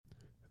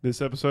This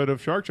episode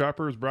of Shark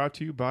Chopper is brought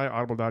to you by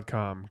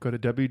Audible.com. Go to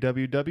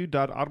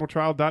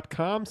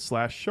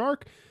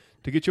www.audibletrial.com/shark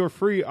to get your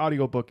free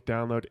audiobook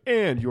download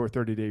and your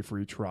 30-day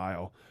free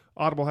trial.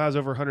 Audible has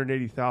over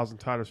 180,000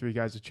 titles for you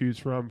guys to choose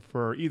from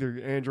for either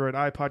Android,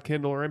 iPod,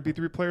 Kindle, or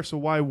MP3 player, so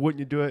why wouldn't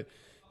you do it?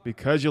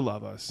 Because you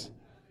love us.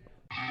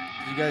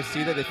 Did you guys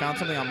see that they found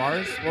something on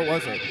Mars? What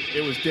was it?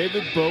 It was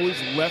David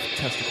Bowie's left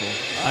testicle.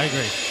 I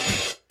agree.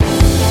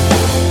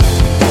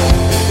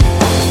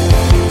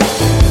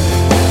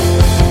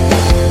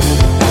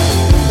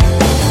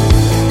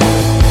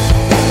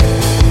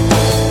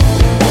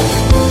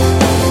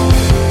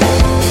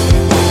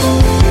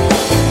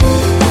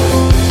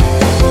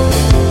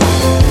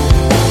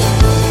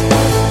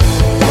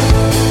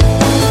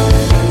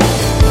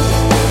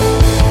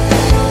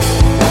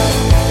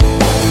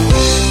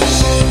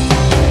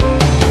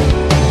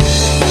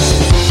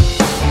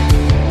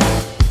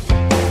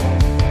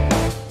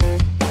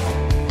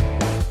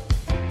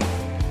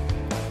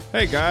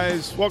 Hey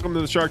guys, welcome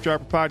to the Shark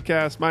Chopper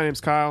podcast. My name's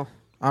Kyle.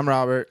 I'm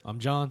Robert. I'm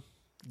John.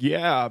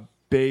 Yeah,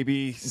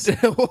 babies.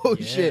 Oh,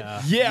 Yeah. shit.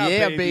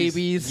 Yeah,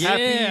 babies.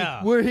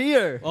 Yeah. We're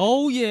here.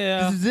 Oh,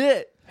 yeah. This is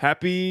it.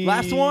 Happy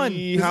Last one.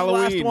 This is the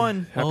Halloween. last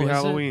one. Happy Oh, is it?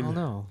 Halloween. Oh,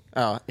 no.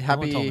 Oh, No one told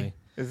happy. me.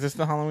 Is this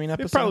the Halloween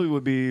episode? It probably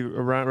would be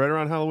right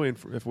around Halloween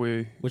if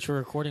we Which we're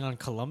recording on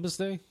Columbus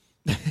Day?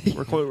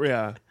 we're close.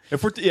 Yeah,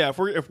 if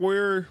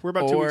we're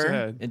about 2 weeks Or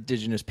ahead.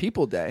 Indigenous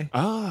People Day,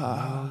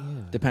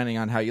 depending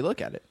on how you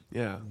look at it.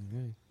 Yeah,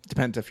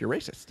 Depends if you're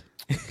racist.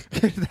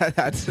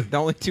 That's the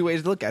only two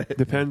ways to look at it.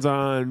 depends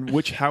on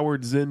which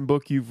Howard Zinn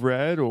book you've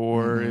read,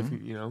 or if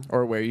you know,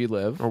 Or where you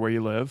live. or where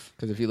you live.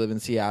 Because if you live in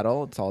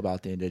Seattle, it's all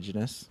about the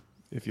Indigenous.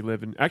 If you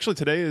live in, actually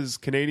today is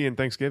Canadian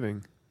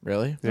Thanksgiving.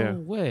 Really? Yeah, No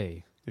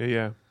way.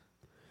 yeah.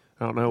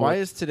 I don't know Why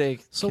is today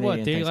So Canadian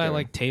what? They got Thanksgiving?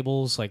 like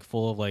tables like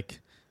full of like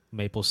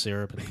maple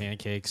syrup and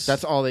pancakes.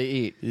 That's all they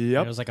eat.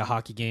 Yep. There was like a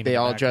hockey game. They in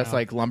the all dress background.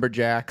 like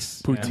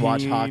lumberjacks Poutine and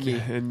watch hockey.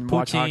 and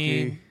watch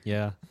hockey. Poutine.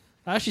 Yeah.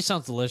 That actually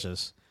sounds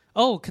delicious.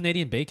 Oh,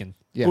 Canadian bacon.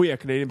 Yeah. Oh yeah,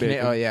 Canadian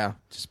bacon. Oh, yeah.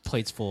 Just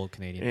plates full of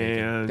Canadian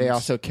bacon. And They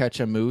also catch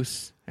a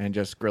moose and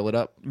just grill it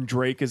up.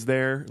 Drake is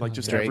there, like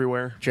just Drake.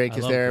 everywhere Drake I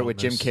is love there grilled with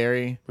Jim moose.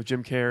 Carrey with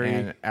Jim Carrey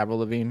and Avril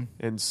Lavigne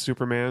and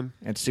Superman.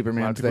 and A lot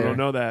Superman's of people there. don't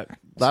know that.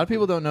 A lot of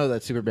people don't know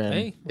that Superman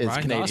Hey, is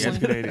Ryan Canadian. He's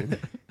Gosling. Canadian.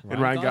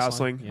 And Ryan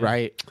Gosling. Yeah.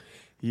 Right.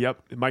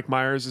 Yep. Mike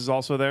Myers is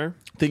also there.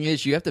 Thing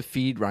is, you have to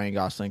feed Ryan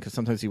Gosling because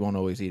sometimes he won't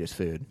always eat his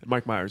food.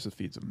 Mike Myers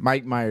feeds him.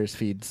 Mike Myers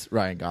feeds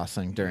Ryan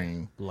Gosling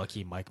during.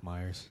 Lucky Mike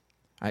Myers.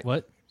 I-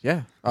 What?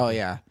 Yeah. Oh,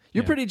 yeah.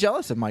 You're Yeah. pretty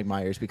jealous of Mike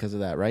Myers because of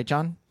that, right,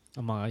 John?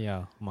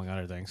 Among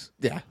other things.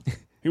 Yeah.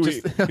 He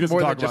doesn't More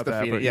talk than just about the that,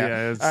 feeding. but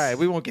Yeah. it's, All right.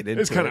 We won't get into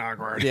it. it's kind of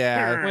awkward.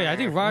 Yeah. Wait, I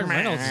think Ryan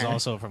Reynolds is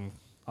also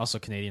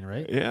Canadian,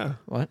 right? Yeah.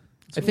 What?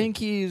 I think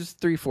he's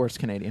 3/4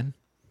 Canadian.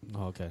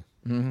 Oh, okay.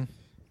 Mm-hmm.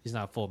 He's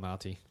not full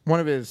Mountie. One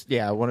of his.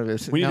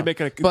 We need to make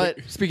a. But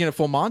speaking of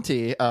full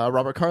Monty,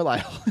 Robert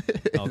Carlyle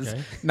is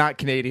Okay. not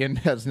Canadian.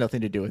 Has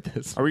nothing to do with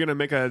this. Are we gonna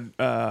make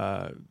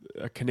a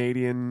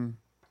Canadian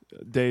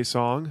Day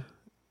song,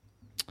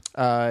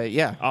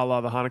 Yeah, a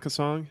la the Hanukkah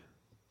song,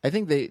 I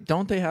think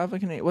they have a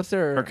Canadian. What's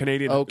their or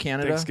Canadian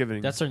Canada?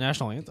 Thanksgiving? That's their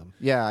national anthem.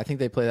 Yeah, I think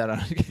they play that on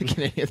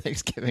Canadian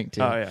Thanksgiving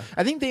too. Oh, yeah.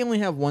 I think they only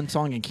have one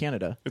song in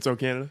Canada. It's O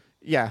Canada.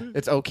 Yeah,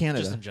 it's "Oh Just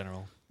Canada." in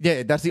general.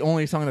 Yeah, that's the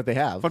only song that they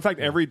have. Fun fact: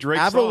 every Drake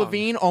Avril song.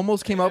 Lavigne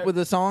almost came up with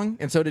a song,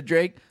 and so did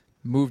Drake.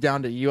 Moved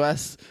down to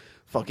U.S.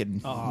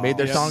 Fucking made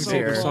their yeah, songs so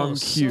here. song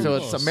close, cute. So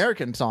close. it's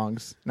American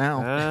songs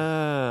now.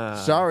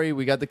 Ah. Sorry,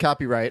 we got the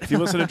copyright. If you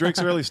listen to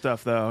Drake's early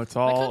stuff, though, it's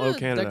all O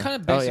Canada. That kind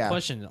of begs Oh, yeah. the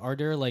question: are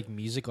there like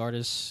music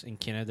artists in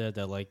Canada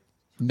that like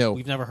No.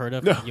 we've never heard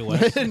of No. in the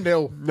U.S.?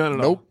 No. No.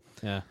 Nope.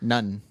 Yeah,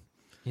 None.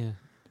 yeah.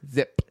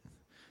 Zip.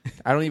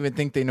 I don't even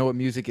think they know what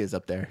music is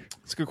up there.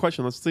 It's a good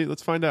question. Let's see.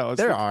 Let's find out.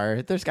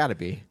 There's got to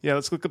be. Yeah,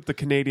 let's look up the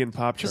Canadian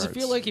pop Because charts. I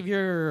feel like if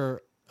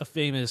you're a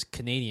famous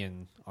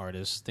Canadian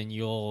artist, then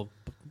you'll,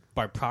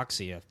 by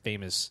proxy, a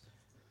famous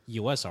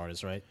U.S.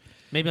 artist, right?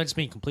 Maybe I'm just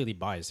being completely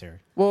biased here.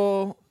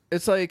 Well,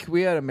 it's like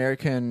we had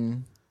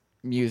American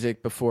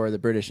music before the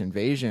British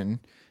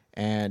invasion,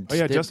 and Oh,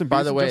 yeah, Justin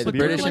by Bieber- the way, Justin the Bieber.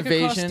 British They're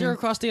invasion. they're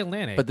across the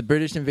Atlantic. But the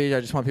British invasion,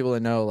 I just want people to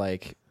know,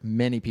 like,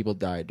 many people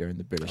died during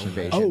the British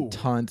invasion. Oh.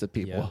 Tons of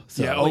people. Yeah.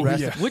 So, Yeah, oh,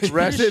 rest, yeah. Which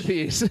rest in British-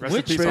 peace. Rest in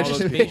which peace, all British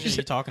those invasion people. are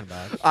you talking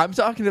about? I'm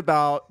talking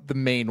about the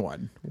main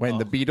one when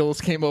the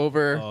Beatles came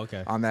over Oh,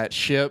 okay. on that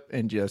ship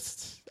and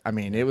just, I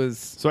mean, it was.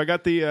 So I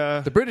got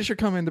the. The British are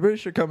coming. The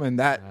British are coming.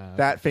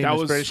 That famous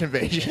was- British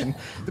invasion.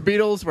 The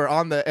Beatles were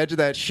on the edge of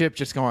that ship,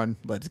 just going,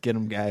 "Let's get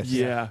them, guys.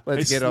 Yeah,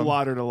 let's they get them."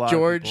 slaughtered a lot of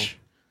George,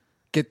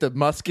 get the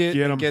musket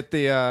Get 'em. and get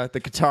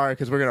the guitar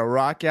because we're gonna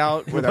rock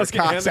out with our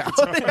musket cocks and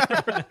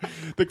out.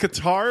 the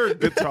Qatar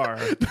guitar.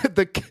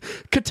 the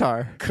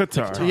guitar.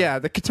 Qatar. Yeah,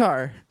 the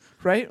guitar.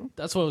 Right.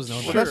 That's what it was known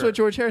Well, for. that's what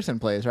George Harrison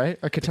plays, right?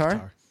 A guitar.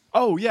 Guitar.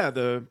 Oh yeah,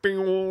 the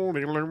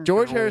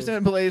George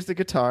Harrison plays the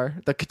guitar.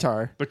 The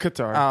guitar. The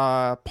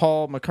Qatar.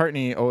 Paul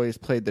McCartney always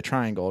played the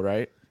triangle,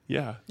 right?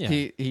 Yeah. Yeah.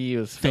 He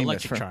was The famous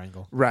electric for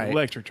triangle. right.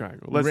 Electric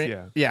triangle. Let's,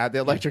 yeah. The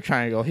electric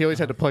triangle. He always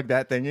had to plug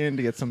that thing in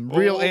to get some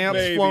real Oh, amps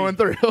baby. flowing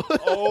through.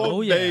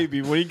 Oh, yeah.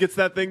 baby. When he gets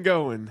that thing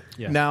going.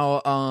 Yeah.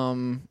 Now,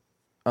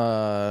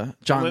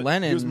 John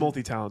Lennon. He was a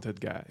multi-talented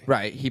guy.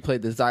 Right. He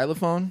played the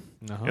xylophone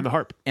Uh-huh. And the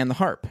harp. and the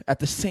harp at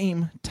the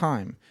same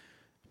time.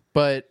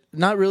 But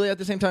not really at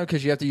the same time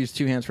because you have to use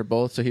two hands for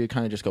both. So he would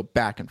kind of just go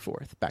back and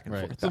forth, back and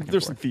Right. forth, back and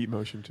There's some forth. feet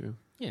motion, too.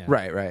 Yeah.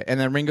 Right. And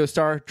then Ringo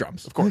Starr,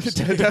 drums. Of course.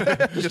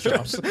 Just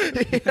drums.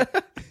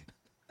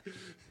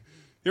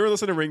 You ever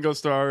listen to Ringo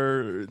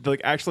Starr?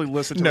 Like, actually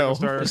listen to No. Ringo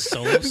Starr? The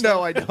solo stuff?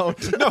 No, I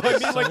don't. No, I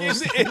mean,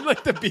 like, in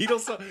like, the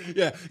Beatles song.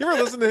 Yeah. You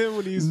ever listen to him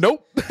when he's...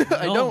 Nope.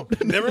 I No.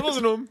 don't. Never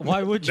listen to him.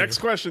 Why would you? Next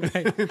question.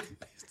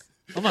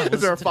 I'm not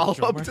Is there a listening to the follow up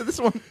drummer. to this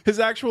one? His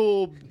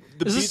actual...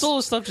 The Is this beats-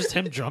 solo stuff just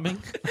him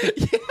drumming?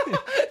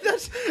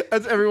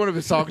 That's every one of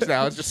his songs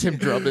now. It's just him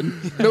drumming.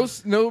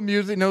 No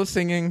music, no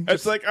singing.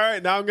 It's like, all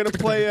right, now I'm going to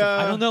play...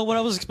 I don't know what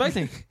I was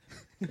expecting.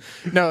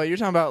 No, you're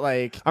talking about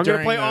like. I'm going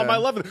to during play All the- My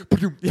Love.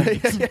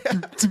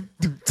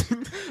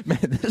 Man,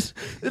 this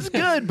is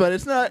good, but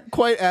it's not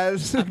quite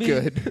as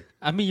good.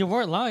 I mean, you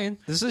weren't lying.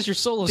 This is your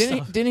solo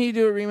stuff. Didn't he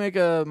do a remake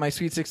of My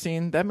Sweet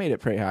 16? That made it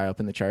pretty high up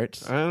in the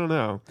charts. I don't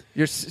know.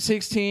 You're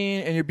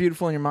 16 and you're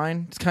beautiful in your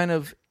mind. It's kind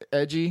of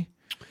edgy.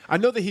 I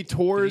know that he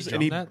tours Did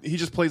and he he drum that? he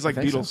just plays like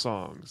I think Beatles so.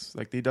 songs.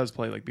 Like he does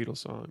play like Beatles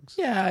songs.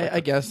 Yeah,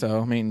 I guess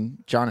so. I mean,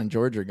 John and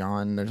George are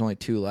gone. There's only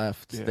two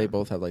left. Yeah. They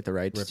both have like the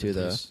rights Rip to in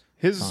the. peace.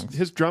 Songs.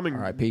 His drumming,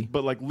 R.I.P..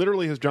 but like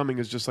literally his drumming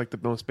is just like the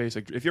most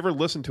basic. If you ever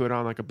listen to it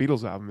on like a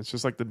Beatles album, it's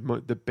just like the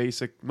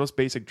most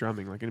basic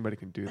drumming. Like anybody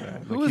can do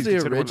that. Who Like, was he's the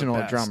considered one of original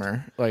best.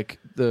 drummer? Like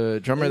the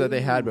drummer that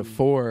they had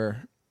before?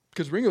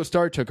 Because Ringo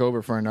Starr took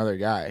over for another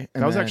guy.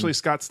 And That was then- actually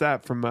Scott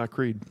Stapp from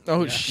Creed.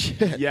 Oh Yeah.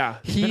 shit! Yeah,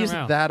 He's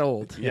around. that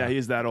old. yeah,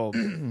 he's that old.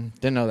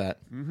 Didn't know that.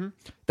 Mm-hmm.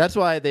 That's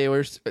why they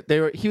were.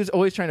 He was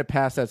always trying to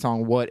pass that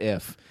song "What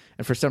If,"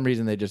 and for some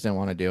reason they just didn't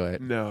want to do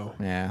it. No,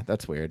 Yeah,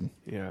 that's weird.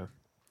 yeah,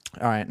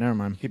 All right, never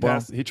mind. he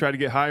passed. He tried to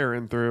get higher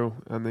in through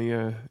on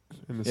the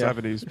in the Yeah.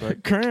 70s,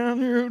 but Can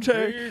you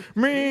take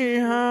me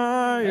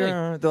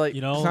higher? They're like,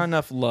 You know, there's not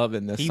enough love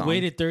in this He song.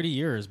 waited 30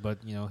 years, but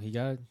he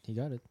got it. He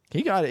got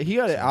it. He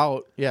got it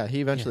out. Yeah,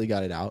 he eventually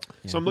got it out.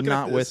 so I'm looking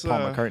Not at with this, Paul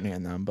McCartney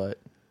in them, but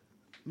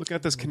looking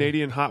at this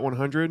Canadian Hot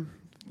 100.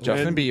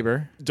 Justin And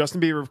Bieber. Justin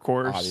Bieber, of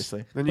course,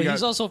 Obviously. Then you But got,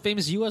 he's also a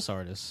famous U.S.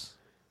 artist.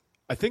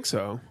 I think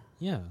so.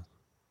 Yeah.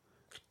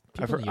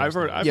 I've People heard. in the I've US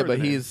heard. know. I've Yeah, heard but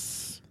the name.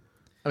 he's.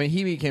 I mean,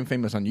 he became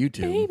famous on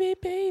YouTube.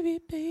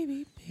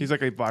 Baby. He's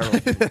like a viral.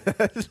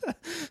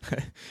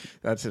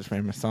 That's his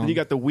famous song. And you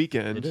got The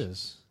Weeknd. It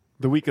is.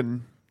 The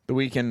Weeknd. The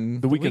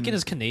Weeknd. The The Weeknd Weeknd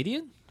is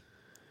Canadian?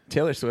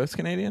 Taylor Swift's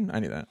Canadian. I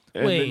knew that.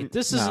 And Wait, then-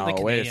 this isn't the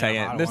No, wait a Canadian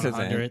second. Hot This isn't.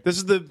 100. This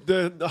is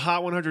the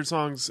Hot 100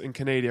 songs in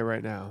Canada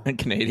right now. In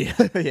Canadian.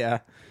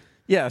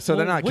 Yeah. So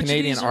they're not Which of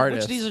Canadian these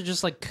artists. Which of these are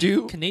just like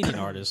Do- Canadian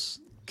artists?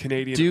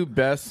 Canadian. Do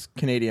best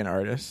Canadian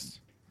artists.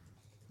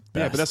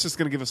 Yeah, Best. but that's just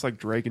going to give us like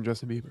Drake and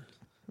Justin Bieber.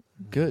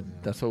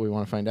 Good. That's what we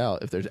want to find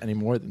out. If there's any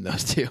more than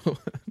those two.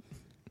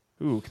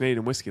 Ooh,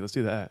 Canadian whiskey. Let's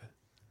do that.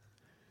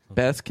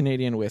 Best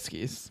Canadian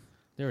whiskeys.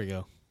 There we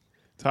go.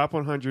 Top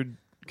 100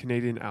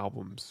 Canadian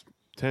albums.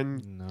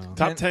 10 No.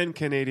 top 10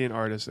 Canadian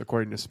artists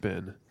according to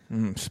Spin.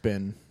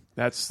 Spin.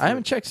 That's I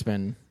haven't checked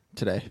Spin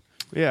today.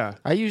 Yeah.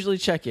 I usually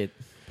check it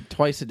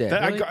twice a day.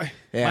 That- Really?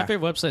 yeah. My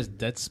favorite website is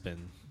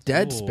Deadspin.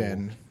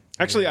 Deadspin.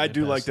 Actually, Yeah, I the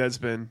do like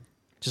best. Deadspin.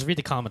 Just read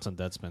the comments on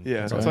Deadspin.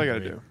 Yeah, that's all I gotta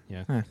do.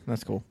 Yeah.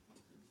 That's cool.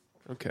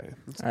 Okay.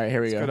 Let's, All right, here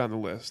we let's go go. down the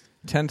list.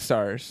 10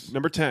 stars.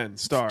 Number 10,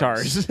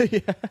 Stars. Stars. Yeah.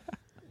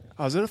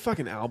 Oh, is it a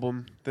fucking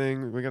album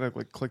thing? We gotta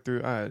like click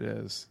through. Ah, it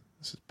is.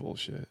 This is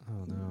bullshit.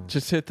 Oh no.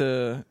 Just hit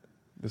the.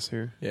 This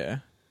here. Yeah.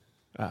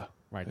 Ah,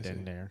 Right I see.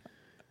 then there.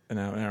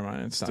 No, never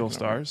mind. It's Still not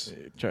gonna Stars?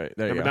 work. Try it.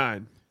 There number you go.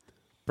 9,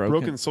 Broken.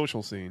 Broken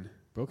Social Scene.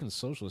 Broken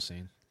social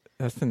scene.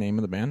 That's the name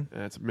of the band.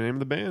 That's the name of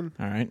the band.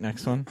 All right,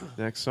 next one.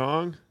 Next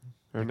song.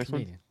 Or They're next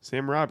Canadian. one.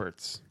 Sam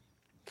Roberts.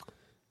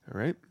 All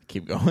right.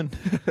 Keep going.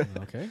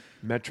 Okay.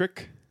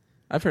 Metric.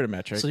 I've heard of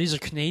Metric. So these are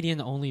Canadian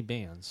only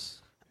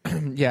bands.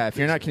 Yeah, if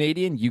you're not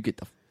Canadian, you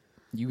get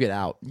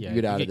out. Yeah, you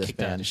get out you of get this kicked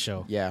out of band. the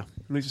show. Yeah,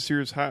 Released a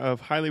series of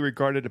highly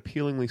regarded,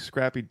 appealingly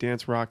scrappy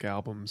dance rock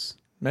albums.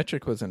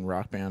 Metric was in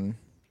Rock Band.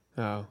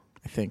 Oh,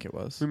 I think it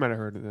was. we might have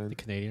heard it then. The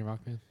Canadian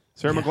rock band.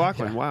 Sarah Yeah,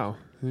 McLachlan. yeah. Wow,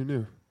 who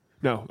knew?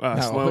 No, No,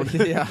 Sloan.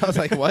 yeah, I was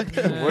like, what?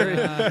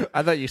 Where?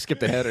 I thought you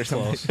skipped ahead or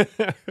something.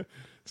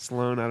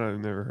 Sloan. I've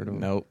never heard of him.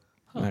 Nope.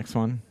 Huh. Next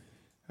one.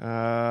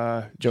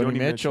 Joni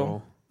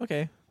Mitchell.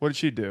 Okay. What did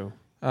she do?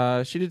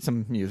 She did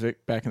some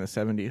music back in the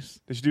 70s.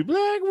 Did she do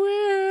Black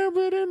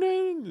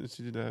Widow? Did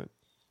she do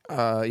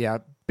that? Yeah.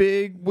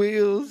 Big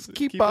wheels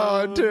keep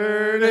on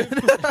turning.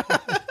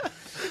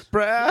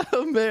 Brown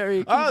Mary.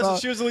 Keep Oh, so on.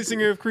 she was the lead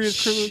singer of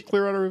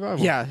Clearwater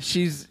Revival. Yeah,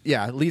 she's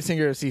lead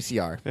singer of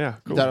CCR. Yeah,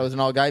 You cool. thought it was an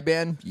all guy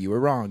band? You were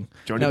wrong.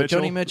 Joni no,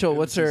 Mitchell? Joni Mitchell. Yeah,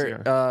 What's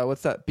her? CCR.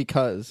 What's that?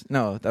 Because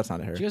no, that's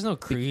not her. Do you guys know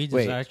Creed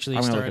Wait, is actually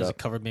I'm gonna look started it as a up.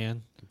 cover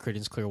band?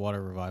 Creedence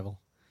Clearwater Revival.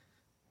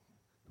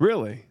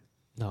 Really?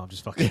 No, I'm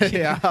just fucking.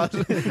 Yeah, I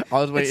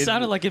was waiting. It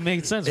sounded like it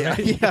made sense, right?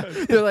 Yeah,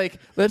 they're like,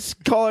 let's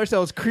call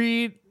ourselves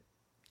Creed.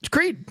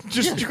 Creed,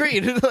 just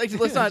Creed. Like,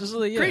 let's not just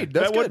like, yeah. Creed.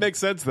 That's That good. would make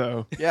sense,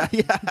 though. Yeah.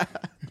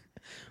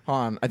 Hold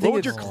on, I What think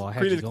would it's your Oh, I had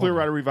Creed you is going Clear there.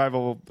 Rider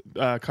Revival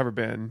cover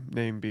band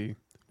name be?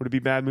 Would it be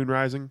Bad Moon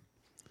Rising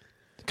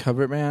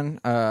cover man.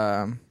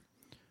 or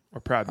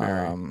Proud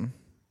Mary?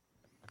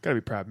 Gotta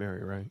be Proud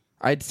Mary, right?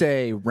 I'd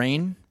say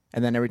Rain,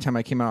 and then every time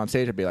I came out on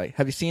stage, I'd be like,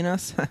 "Have you seen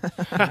us?"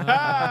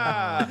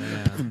 Yeah.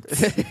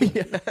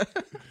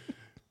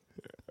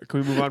 Can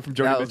we move on from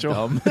Joni That was Mitchell?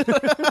 dumb.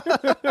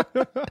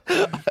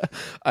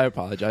 I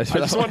apologize. For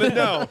I just that want to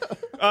know,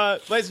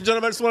 ladies and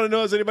gentlemen, I just want to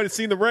know: has anybody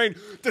seen The Rain?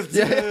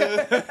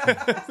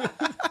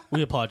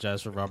 We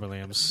apologize for Robert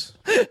Lamb's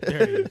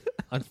very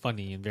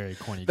unfunny and very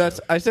corny. That's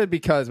joke. I said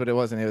because, but it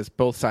wasn't. It was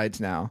both sides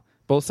now.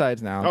 Both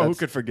sides now. Oh, who That's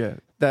could forget?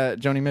 that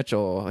Joni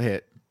Mitchell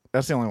hit.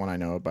 That's the only one I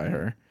know by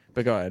her.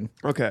 But go ahead.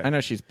 Okay, I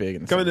know she's big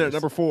in the coming in 70s. at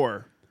number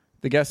 4.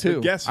 The Guess Who.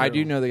 The Guess I Who.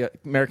 do know the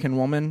American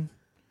Woman.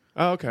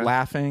 Oh, okay.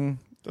 Laughing.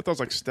 I thought it was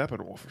like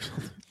Steppenwolf or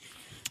something.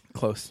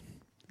 Close.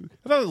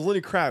 I thought it was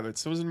Lenny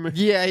Kravitz. It wasn't.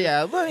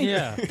 Yeah. Lenny,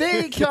 Yeah.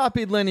 They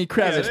copied Lenny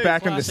Kravitz they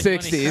back in the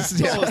classic Lenny 60s.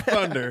 Kravitz. Stole his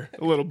thunder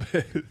a little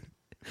bit.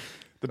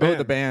 The Oh,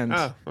 the band.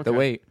 Oh, okay. The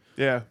Wait.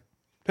 Yeah.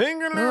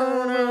 Hang Hang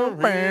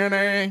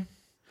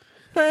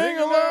Hang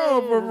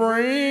along for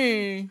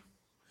free.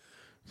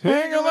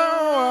 Hang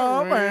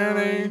along,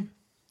 Benny.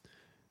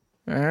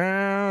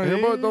 You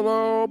put the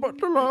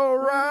low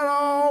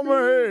right on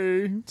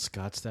me.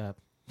 Scott Stapp.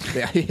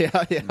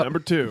 Yeah. Number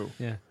 2.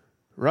 Yeah.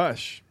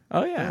 Rush.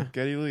 Oh, yeah.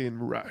 Geddy Lee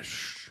and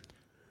Rush.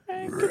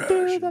 Anchor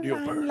through the Neil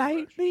night, Peart.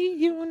 like the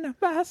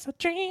universe a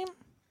dream.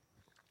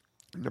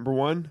 Number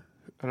 1.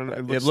 I don't know.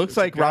 It looks it's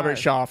a like Robert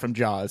guy. Shaw from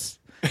Jaws.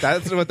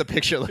 That's what the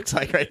picture looks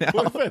like right now.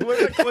 What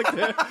if I clicked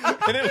it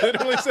and it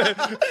literally said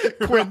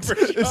Quint. Robert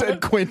Shaw? It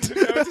said Quint.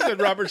 No, it just said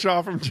Robert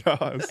Shaw from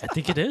Jaws. I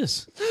think it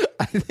is.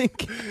 I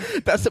think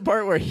that's the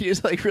part where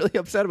he's like really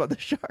upset about the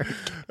shark.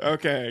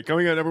 Okay,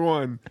 coming at number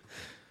 1.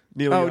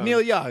 Neil Oh, Young.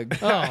 Neil Young.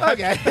 Oh.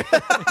 Okay.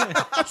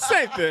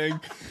 Same thing.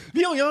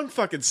 Neil Young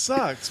fucking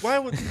sucks. Why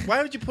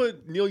would you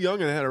put Neil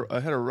Young ahead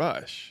of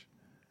Rush?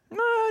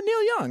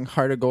 Neil Young,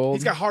 Heart of Gold.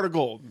 He's got Heart of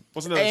Gold.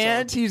 What's another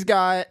and song? he's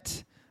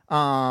got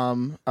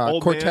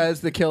Old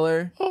Cortez the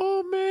Killer.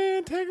 Oh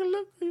man, take a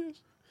look. At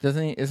this.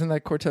 Doesn't he? Isn't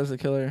that Cortez the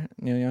Killer?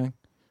 Neil Young.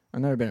 I've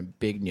never been a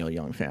big Neil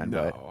Young fan,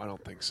 No, but I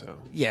don't think so.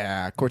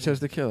 yeah, Cortez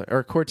the Killer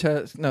or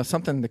Cortez. No,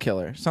 something the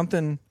Killer.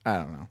 Something. I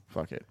don't know.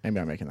 Fuck it. Maybe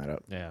I'm making that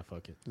up. Yeah,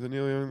 fuck it. Is it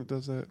Neil Young that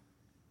does that?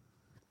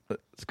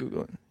 Let's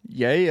Google it.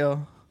 Yeah,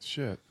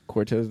 Shit,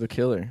 Cortez the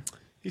Killer.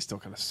 he still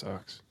kind of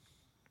sucks.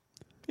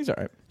 He's all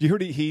right. You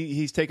heard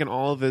he's taken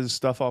all of his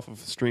stuff off of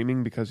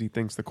streaming because he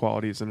thinks the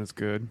quality isn't as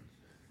good.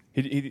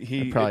 He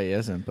It probably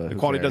isn't, but the who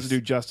quality cares? doesn't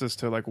do justice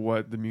to like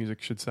what the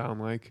music should sound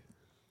like.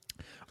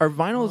 Are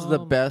vinyls the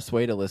best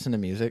way to listen to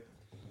music?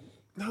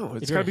 No,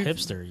 If it's you're a gotta be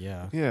hipster,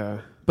 yeah. Yeah,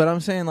 But I'm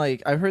saying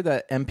like I've heard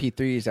that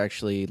MP3s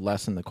actually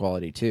lessen the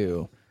quality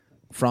too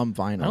from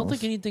vinyls. I don't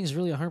think anything's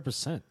really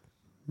 100%.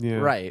 yeah,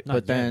 right, Not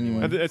but yet,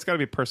 then anyway. It's got to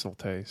be personal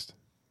taste.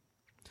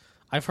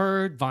 I've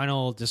heard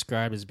vinyl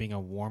described as being a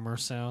warmer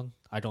sound.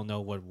 I don't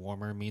know what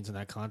warmer means in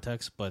that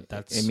context, but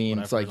that's it what means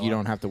I've like heard a you lot.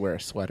 don't have to wear a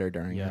sweater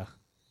during Yeah. it.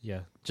 Yeah.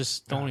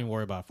 Just don't even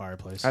worry about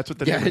fireplace. That's what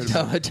the Yeah,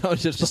 neighborhood- don't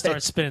just Just play.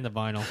 start spinning the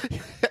vinyl.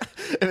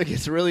 If it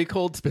gets really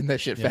cold, spin that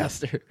shit Yeah.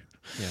 faster.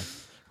 Yeah.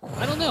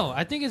 I don't know.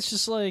 I think it's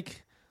just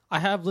like I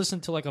have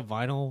listened to like a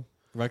vinyl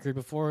record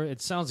before.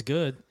 It sounds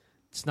good.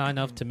 It's not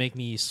enough to make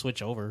me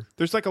switch over.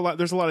 There's like a lot.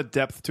 There's a lot of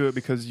depth to it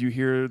because you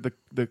hear the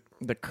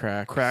The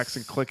cracks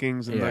and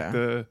clickings and Yeah. like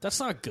the That's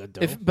not good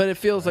though. But it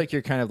feels like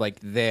you're kind of like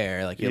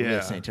there, like you're Yeah.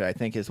 listening to it. I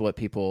think is what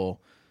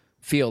people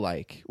feel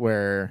like,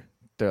 where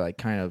they're like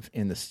kind of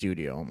in the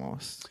studio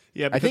almost.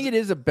 yeah. I think it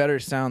is a better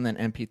sound than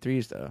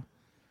MP3s though.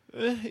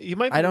 You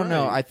might. Be I don't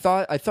know. right.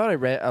 I thought I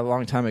read a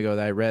long time ago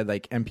that I read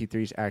like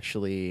MP3s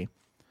actually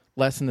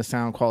lessen the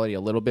sound quality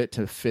a little bit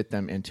to fit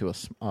them into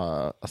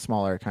a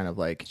smaller kind of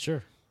like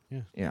Sure.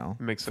 Yeah.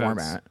 Makes sense.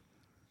 format.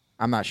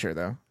 I'm not sure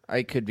though.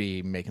 I could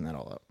be making that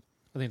all up.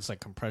 I think it's like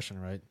compression,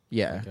 right?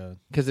 Yeah, Like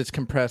because it's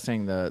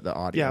compressing the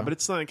audio. Yeah, but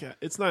it's like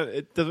it's not.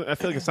 It doesn't. I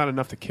feel like it's not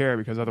enough to care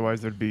because otherwise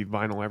there'd be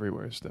vinyl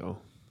everywhere still.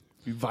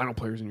 Be vinyl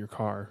players in your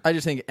car. I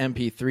just think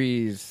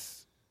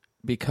MP3s,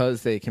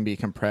 because they can be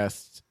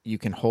compressed, you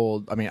can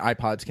hold. I mean,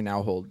 iPods can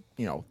now hold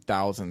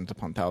thousands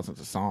upon thousands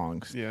of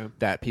songs. Yeah.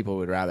 that people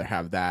would rather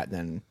have that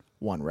than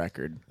one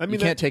record. I mean, you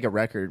can't take a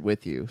record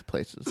with you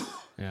places.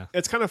 Yeah.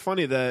 It's kind of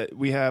funny that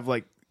we have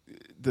like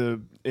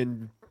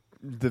in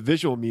the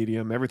visual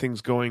medium,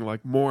 everything's going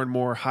like more and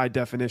more high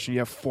definition. You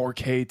have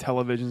 4K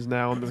televisions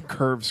now and the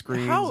curved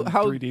screens, and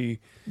 3D.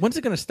 When's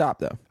it going to stop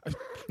though?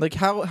 Like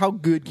how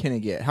good can it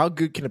get? How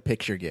good can a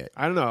picture get?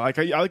 I don't know. Like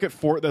I look at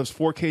those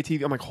 4K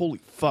TV. I'm like, holy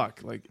fuck!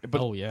 Like,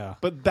 but Oh yeah.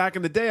 but back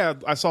in the day,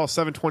 I saw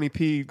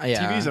 720p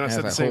TVs and I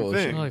said the same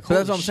thing. Like, But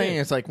that's what holy I'm saying.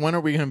 shit. It's like, when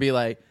are we going to be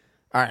like,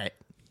 all right,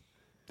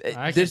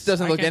 I this can't-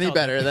 doesn't I look can't any tell.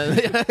 better.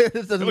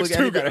 This doesn't It looks look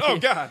any too good. better. Oh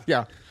god!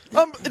 Yeah.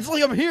 It's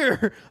like I'm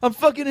here. I'm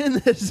fucking in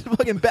this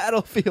fucking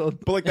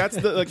battlefield. But like that's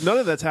none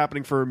of that's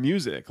happening for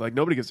music. Like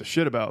nobody gives a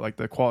shit about like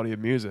the quality of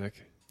music.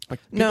 Like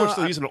people are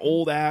still using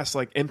old ass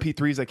like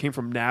MP3s that came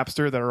from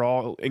Napster that are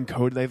all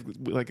encoded. They've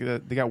like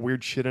they got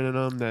weird shit in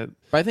them. That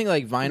But I think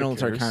like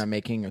vinyls are kind of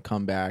making a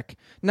comeback.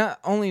 Not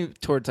only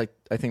towards like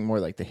I think more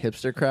like the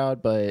hipster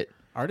crowd, but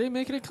are they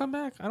making a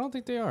comeback? I don't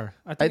think they are.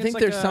 I think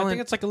they're selling. I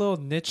think it's like a little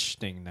niche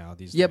thing now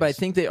these days. Yeah, but I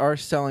think they are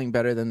selling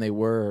better than they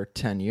were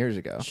 10 years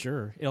ago.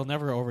 Sure, it'll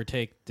never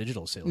overtake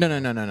digital sales. No,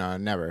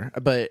 never.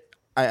 But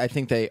I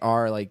think they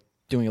are like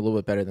doing a little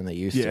bit better than they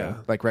used to.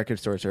 Like record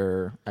stores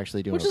are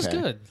actually doing which is okay.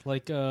 good.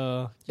 Like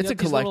it's a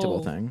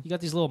collectible thing. You got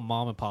these little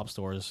mom and pop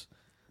stores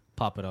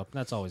popping up.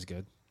 That's always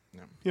good.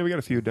 yeah, we got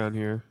a few down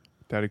here.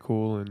 Daddy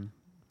Cool and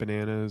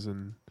Bananas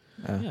and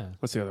Yeah.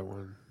 what's the other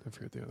one? I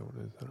forget what the other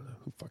one is. I don't know.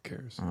 Who fuck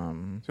cares?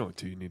 It's the only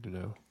two you need to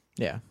know.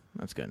 Yeah,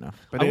 that's good enough.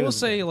 I will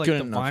say, like the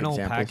enough vinyl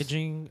examples.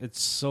 packaging,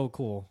 it's so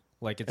cool.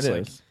 Like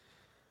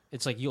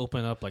it's like you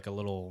open up like a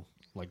little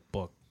like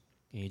book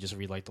and you just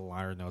read like the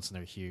liner notes and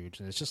they're huge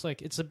and it's just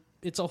like it's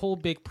a whole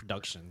big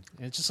production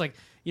and it's just like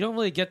you don't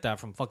really get that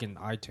from fucking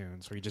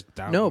iTunes where you just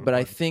download. No, but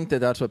I think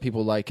that's what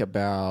people like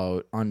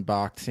about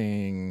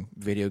unboxing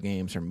video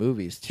games or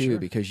movies too,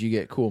 because you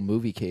get cool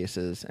movie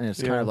cases and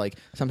it's kind of like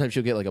sometimes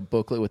you'll get like a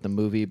booklet with the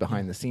movie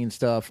behind the scenes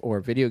stuff, or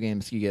video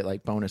games you get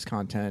like bonus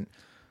content.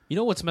 You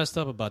know what's messed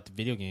up about the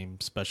video game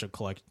special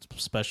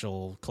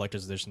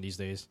collector's edition these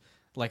days?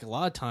 Like a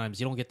lot of times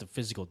you don't get the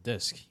physical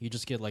disc. You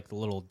just get like the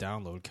little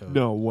download code.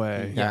 No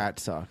way. That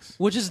sucks.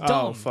 Which is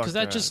dumb fuck because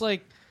that. that's just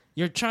like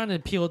you're trying to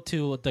appeal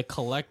to the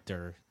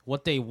collector.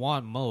 What they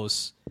want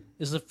most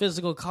is a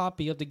physical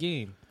copy of the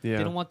game. Yeah.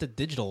 They don't want the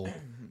digital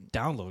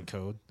download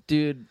code.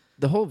 Dude,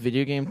 the whole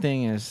video game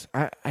thing is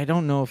I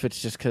don't know if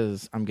it's just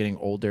because I'm getting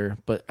older,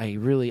 but I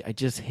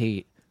just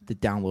hate the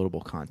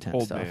downloadable content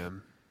Old stuff.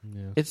 man.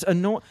 Yeah. It's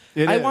annoying.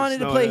 It I is. wanted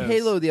to No, play it is.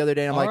 Halo the other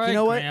day, and I'm All like, you right,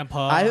 know what?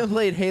 Grandpa. I haven't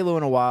played Halo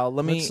in a while.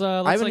 Let's I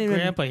let haven't even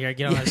Grandpa here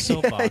get on his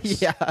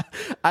soapbox. yeah,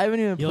 I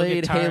haven't even You'll played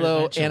get tired Halo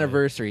eventually.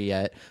 Anniversary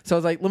yet. So I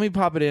was like, let me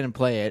pop it in and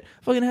play it.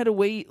 Fucking had to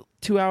wait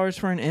 2 hours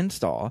for an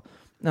install.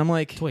 And I'm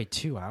like, Wait,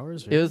 2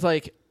 hours? it was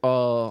like,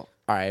 all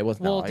right, it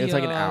wasn't that Well, long. It was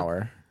like an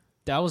hour.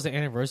 That was the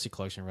anniversary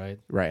collection, right?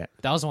 Right.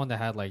 That was the one that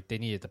had like they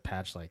needed to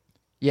patch like.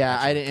 Yeah,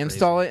 That's I had to crazy.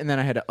 install it, and then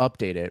I had to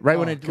update it. Right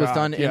when Oh, it was God.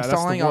 done Yeah, that's the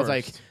installing, I was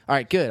like, worst. all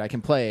right, good, I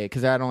can play it,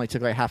 because that only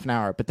took like half an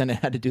hour. But then it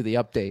had to do the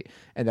update,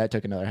 and that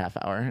took another half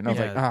hour. And I was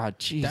like, Yeah,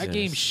 Jesus. That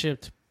game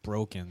shipped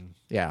broken.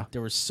 Yeah.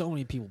 There were so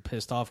many people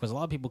pissed off because a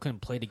lot of people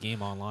couldn't play the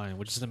game online,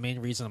 which is the main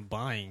reason I'm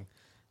buying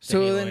the So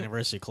Halo then-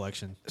 Anniversary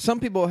Collection. Some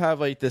people have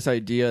like this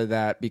idea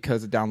that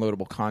because of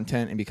downloadable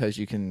content and because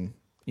you can,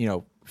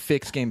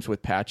 fix games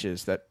with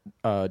patches, that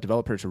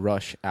developers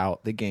rush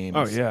out the games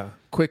Oh yeah.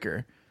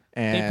 quicker.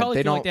 And They probably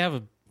feel don't like they have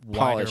a wider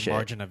polish it.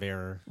 margin of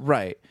error.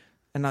 Right.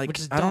 And like, Which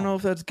is I don't dumb. know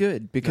if that's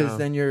good, because No.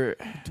 then you're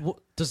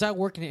Does that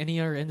work in any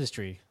other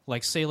industry?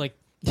 Like, say, like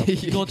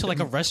you go to like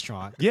a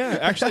restaurant. Yeah,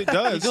 actually it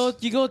does.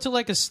 You go to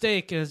like a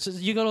steak, and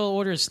you go to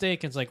order a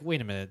steak, and it's like,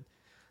 wait a minute,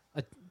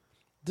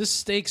 this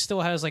steak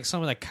still has like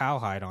some of that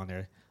cowhide on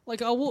there.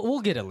 Like, oh,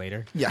 we'll get it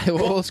later. yeah,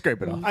 we'll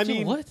scrape it off. I Yo,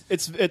 mean, what?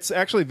 it's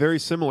actually very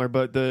similar,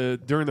 but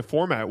during the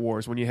format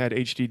wars when you had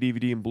HD,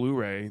 DVD, and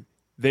Blu-ray,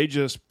 they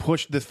just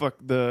pushed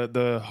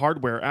the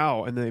hardware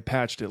out and then they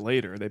patched it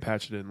later. They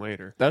patched it in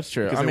later. That's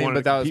true. Because I they mean, wanted but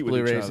to that was compete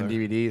with each Blu-rays and other.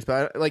 DVDs.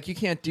 But like, you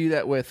can't do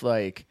that with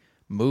like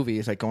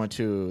movies, like going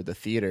to the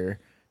theater.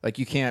 Like,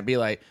 you can't be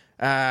like,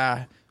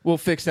 we'll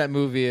fix that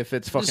movie if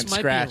it's fucking This might be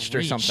a scratched or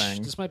reach.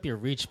 something. This might be a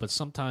reach, but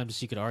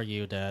sometimes you could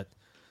argue that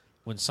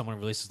when someone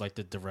releases like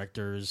the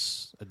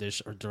director's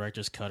edition or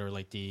director's cut or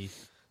like the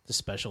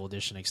special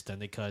edition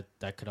extended cut,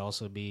 that could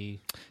also be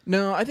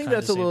No, I think Kinda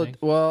that's a same little. thing.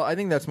 Well, I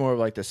think that's more of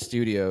like the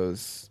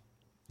studios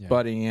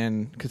butting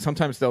in, because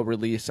sometimes they'll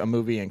release a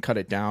movie and cut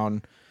it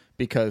down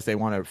because they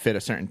want to fit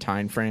a certain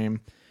time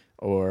frame,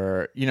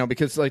 or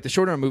because like the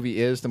shorter a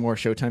movie is, the more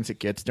showtimes it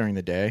gets during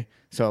the day.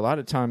 So a lot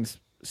of times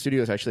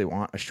studios actually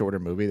want a shorter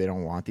movie. They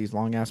don't want these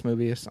long ass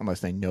movies unless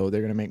they know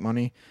they're going to make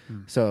money.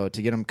 So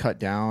to get them cut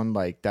down,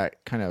 like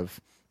that kind of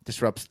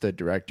disrupts the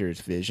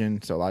director's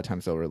vision. So a lot of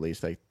times they'll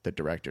release like the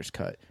director's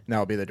cut. And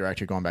that'll be the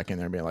director going back in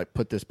there and being like,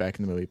 put this back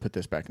in the movie, put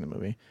this back in the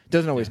movie. It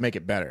doesn't always make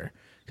it better.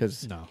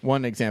 Because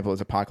one example is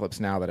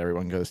Apocalypse Now that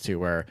everyone goes to,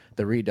 where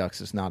the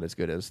Redux is not as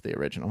good as the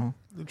original.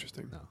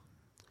 Interesting. No.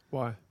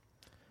 Why?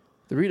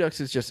 The Redux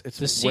is just, it's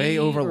the way scene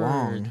over or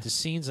long. The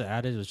scenes that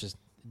added was just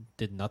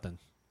did nothing.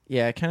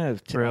 Yeah, it kind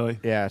of. Really?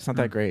 Yeah, it's not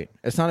that great.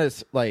 It's not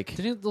as like.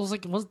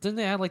 Didn't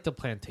they add like the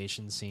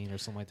plantation scene or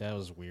something like that? It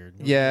was weird.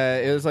 Yeah,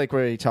 it was like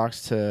where he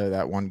talks to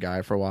that one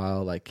guy for a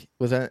while. Like,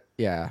 was that?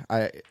 Yeah,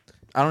 I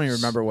don't even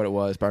remember what it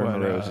was, but I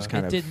remember it was just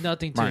kind it of. did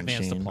nothing to Martin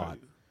advance the Sheen. plot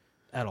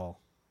at all.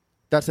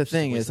 That's the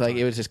thing, waste is of like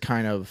time. it was just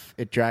kind of,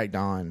 it dragged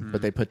on,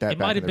 but they put that It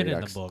back might in have the been in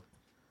Redux. the book,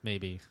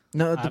 maybe.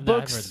 No, the I've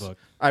books. read the book.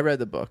 I read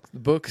the book. The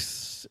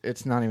books,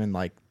 it's not even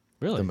like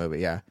Really? the movie.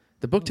 Yeah,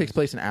 the book takes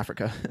place in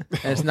Africa,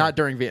 and it's not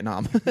during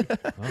Vietnam. Oh,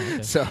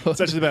 okay. So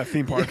It's actually about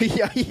theme park.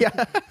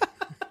 yeah.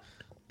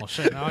 Well,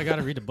 shit. Now I got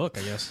to read the book,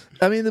 I guess.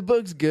 I mean, the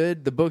book's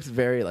good. The book's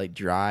very like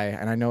dry,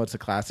 and I know it's a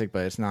classic,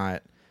 but it's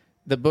not.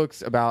 The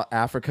book's about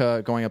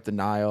Africa going up the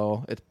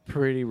Nile. It's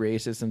pretty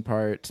racist in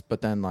parts, but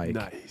then like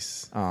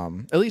nice.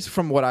 At least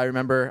from what I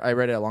remember, I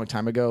read it a long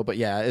time ago. But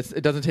yeah,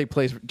 it doesn't take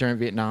place during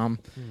Vietnam.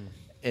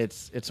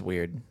 It's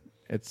weird.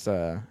 It's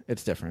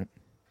different.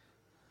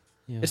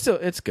 Yeah.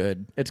 It's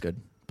good. It's good,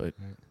 but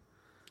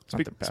it's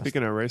not the best.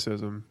 Speaking of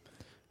racism,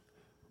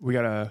 we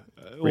got a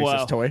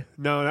racist toy.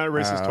 No, not a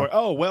racist toy.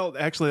 Oh well,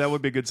 actually, that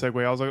would be a good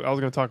segue. I was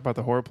going to talk about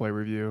the horror play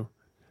review.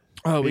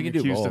 Oh, we can do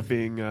accused both. Of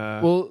being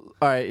well, all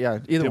right, yeah,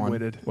 either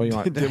dim-witted. One. What do you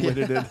want?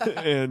 Dim-witted,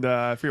 and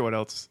I forget what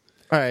else.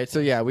 All right, so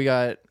yeah, we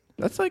got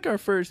that's like our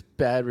first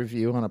bad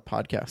review on a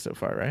podcast so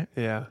far, right?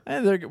 Yeah,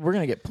 and we're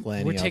gonna get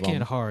plenty. We're taking of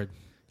them. it hard.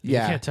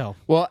 Yeah, you can't tell.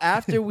 Well,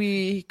 after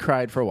we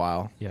cried for a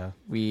while, yeah,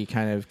 we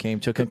kind of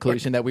came to a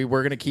conclusion that we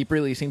were gonna keep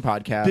releasing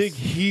podcasts. Big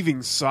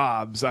heaving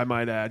sobs, I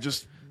might add.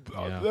 Just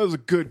that was a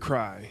good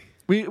cry.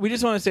 We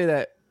just want to say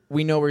that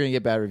we know we're going to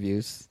get bad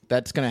reviews.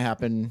 That's going to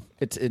happen.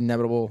 It's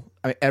inevitable.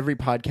 I mean, every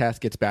podcast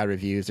gets bad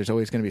reviews. There's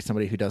always going to be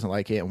somebody who doesn't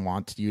like it and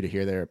wants you to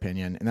hear their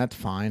opinion, and that's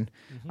fine.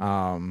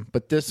 Mm-hmm.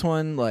 But this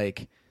one,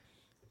 like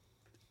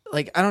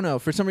I don't know.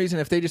 For some reason,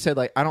 if they just said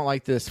like, I don't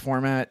like this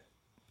format,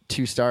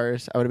 2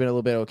 stars, I would have been a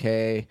little bit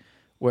okay.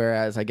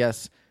 Whereas I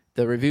guess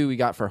the review we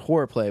got for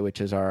Horror Play,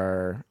 which is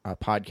our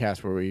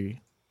podcast where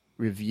we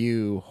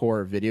review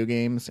horror video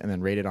games and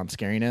then rate it on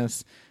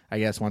scariness. I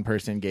guess one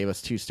person gave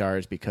us 2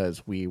 stars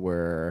because we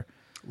were...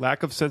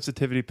 Lack of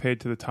sensitivity paid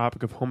to the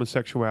topic of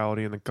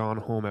homosexuality in the Gone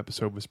Home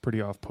episode was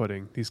pretty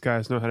off-putting. These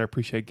guys know how to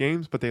appreciate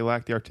games, but they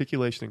lack the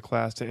articulation and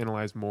class to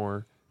analyze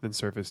more than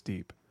surface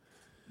deep.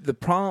 The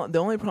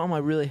only problem I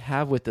really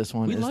have with this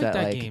one is that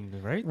like, game,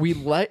 right? we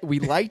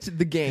liked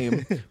the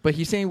game, but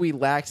he's saying we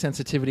lacked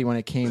sensitivity when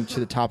it came to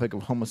the topic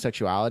of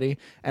homosexuality.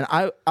 And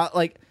I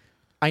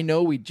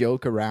know we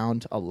joke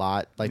around a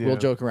lot. Like we'll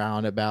joke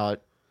around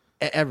about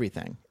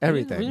everything.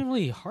 We didn't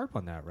really harp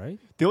on that, right?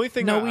 The only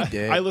thing we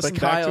did. I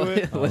listened back to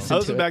it. I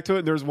listened back to it,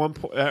 and there was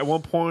at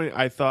one point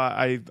I thought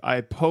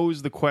I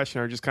posed the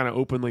question. I just kind of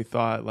openly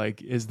thought,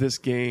 like, is this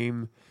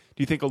game?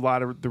 Do you think a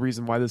lot of the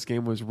reason why this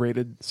game was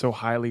rated so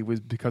highly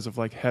was because of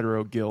like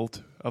hetero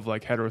guilt of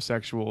like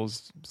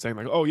heterosexuals saying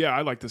like, oh yeah,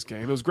 I like this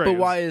game. It was great. But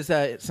why is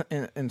that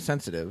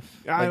insensitive?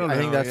 I don't know. I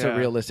think that's a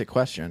realistic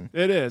question.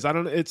 It is. I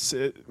don't.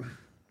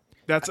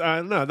 That's I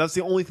don't know. That's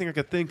the only thing I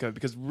could think of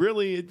because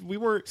really we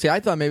weren't. See, I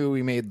thought maybe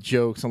we made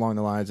jokes along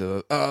the lines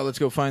of, "Oh, let's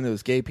go find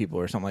those gay people"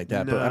 or something like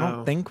that. No. But I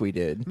don't think we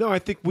did. No, I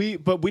think we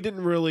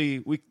didn't really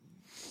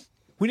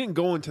we didn't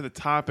go into the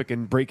topic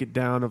and break it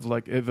down of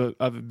like of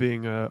it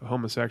being a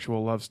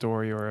homosexual love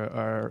story or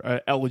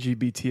a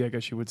LGBT, I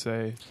guess you would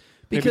say.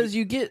 Because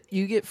you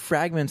get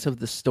fragments of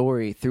the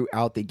story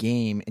throughout the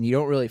game, and you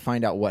don't really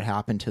find out what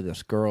happened to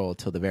this girl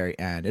till the very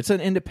end. It's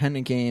an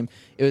independent game.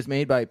 It was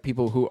made by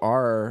people who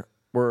were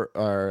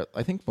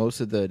I think most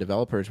of the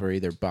developers were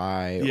either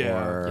bi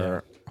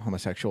or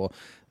homosexual.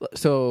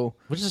 So,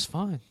 which is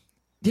fine.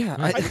 Yeah,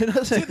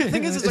 the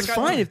thing is, it's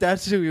fine if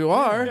that's who you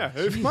are. Yeah.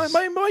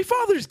 My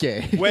father's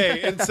gay.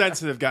 Way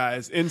insensitive,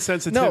 guys.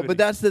 Insensitivity. No, but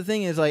that's the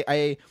thing is like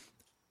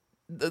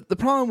the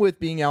problem with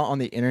being out on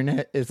the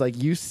internet is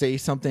like you say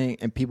something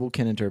and people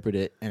can interpret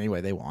it any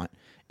way they want,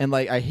 and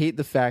like I hate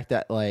the fact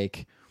that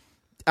like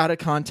out of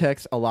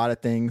context a lot of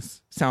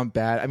things sound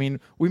bad. I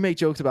mean, we make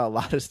jokes about a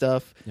lot of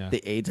stuff. Yeah.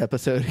 The AIDS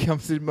episode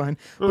comes to mind,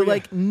 but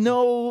like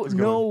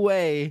no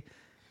way.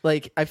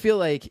 Like I feel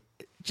like.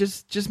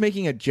 Just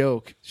making a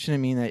joke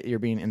shouldn't mean that you're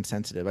being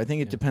insensitive. I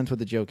think it depends what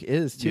the joke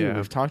is too. Yeah.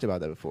 We've talked about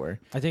that before.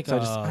 I think. So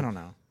I don't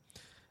know.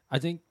 I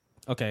think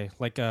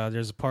like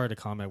there's a part of the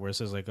comment where it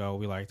says like, "Oh,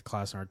 we like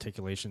class and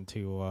articulation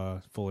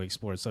to fully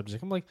explore the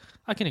subject." I'm like,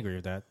 I can agree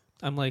with that.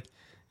 I'm like,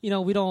 we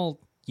don't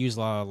use a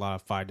lot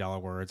of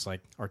 $5 words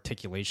like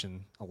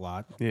articulation a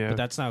lot. Yeah, but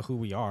that's not who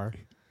we are.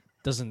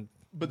 Doesn't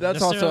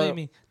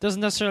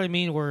necessarily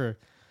mean we're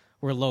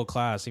low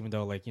class, even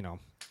though like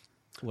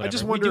whatever. I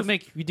just wonder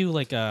we do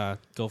like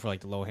go for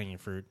like the low hanging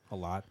fruit a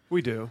lot.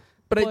 We do.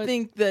 But I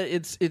think that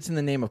it's in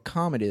the name of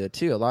comedy though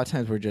too. A lot of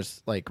times we're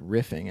just like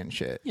riffing and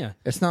shit. Yeah.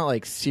 It's not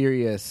like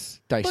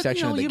serious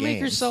dissection of the game. You make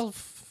yourself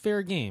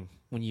fair game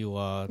when you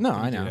I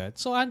know. do that.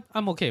 So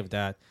I'm okay with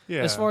that.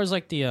 Yeah. As far as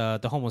like the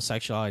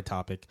homosexuality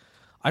topic,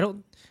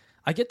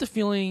 I get the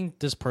feeling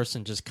this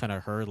person just kind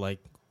of heard like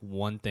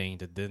one thing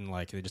that didn't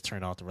like, and they just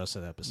turned off the rest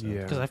of the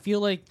episode. Because I feel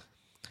like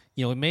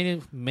it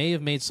may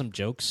have made some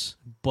jokes,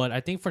 but I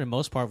think for the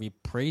most part, we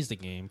praised the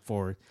game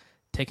for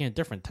taking a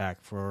different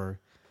tack, for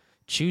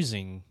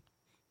choosing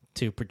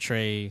to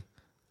portray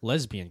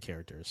lesbian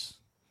characters.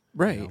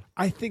 Right.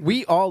 I think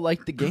we all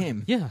liked the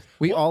game. Yeah.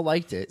 We all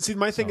liked it. See,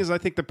 my thing is I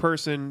think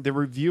the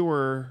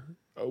reviewer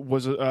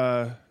was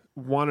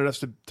wanted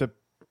us to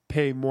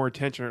pay more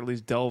attention or at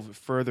least delve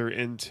further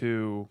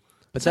into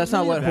But that's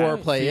not what horror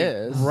play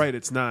is. Right,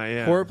 it's not,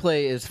 yeah. Horror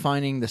play is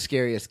finding the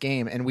scariest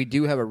game, and we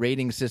do have a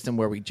rating system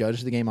where we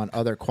judge the game on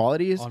other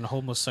qualities. On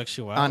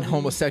homosexuality. On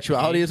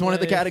homosexuality is one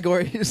of the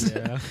categories.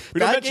 Yeah.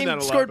 That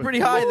game scored pretty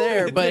high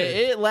there, but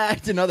it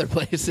lacked in other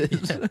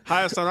places.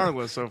 Highest on our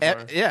list so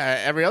far.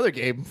 Every other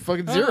game,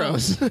 fucking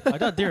zeros. I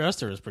thought Dear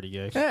Esther was pretty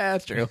gay. Yeah,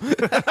 that's true.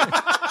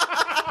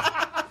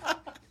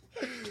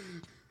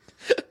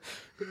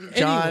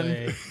 John,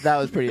 Anyway. that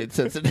was pretty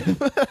insensitive.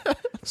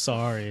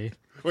 Sorry.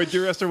 Wait,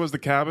 Dear Esther was the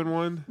cabin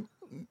one?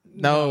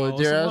 No, it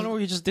was the one where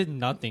you just did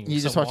nothing.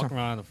 You just walking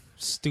around with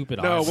stupid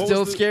No, eyes. what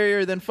Still was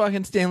scarier than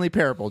fucking Stanley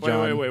Parable,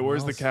 John. Wait.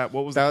 Where's the cat?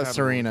 What was that? The Was cabin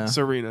Serena. One?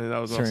 Serena. That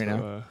was Serena.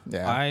 also.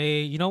 Yeah.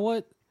 You know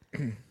what?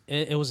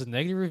 It was a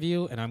negative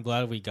review, and I'm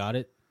glad we got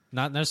it.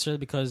 Not necessarily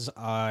because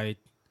I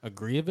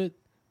agree with it,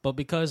 but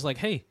because, like,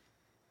 hey,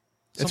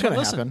 it's going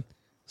to happen.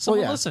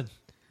 Someone listen.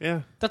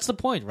 Yeah. That's the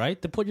point,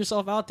 right? To put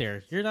yourself out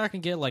there. You're not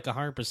going to get like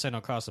 100%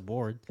 across the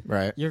board.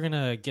 Right. You're going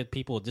to get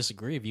people to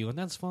disagree with you, and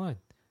that's fine.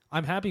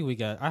 I'm happy we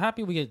get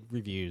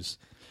reviews.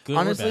 Good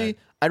Honestly,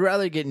 I'd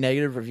rather get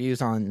negative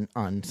reviews on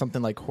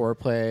something like horror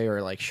play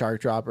or like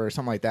Shark Dropper or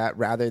something like that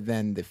rather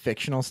than the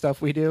fictional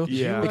stuff we do.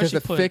 Yeah. Because the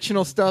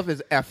fictional stuff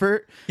is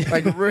effort,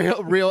 like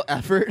real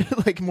effort,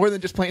 like more than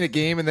just playing a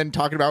game and then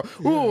talking about,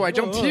 ooh, I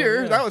jumped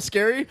here. Yeah. That was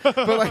scary. But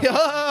like,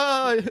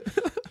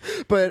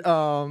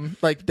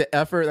 like the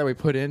effort that we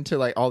put into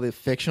like all the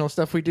fictional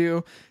stuff we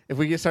do, if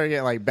we start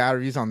getting like bad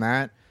reviews on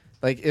that,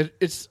 like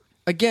it's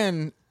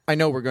again, I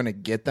know we're going to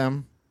get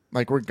them.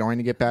 Like, we're going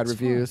to get bad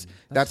reviews.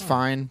 That's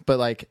fine. But,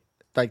 like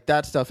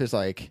that stuff is,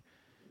 like,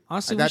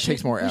 honestly, that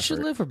takes more effort. We should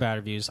live for bad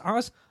reviews. I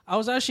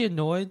was actually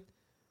annoyed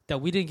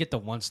that we didn't get the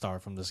 1 star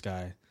from this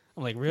guy.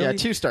 I'm like, really? Yeah,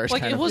 2 stars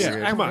like, kind it of wasn't,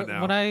 weird. Come on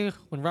now.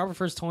 When Robert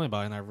first told me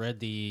about it and I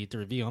read the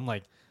review, I'm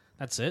like,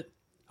 that's it?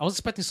 I was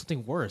expecting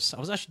something worse. I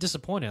was actually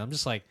disappointed. I'm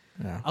just like,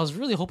 I was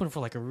really hoping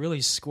for, like, a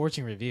really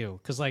scorching review.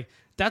 Because, like,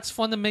 that's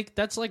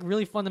like,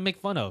 really fun to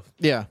make fun of.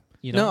 Yeah.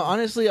 You know? No,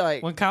 honestly,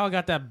 like... When Kyle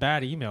got that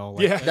bad email.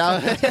 Like,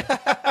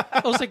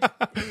 I was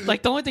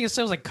like the only thing it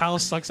said was like Kyle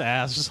sucks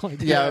ass. Just like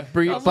butt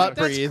breathe.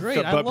 That's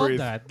great. I love breathe.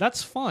 that.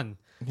 That's fun.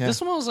 Yeah. This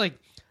one was like,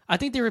 I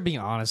think they were being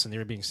honest and they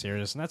were being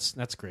serious, and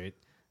that's great.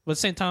 But at the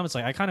same time, it's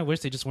like I kind of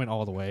wish they just went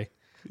all the way.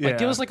 Like,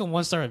 give us like a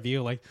 1-star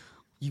review. Like,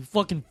 you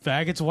fucking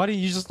faggots. Why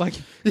didn't you just like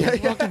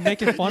fucking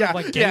making fun of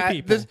like gay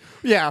people?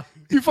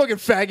 You fucking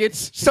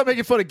faggots. Stop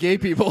making fun of gay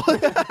people.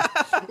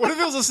 What if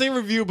it was the same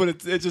review,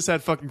 but it just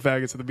had fucking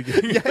faggots at the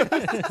beginning?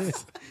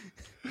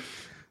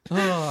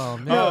 Oh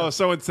man! Oh,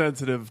 so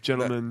insensitive,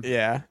 gentlemen.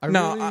 I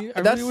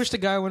really wish the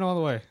guy went all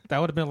the way. That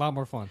would have been a lot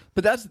more fun.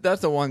 But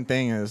that's the one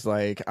thing is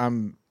like I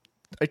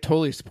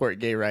totally support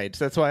gay rights.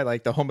 That's why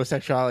like the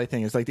homosexuality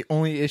thing is like the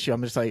only issue.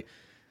 I'm just like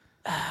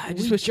I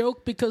just wish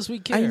joke because we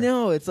care. I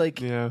know it's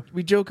like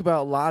we joke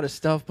about a lot of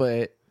stuff,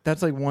 but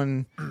that's like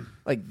one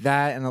like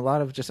that and a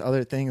lot of just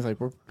other things like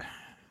we're.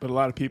 But a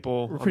lot of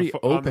people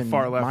on the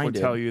far left would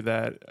tell you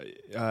that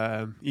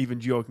even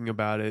joking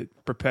about it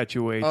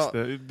perpetuates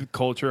the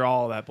culture,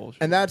 all that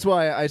bullshit. And that's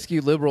why I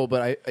skew liberal,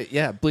 but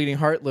bleeding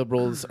heart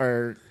liberals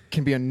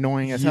can be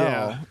annoying as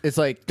hell. It's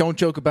like, don't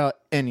joke about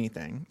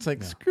anything. It's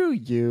like, screw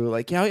you.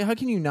 Like, how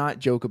can you not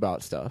joke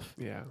about stuff?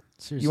 Yeah.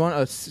 Seriously. You want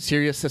a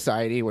serious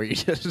society where you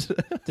just...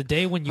 The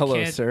day when you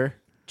can't sir.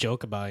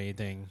 joke about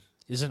anything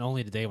isn't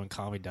only the day when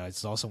comedy dies.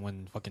 It's also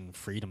when fucking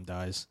freedom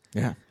dies.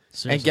 Yeah.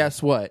 Seriously. And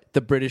guess what?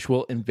 The British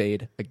will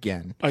invade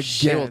again.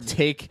 They will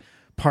take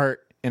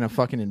part in a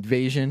fucking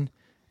invasion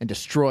and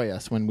destroy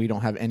us when we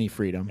don't have any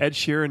freedom. Ed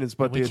Sheeran is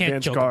but the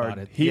advance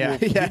guard. He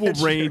will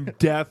rain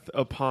death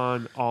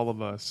upon all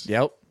of us.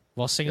 Yep.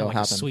 While singing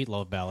a sweet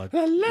love ballad.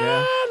 La,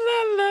 la,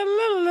 la,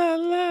 la,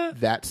 la.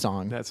 That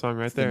song. That song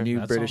right there. The new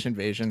British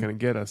invasion. It's going to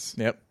get us.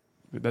 Yep.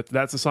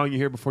 That's the song you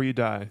hear before you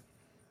die.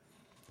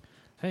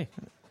 Hey,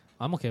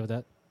 I'm okay with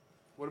that.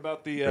 What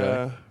about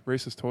the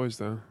racist toys,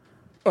 though?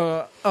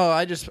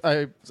 I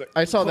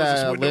saw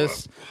that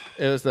list.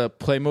 It was the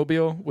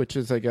Playmobil, which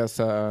is I guess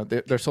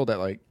they're sold at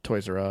like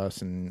Toys R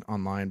Us and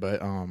online,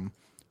 but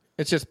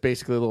it's just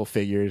basically little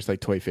figures, like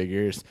toy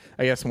figures.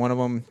 I guess one of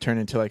them turned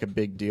into like a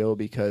big deal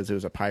because it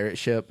was a pirate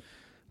ship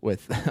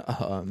with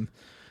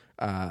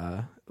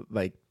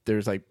like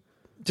there's like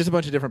just a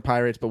bunch of different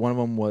pirates, but one of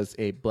them was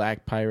a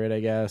black pirate,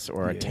 I guess,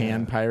 or a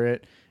tan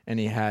pirate. And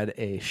he had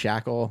a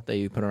shackle that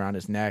you put around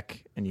his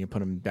neck, and you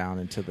put him down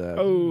into the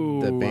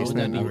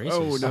basement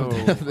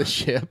of the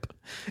ship.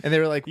 And they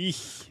were like,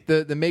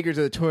 the makers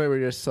of the toy were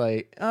just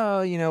like,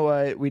 oh, you know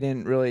what? We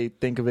didn't really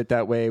think of it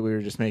that way. We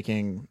were just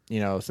making,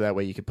 so that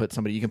way you can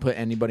put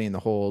anybody in the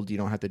hold. You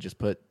don't have to just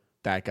put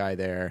that guy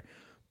there.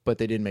 But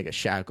they did make a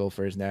shackle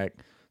for his neck.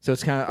 So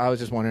it's kind of, I was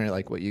just wondering,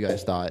 like, what you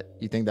guys thought.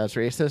 You think that's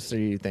racist, or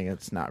you think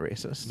it's not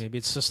racist? Maybe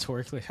it's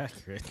historically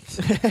accurate.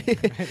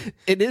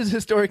 It is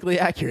historically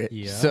accurate.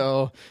 Yeah.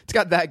 So it's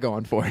got that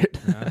going for it.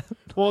 Yeah.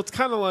 Well, it's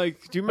kind of like,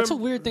 do you remember? That's a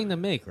weird thing to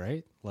make,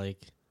 right? Like,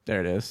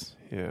 there it is.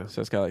 Yeah. So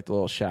it's got like the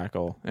little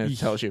shackle, and it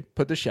tells you,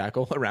 put the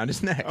shackle around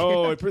his neck.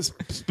 Oh,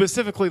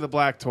 specifically the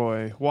black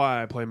toy.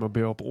 Why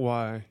Playmobil?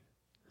 Why?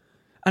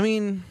 I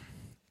mean,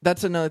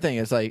 that's another thing.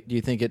 It's like, do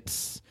you think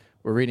it's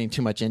we're reading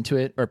too much into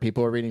it, or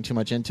people are reading too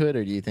much into it,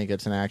 or do you think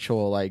it's an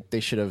actual, like, they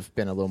should have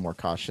been a little more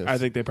cautious? I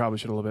think they probably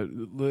should have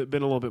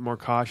been a little bit more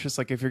cautious.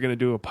 Like, if you're going to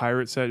do a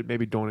pirate set,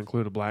 maybe don't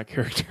include a black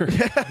character.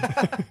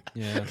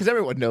 Yeah, because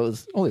everyone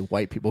knows only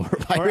white people are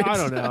pirates. Or, I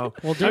don't know.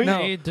 Well,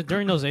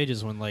 during those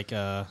ages when, like,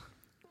 on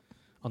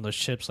those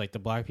ships, like, the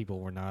black people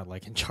were not,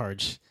 like, in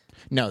charge.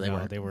 No, they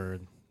weren't. They were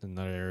in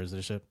other areas of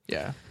the ship.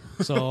 Yeah.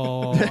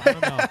 So, I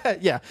don't know.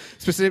 Yeah,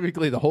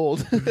 specifically the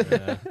hold.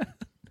 Yeah.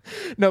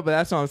 No, but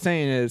that's what I'm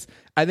saying is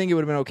I think it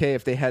would have been okay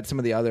if they had some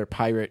of the other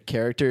pirate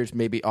characters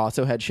maybe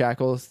also had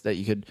shackles that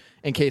you could,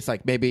 in case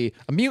like maybe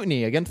a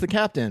mutiny against the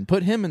captain,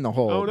 put him in the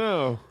hold. Oh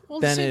no.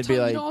 Well, then it'd be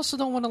like, you also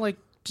don't want to like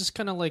just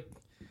kind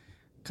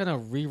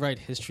of rewrite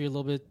history a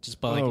little bit just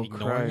by like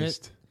ignoring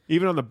it.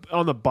 Even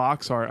on the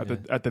box art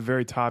at the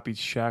very top, he's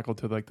shackled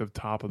to like the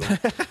top of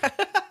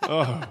the.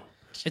 Oh.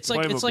 It's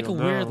like a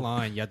weird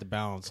line you have to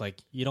balance. Like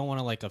you don't want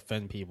to like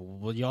offend people,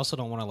 but you also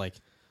don't want to like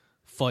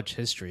fudge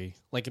history.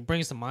 Like it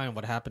brings to mind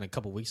what happened a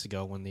couple weeks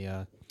ago when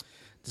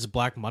this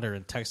black mother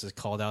in Texas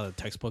called out a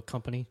textbook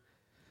company.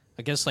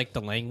 I guess like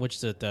the language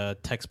that the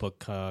textbook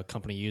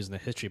company used in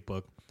the history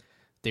book,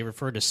 they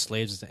referred to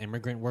slaves as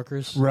immigrant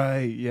workers.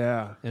 Right.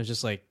 Yeah. And it was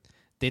just like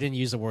they didn't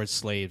use the word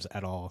slaves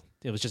at all.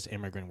 It was just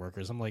immigrant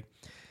workers. I'm like,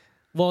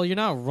 well, you're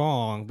not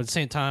wrong, but at the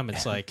same time,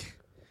 it's like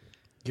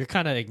you're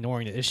kind of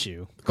ignoring the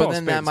issue. But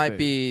then that might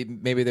be,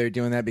 maybe they're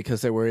doing that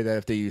because they're worried that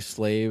if they use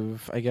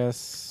slave, I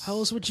guess. How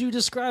else would you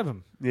describe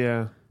them?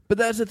 Yeah. But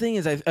that's the thing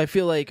is I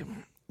feel like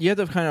you have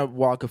to kind of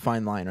walk a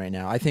fine line right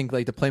now. I think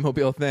like the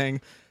Playmobil thing,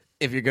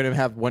 if you're going to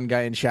have one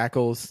guy in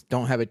shackles,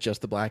 don't have it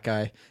just the black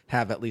guy.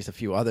 Have at least a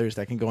few others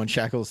that can go in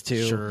shackles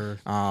too. Sure.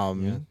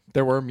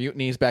 There were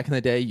mutinies back in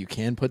the day. You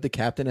can put the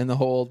captain in the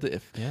hold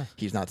if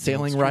he's not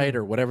sailing right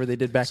or whatever they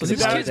did back in the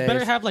day. So these kids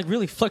better have like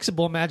really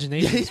flexible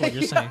imagination is what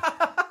you're saying.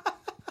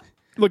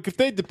 Look, if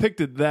they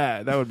depicted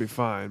that would be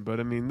fine. But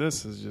I mean,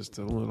 this is just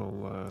a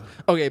little.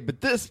 Okay,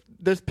 but this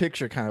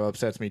picture kind of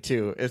upsets me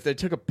too. Is they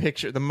took a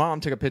picture? The mom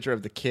took a picture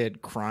of the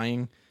kid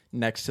crying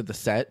next to the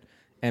set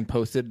and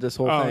posted this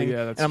whole thing.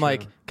 Yeah, that's and I'm true.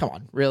 like, come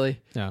on,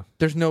 really? Yeah.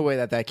 There's no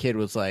way that kid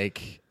was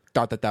like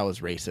thought that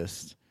was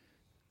racist.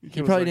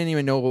 He probably didn't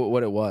even know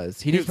what it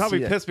was. He was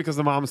probably pissed because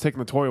the mom was taking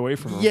the toy away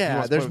from him.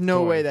 Yeah, there's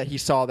no way that he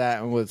saw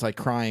that and was like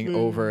crying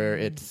over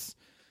its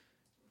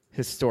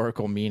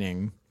historical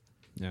meaning.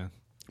 Yeah.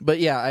 But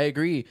yeah, I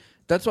agree.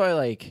 That's why,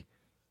 like,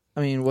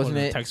 I mean, wasn't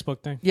it the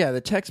textbook thing? Yeah,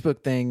 the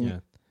textbook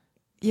thing.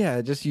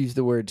 Yeah, just use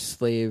the word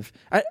slave.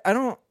 I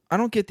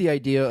don't get the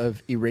idea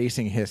of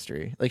erasing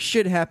history. Like,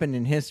 shit happened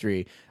in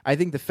history. I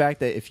think the fact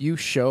that if you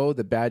show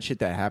the bad shit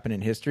that happened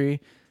in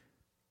history,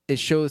 it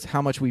shows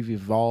how much we've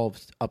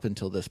evolved up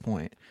until this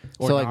point.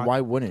 Or so, not. like,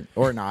 why wouldn't?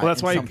 Or not? Well,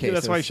 that's why. Some cases.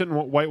 That's why you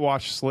shouldn't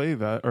whitewash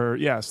slaves out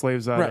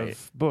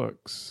of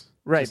books.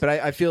 Right, but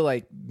I feel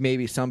like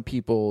maybe some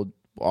people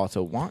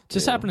also want to.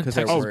 This happened in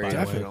Texas, Oh, by the way.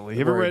 definitely.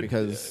 You ever read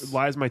because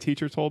Lies My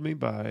Teacher Told Me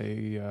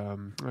by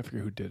I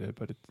forget who did it,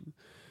 but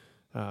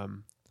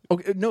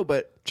okay, no,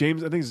 but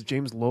James, I think it's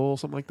James Lowell,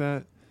 something like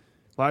that.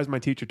 Lies My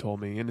Teacher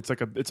Told Me, and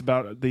it's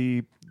about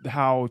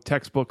how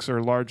textbooks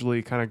are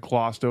largely kind of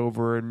glossed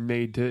over and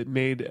made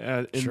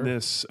in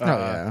this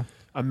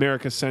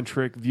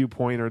America-centric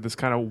viewpoint, or this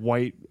kind of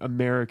white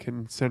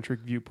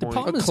American-centric viewpoint.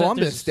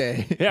 Columbus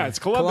Day. Yeah, it's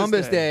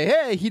Columbus Day.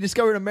 Hey, he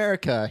discovered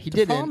America. He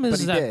didn't, but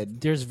he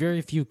did. There's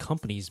very few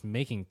companies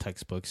making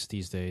textbooks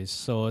these days,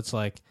 so it's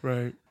like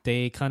Right.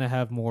 they kind of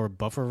have more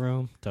buffer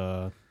room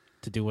to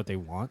do what they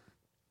want.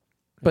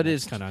 But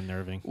it's kind of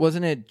unnerving.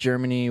 Wasn't it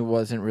Germany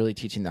wasn't really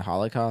teaching the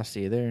Holocaust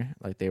either?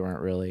 Like they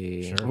weren't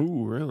really. Sure.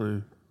 Ooh,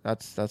 really?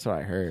 That's what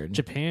I heard.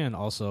 Japan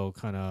also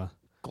kind of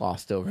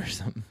glossed over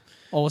some.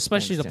 Oh,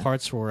 especially the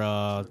parts where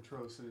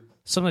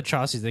some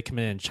atrocities they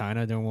committed in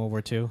China during World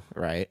War II.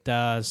 Right.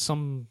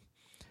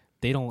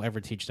 They don't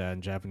ever teach that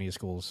in Japanese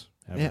schools.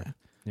 Ever.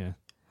 Yeah.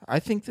 I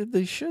think that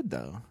they should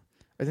though.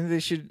 I think they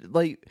should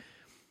like.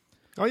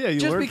 Oh yeah,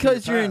 just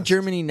because you're in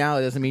Germany now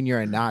it doesn't mean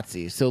you're a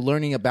Nazi. So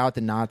learning about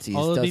the Nazis.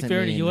 Although to be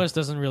fair, mean... the U.S.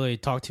 doesn't really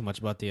talk too much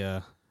about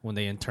the when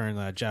they intern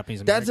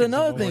Japanese Americans. That's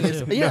another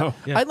thing. Yeah,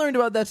 I learned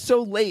about that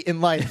so late in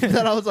life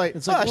that I was like,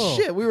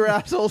 shit, we were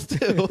assholes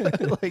too.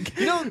 Like,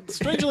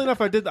 strangely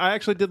enough, I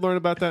actually did learn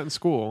about that in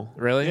school.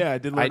 Really? Yeah, I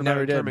did learn about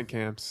internment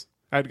camps.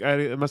 I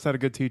must have had a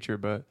good teacher,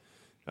 but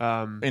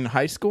in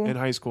high school. In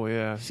high school,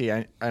 yeah. See,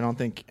 I don't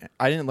think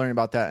I didn't learn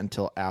about that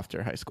until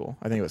after high school.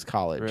 I think it was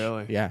college.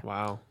 Really? Yeah.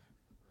 Wow.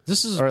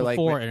 This is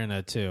before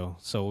internet too,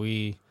 so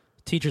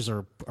teachers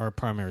are our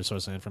primary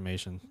source of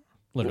information,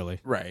 literally.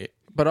 Right,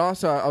 but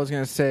also I was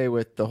gonna say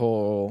with the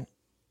whole,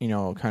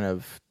 kind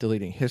of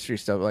deleting history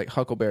stuff, like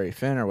Huckleberry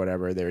Finn or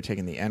whatever, they were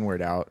taking the N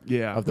word out.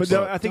 Yeah, of the but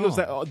book. I think it was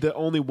the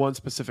only one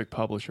specific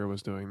publisher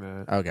was doing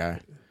that. Okay,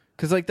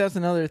 because like that's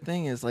another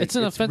thing is like it's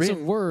an offensive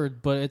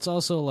word, but it's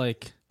also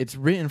like it's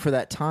written for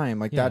that time.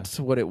 Like that's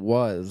what it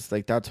was.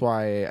 Like that's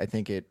why I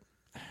think it.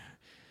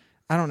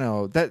 I don't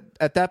know that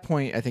at that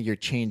point I think you're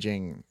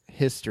changing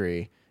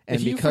history,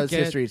 and because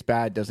history is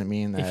bad doesn't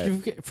mean that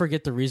if you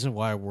forget the reason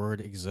why a word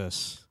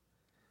exists,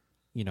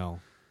 you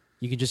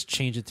can just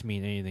change it to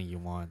mean anything you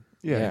want.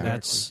 Yeah, Yeah.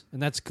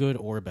 And that's good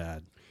or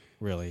bad,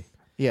 really.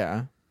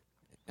 Yeah.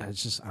 And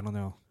it's just, I don't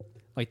know.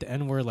 Like the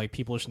N word, like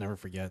people should never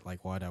forget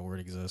like why that word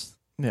exists.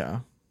 Yeah.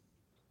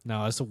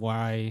 Now, as to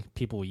why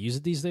people use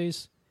it these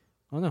days,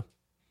 I don't know.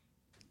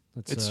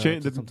 It's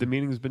changed. The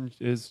meaning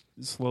is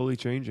slowly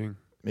changing.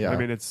 Yeah. I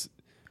mean, it's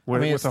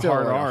with it's a still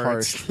hard like a R.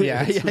 harsh.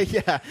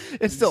 Yeah.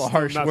 It's still a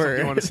harsh not word.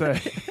 something you want to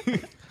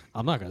say.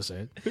 I'm not going to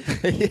say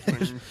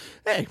it.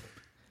 Hey,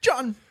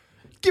 John,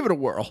 give it a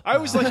whirl. I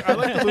like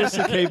the Louis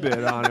C.K.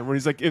 bit on it when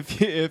he's like, if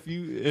you're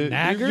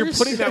Naggers?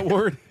 putting that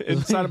word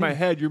inside of my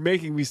head, you're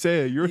making me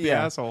say it. You're the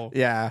asshole.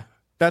 Yeah.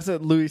 That's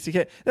what Louis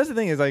C.K. That's the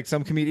thing is like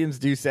some comedians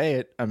do say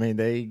it. I mean,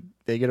 they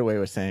get away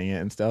with saying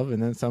it and stuff,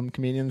 and then some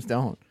comedians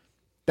don't.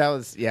 That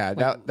was that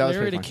was Larry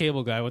pretty the funny.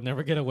 Cable Guy would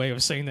never get away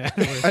with saying that.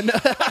 I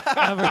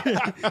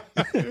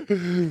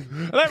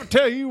never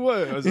tell you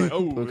what. I was like,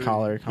 oh, Blue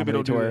collar maybe comedy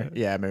don't do tour. that.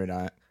 Yeah, maybe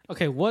not.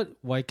 Okay, what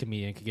white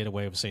comedian could get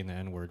away with saying the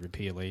N word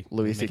repeatedly?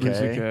 Louis Make C.K.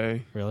 it- Louis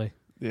C.K. Really?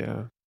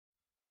 Yeah.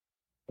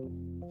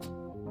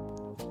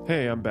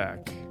 Hey, I'm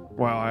back.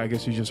 Wow, I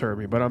guess you just heard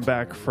me, but I'm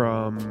back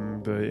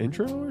from the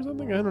intro or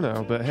something? I don't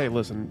know. But hey,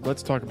 listen,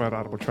 let's talk about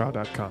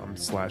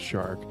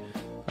audibletrial.com/shark.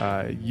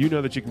 You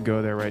know that you can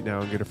go there right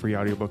now and get a free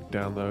audiobook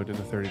download and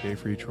a 30-day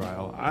free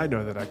trial. I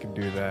know that I can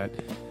do that.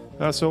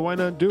 So why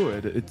not do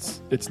it?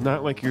 It's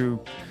not like you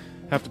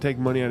have to take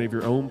money out of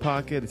your own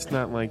pocket. It's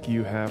not like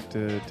you have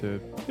to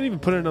even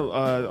put in a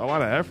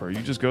lot of effort.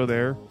 You just go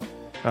there,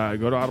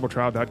 go to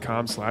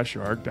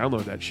audibletrial.com/shark,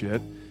 download that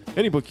shit,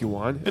 any book you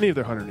want, any of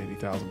their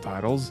 180,000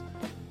 titles,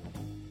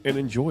 and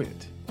enjoy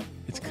it.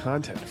 It's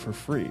content for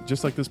free.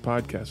 Just like this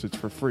podcast, it's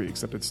for free,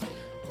 except it's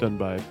done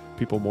by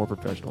people more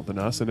professional than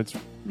us, and it's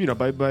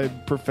by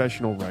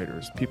professional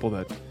writers, people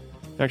that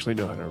actually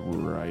know how to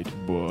write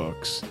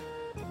books.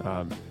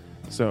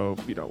 So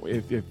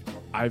if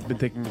I've been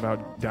thinking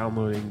about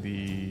downloading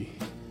the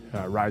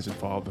Rise and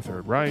Fall of the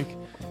Third Reich,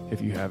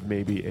 if you have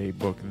maybe a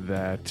book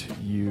that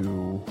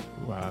you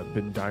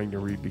been dying to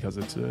read because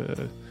it's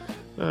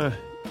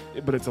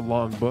but it's a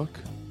long book,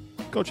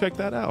 go check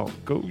that out.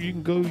 You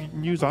can go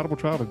use Audible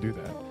Trial to do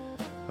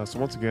that. So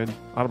once again,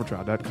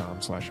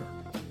 audibletrial.com/shark.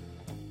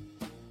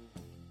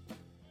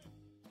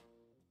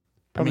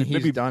 I mean,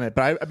 he's done it,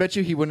 but I bet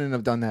you he wouldn't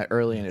have done that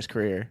early in his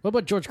career. What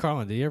about George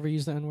Carlin? Did he ever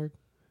use the N word?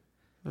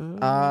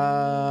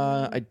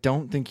 I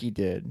don't think he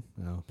did.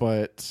 No.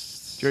 But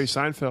Jerry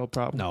Seinfeld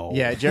probably. No.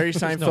 yeah, Jerry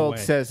There's no Seinfeld way.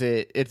 says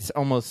it. It's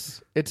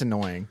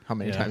annoying how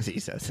many Yeah. times he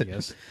says it.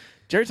 Yes.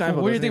 Jerry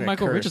Seinfeld. Where do you doesn't think even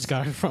Michael curse. Richards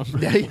got it from?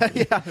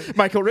 Yeah.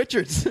 Michael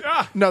Richards,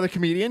 Ah! another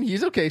comedian.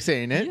 He's okay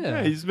saying it. Yeah.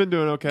 Yeah, he's been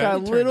doing okay. Got a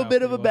turned little out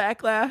bit of a pretty well.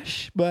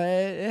 backlash, but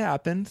it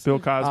happens. Bill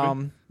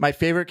Cosby. My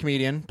favorite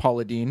comedian,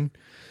 Paula Deen.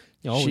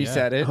 Oh, She yeah.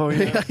 said it. Oh,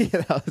 yeah.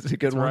 That was a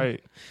good That's one.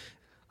 right.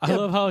 I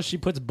love how she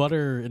puts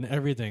butter in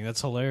everything.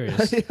 That's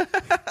hilarious.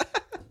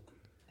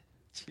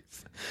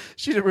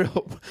 She's a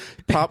real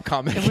pop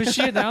comic. And when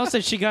she announced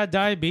that she got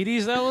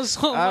diabetes, that was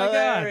my god.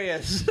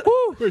 Hilarious.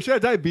 Wait, she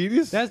had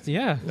diabetes? That's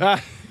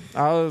Ah,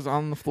 I was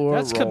on the floor.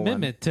 That's rolling.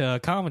 commitment to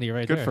comedy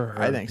right good there. for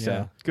her. I think so.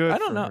 Yeah. Good I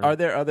don't for know. her. Are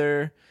there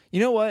other? You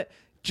know what?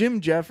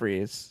 Jim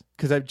Jeffries,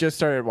 because I've just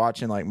started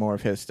watching like more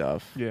of his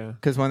stuff. Yeah.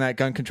 Because when that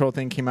gun control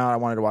thing came out, I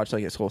wanted to watch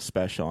like his whole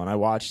special, and I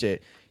watched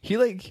it. He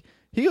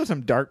goes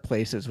some dark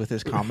places with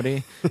his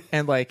comedy,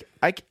 and like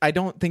I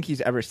don't think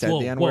he's ever said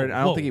the N word.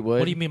 I don't think he would.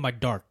 What do you mean by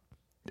dark?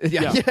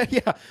 Yeah.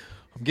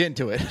 I'm getting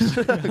to it.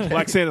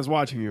 Black Santa's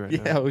watching you right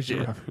Yeah, now. oh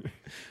shit.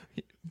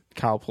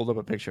 Kyle pulled up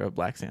a picture of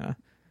Black Santa.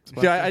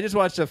 Yeah, I just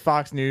watched a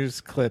Fox News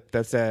clip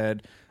that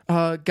said,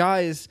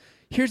 guys,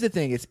 here's the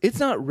thing. It's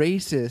not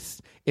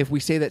racist if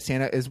we say that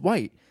Santa is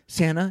white.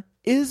 Santa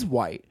is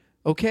white.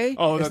 Okay?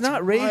 Oh, it's that's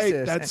not right.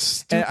 racist. That And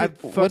stupid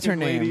what's her fucking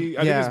name? lady.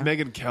 I think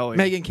it's Megyn Kelly.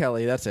 Megyn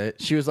Kelly, that's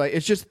it. She was like,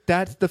 it's just,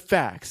 that's the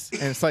facts.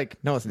 And it's like,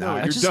 no, it's No, not.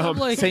 you're just have, dumb.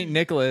 like- St.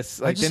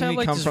 Nicholas, like, just didn't have, he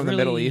like, come this from the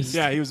Middle really- East?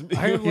 Yeah, he was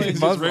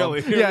He's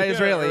Israeli. Yeah,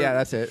 Israeli. Yeah,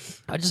 that's it.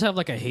 I just have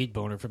like a hate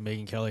boner for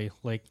Megyn Kelly.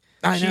 Like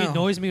I she know.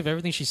 annoys me with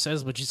everything she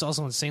says, but she's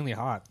also insanely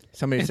hot.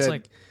 Somebody It's said,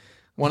 like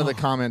one of the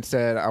comments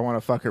said, I want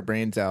to fuck her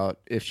brains out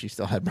if she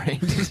still had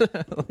brains.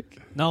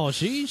 no,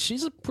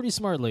 she's a pretty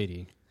smart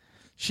lady.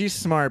 She's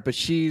smart, but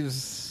she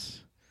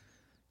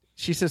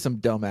says some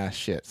dumbass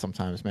shit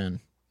sometimes, man.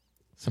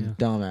 Some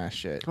dumbass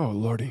shit. Oh,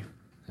 lordy.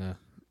 Yeah.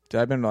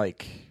 I've been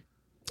like,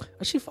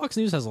 Actually, Fox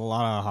News has a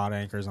lot of hot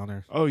anchors on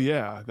there. Oh,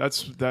 yeah.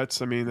 That's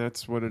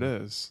what it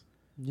is.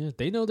 Yeah,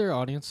 they know their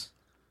audience.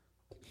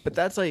 but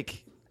that's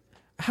like,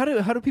 how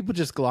do people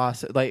just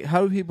gloss it? Like,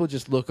 how do people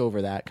just look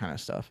over that kind of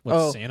stuff?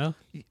 What, Santa?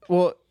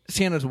 Well,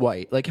 Santa's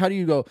white. Like, how do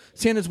you go,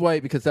 Santa's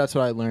white because that's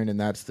what I learned and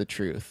that's the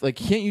truth? Like,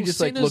 can't you just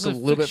like Santa's look a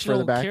little bit further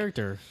fictional back?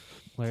 Character.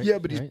 Like, Yeah,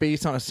 but he's right?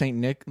 based on a Saint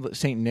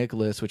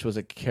Nicholas, which was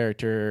a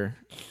character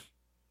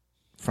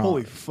from.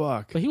 Holy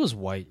fuck. But he was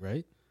white,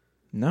 right?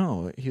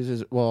 No,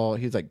 he's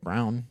like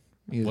brown.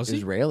 He's Was he?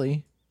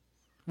 Israeli.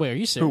 Wait, are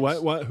you serious?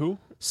 Who, what? Who?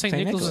 Saint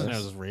Saint Nicholas Nicholas.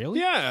 is Israeli?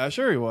 Yeah,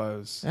 sure he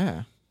was.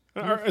 Yeah,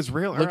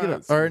 Israel. look it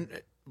up or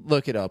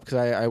look it up because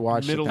I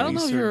watched Middle it. I don't know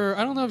if Eastern you're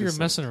descent. Mm.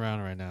 messing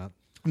around right now.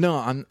 No,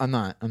 I'm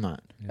not. Yeah.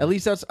 At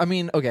least that's. I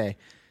mean, okay,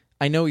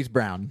 I know he's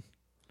brown.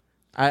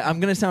 I'm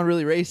going to sound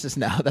really racist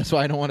now. That's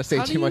why I don't want to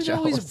say too much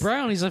else. He's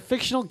brown. He's a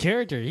fictional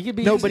character. He could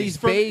be. No, but he's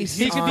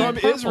based from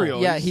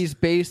Israel. Yeah, he's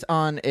based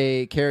on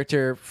a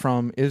character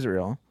from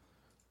Israel.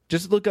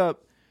 Just look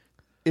up,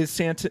 is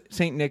Saint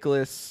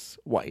Nicholas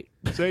white?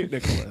 Saint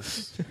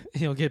Nicholas.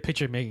 He'll get a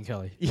picture of Megyn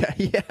Kelly.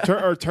 Yeah.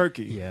 Or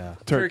Turkey. Yeah.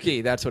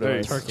 Turkey, that's what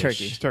it was.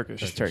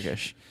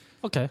 Turkish.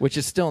 Okay. Which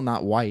is still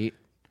not white.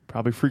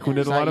 Probably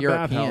frequented a lot of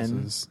European.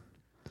 bathhouses.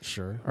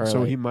 Sure. Or So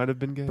like he might have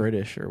been gay.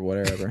 British or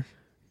whatever.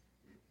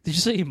 Did you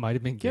say he might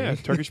have been gay? Yeah,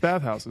 Turkish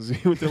bathhouses.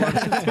 He went to a lot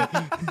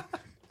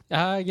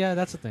of Yeah,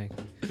 that's the thing.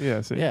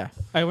 Yeah, see. Yeah.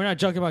 All right, we're not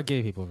joking about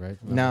gay people, right?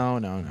 No.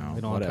 We don't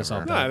want to Whatever. piss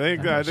off No, I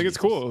think it's Jesus.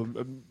 cool.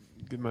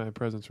 Get my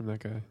presents from that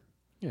guy.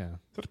 Yeah.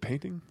 Is that a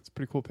painting? It's a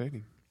pretty cool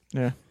painting.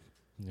 Yeah.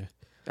 Yeah.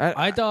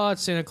 I thought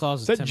Santa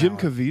Claus Is was that Tim Jim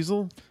Allen.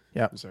 Caviezel?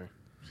 Yeah. I'm sorry.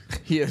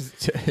 He is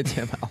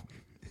Tim Allen.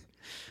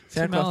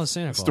 Tim Allen is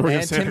Santa Claus. Story-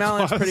 And Santa Tim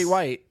Allen's Claus. pretty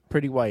white.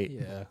 Pretty white.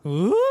 Yeah.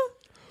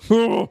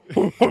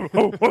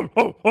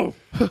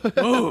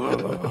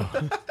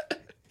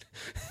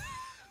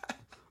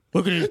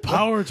 Look at his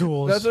power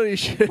tools. That's what he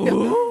should.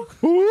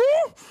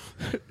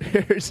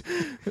 Here's,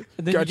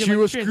 And then got give,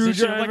 you a transition with,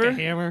 screwdriver? like a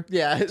hammer.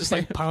 yeah, it's Just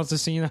like pounds the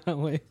scene that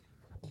way.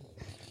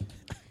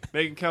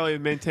 Megyn Kelly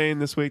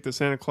maintained this week that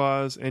Santa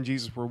Claus and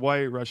Jesus were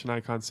white. Russian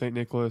icon St.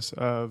 Nicholas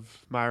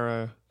of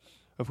Myra,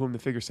 of whom the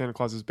figure Santa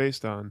Claus is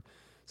based on.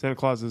 Santa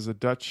Claus is a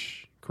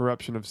Dutch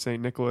corruption of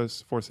St.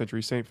 Nicholas, 4th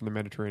century saint from the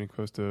Mediterranean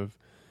coast of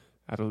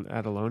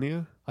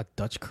Adalonia. A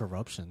Dutch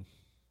corruption.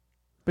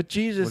 But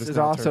Jesus What is is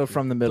now also Turkey?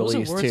 from the Middle Those are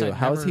East words too. I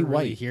How is he never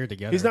really white? hear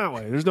together. He's not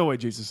white. There's no way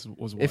Jesus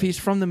was white. If he's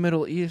from the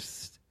Middle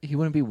East, he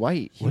wouldn't be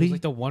white. He was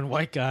like the one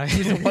white guy.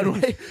 He's the one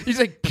way. He's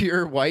like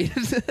pure white.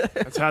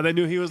 That's how they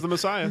knew he was the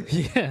Messiah.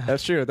 Yeah.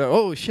 That's true.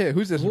 Oh shit!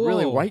 Who's this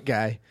really Whoa. white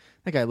guy?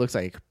 That guy looks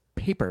like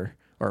paper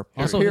or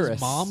Also, papyrus.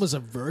 his mom was a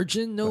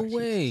virgin? No Black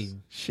way. Jesus.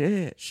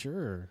 Shit.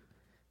 Sure.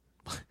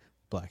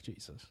 Black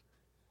Jesus.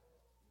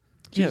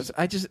 Yes,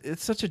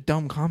 it's such a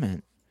dumb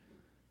comment.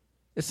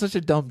 It's such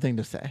a dumb thing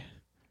to say.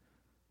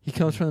 He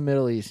comes from the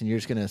Middle East, and you're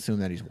just going to assume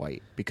that he's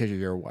white because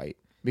you're white.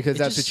 Because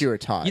that's what you were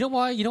taught. You know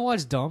why? You know why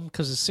it's dumb?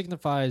 Because it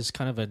signifies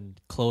kind of a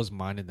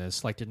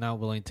closed-mindedness. Like they're not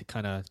willing to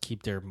kind of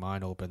keep their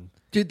mind open.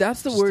 Dude,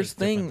 that's the Just worst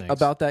think different thing things.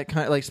 about that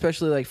kind. Like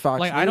especially like Fox.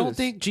 Like I don't News.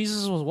 think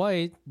Jesus was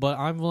white, but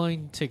I'm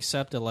willing to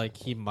accept that like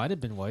he might have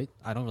been white.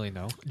 I don't really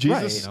know.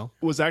 Jesus Right. You know?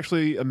 was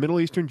actually a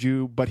Middle Eastern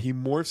Jew, but he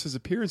morphs his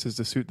appearances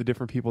to suit the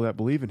different people that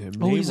believe in him.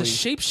 Oh, he's a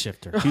Namely,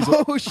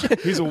 shapeshifter. Oh shit!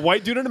 he's a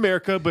white dude in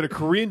America, but a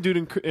Korean dude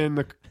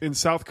in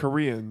South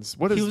Koreans.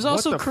 What is? He was what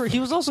also the he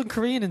was also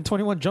Korean in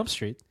 21 Jump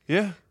Street.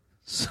 yeah.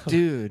 So,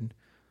 Dude,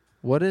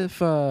 what if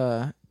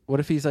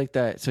he's like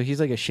that? So he's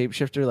like a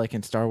shapeshifter, like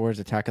in Star Wars: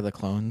 Attack of the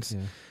Clones.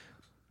 yeah.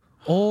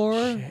 Or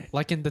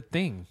like in The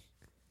Thing.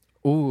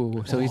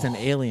 Ooh, so he's an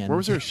alien. Where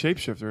was there a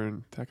shapeshifter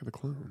in Attack of the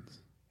Clones?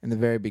 In the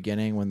very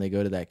beginning, when they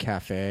go to that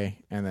cafe,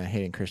 and then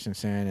Hayden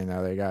Christensen and the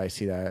other guy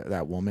see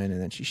that woman,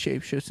 and then she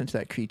shapeshifts into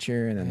that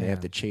creature, and then they Yeah. have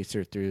to chase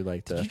her through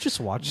like Did the. you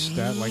just watch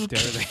that like the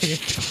other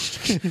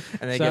day?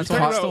 And they So get that's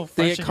why it's still caught.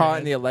 They fresh get in caught your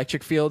in the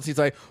electric fields. He's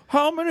like,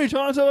 "How many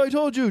times have I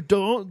told you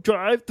don't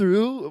drive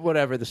through?"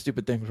 Whatever the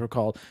stupid things were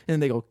called,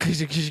 and they go.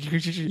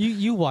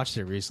 You watched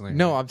it recently.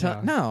 No, right? I'm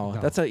telling. No,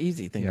 that's an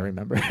easy thing to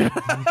remember.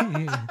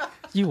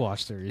 You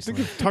watched it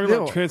recently. Talking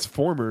No. about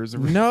Transformers.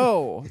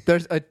 No,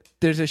 there's a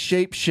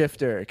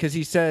shapeshifter because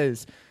he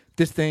says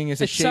this thing is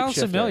a It sounds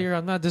shapeshifter. familiar.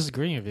 I'm not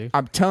disagreeing with you.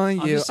 I'm telling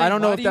I'm you, just I saying,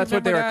 don't know why if do you that's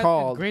what they remember were that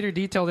called. in greater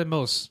detail than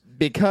most.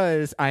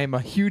 Because I am a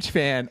huge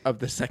fan of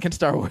the second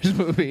Star Wars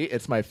movie.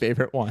 It's my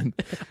favorite one.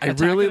 I Attack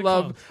really of the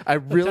love. Clones. I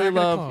really Attack of the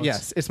love. Clones.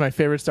 Yes, it's my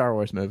favorite Star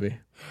Wars movie.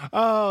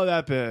 Oh,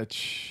 that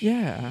bitch.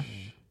 Yeah,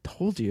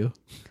 told you.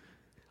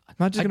 I'm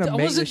not just gonna I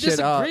make wasn't this shit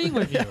up. disagreeing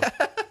with you.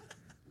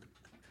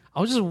 I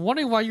was just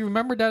wondering why you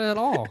remembered that at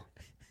all.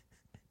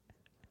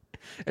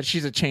 And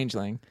she's a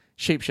changeling,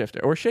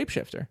 shapeshifter, or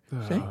shapeshifter.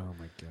 See? Oh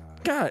my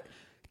god! God,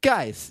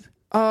 guys.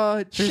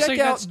 you're Check saying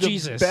out that's the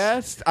Jesus.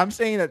 best. I'm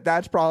saying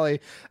that's probably.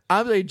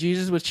 I'm saying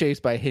Jesus was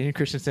chased by Hayden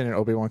Christensen and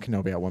Obi-Wan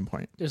Kenobi at one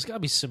point. There's got to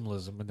be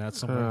symbolism in that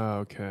somewhere.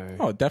 Okay.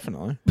 Oh,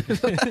 definitely.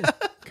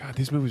 God,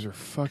 these movies are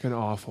fucking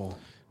awful.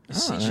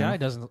 CGI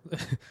doesn't.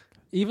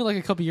 Even like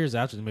a couple years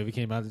after the movie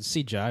came out, the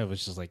CGI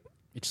was just like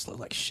it just looked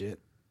like shit.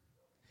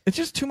 It's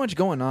just too much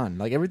going on.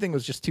 Like everything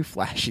was just too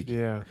flashy.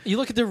 Yeah. You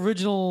look at the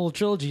original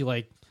trilogy,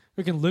 like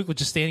freaking Luke was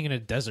just standing in a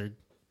desert.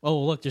 Oh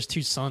look, there's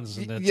two suns.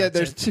 And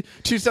There's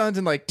two suns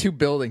and like two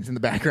buildings in the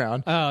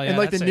background. Oh, yeah, and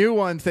like the that's new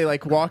ones, they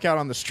like walk out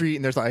on the street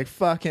and there's like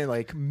fucking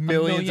like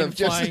millions of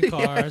just flying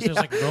cars. There's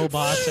like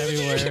robots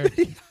everywhere.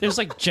 There's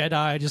like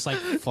Jedi just like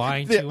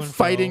flying to and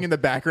fighting fro. in the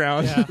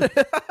background.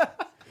 Yeah.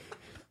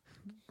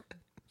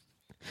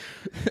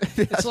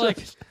 It's like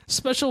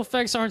special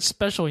effects aren't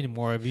special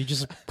anymore if you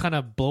just kind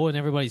of blow in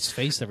everybody's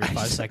face every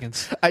 5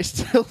 seconds. I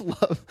still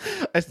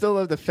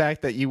love the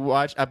fact that you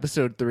watch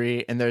episode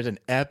 3 and there's an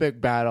epic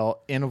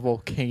battle in a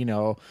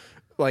volcano,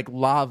 like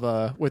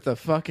lava with a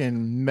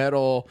fucking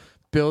metal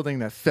building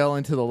that fell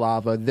into the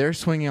lava. They're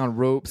swinging on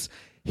ropes,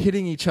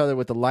 hitting each other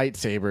with the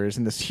lightsabers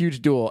in this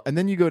huge duel. And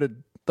then you go to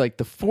like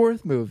the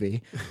fourth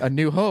movie, A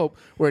New Hope,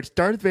 where it's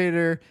Darth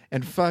Vader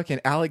and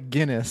fucking Alec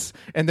Guinness,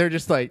 and they're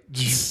just like,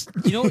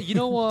 you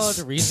know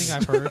the reason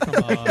I've heard from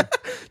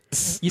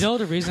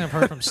the reason I've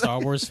heard from Star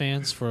Wars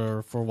fans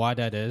for why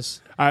that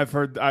is. I've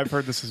heard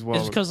this as well.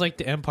 It's because like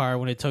the Empire,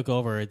 when it took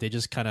over, they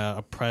just kind of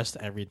oppressed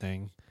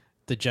everything.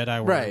 The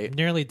Jedi were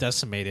nearly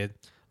decimated.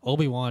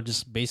 Obi-Wan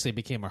just basically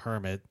became a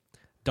hermit.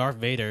 Darth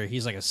Vader,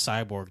 he's like a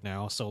cyborg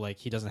now, so like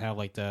he doesn't have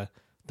like the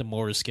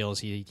motor skills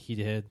he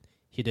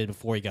did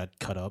before he got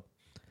cut up.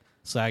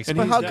 So he's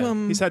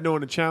had no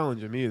one to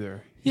challenge him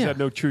either. He's had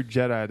no true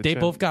Jedi. They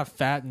both got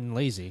fat and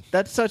lazy.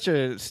 That's such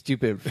a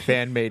stupid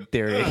fan-made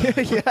theory.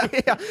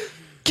 yeah.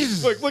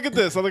 Look at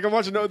this. I'm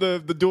watching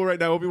the duel right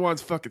now.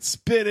 Obi-Wan's fucking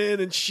spinning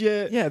and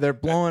shit. Yeah, they're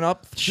blowing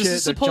up shit. This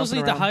is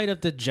supposedly the height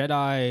of the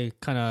Jedi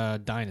kind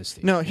of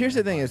dynasty. No, here's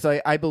the thing. It's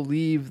like, I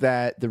believe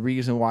that the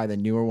reason why the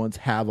newer ones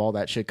have all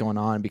that shit going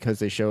on, because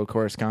they show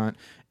Coruscant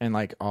and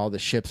like all the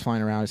ships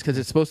flying around, is because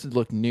it's supposed to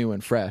look new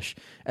and fresh.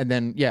 And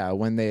then,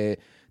 when the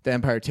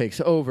Empire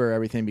takes over,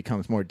 everything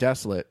becomes more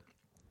desolate.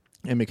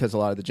 And because a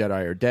lot of the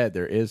Jedi are dead,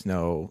 there is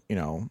no,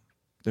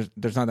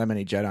 there's not that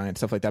many Jedi and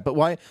stuff like that. But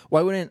why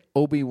wouldn't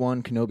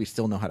Obi-Wan Kenobi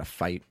still know how to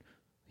fight?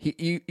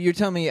 You're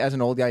telling me as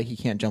an old guy he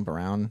can't jump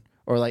around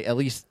or like at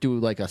least do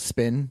like a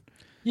spin?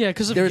 Yeah,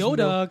 because if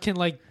Yoda can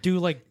like do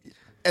like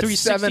at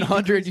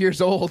 700 years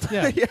old.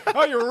 Yeah.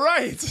 Oh, you're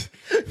right.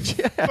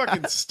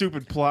 Fucking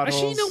stupid plot holes.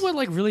 Actually, you know what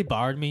like really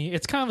bothered me?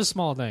 It's kind of a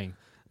small thing,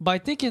 but I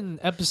think in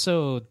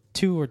episode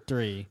 2 or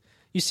 3,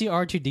 you see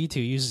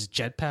R2-D2 uses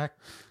jetpack.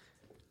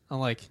 I'm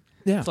like.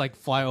 Yeah. To like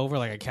fly over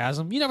like a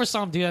chasm. You never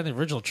saw him do that in the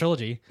original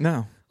trilogy.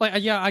 No. Like,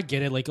 I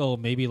get it. Like,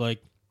 maybe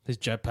like his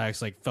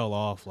jetpacks like fell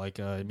off like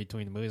in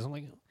between the movies. I'm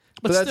like,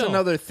 but that's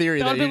another theory.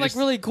 That would have been like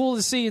really cool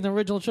to see in the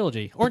original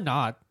trilogy, or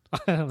not.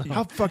 I don't know.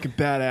 How fucking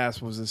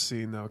badass was this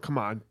scene though? Come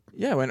on.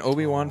 Yeah, when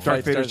Obi-Wan fights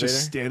Darth Vader's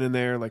just standing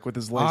there like with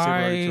his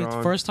lightsaber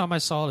drawn. First time I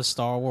saw the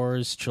Star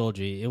Wars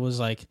trilogy, it was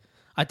like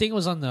I think it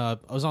was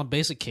on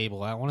basic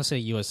cable. I want to say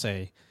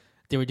USA.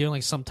 They were doing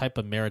like some type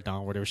of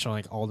marathon where they were showing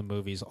like all the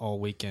movies all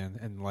weekend,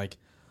 and like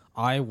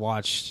I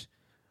watched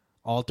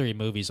all 3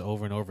 movies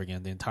over and over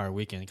again the entire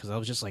weekend because I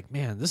was just like,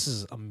 man, this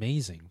is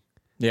amazing.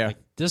 Yeah, like,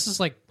 this is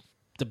like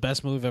the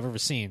best movie I've ever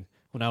seen.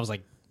 When I was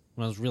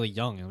really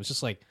young, it was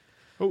just like,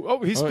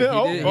 he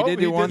spin. He did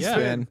do one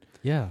spin.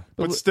 Yeah,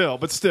 but still,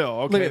 okay.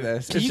 Look at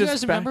this. Do you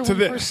guys remember when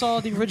we first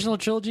saw the original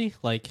trilogy?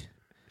 Like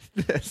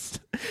this,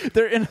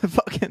 they're in a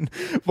fucking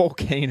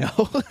volcano.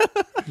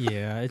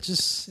 Yeah,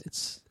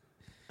 it's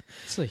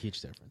a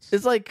huge difference.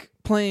 It's like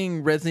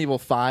playing Resident Evil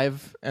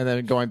 5 and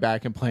then going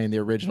back and playing the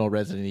original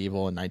Resident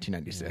Evil in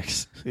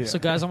 1996. Yeah. So,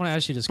 guys, I want to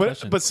ask you this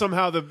question. But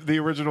somehow the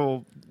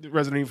original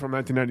Resident Evil from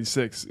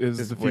 1996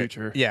 is the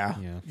future. Yeah.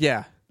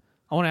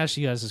 I want to ask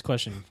you guys this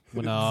question.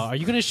 When are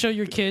you going to show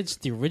your kids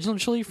the original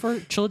trilogy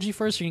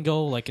first, or you can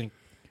go like in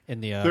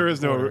the? There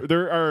is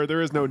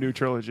no new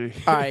trilogy.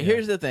 All right.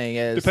 Here's the thing: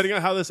 is depending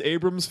on how this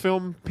Abrams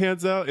film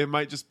pans out, it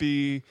might just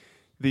be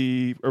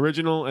the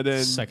original and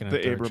then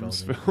the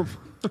Abrams film.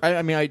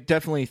 I mean, I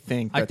definitely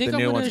think that the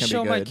new I'm one's going to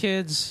show be good. my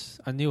kids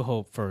A New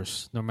Hope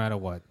first, no matter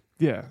what.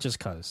 Yeah, just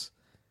cause.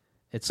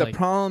 It's the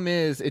problem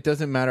is it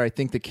doesn't matter. I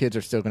think the kids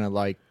are still going to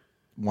like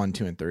 1,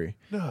 2, and 3.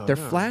 No, they're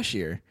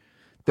flashier.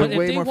 They're but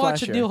way if they more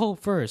watch flashier. A New Hope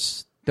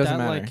first, doesn't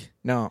matter.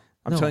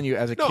 I'm telling you,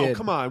 as a kid. No,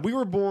 come on. We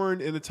were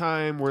born in a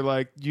time where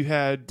like you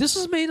had. This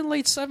was made in the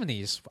late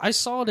 70s. I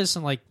saw this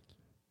in like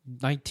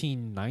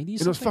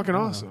 1990s. It was fucking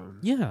awesome.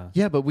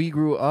 Yeah, but we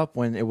grew up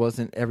when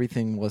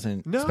everything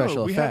wasn't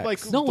special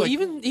effects.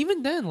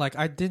 Even then, like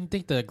I didn't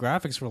think the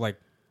graphics were like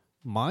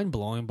mind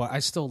blowing, but I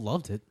still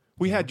loved it.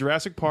 We had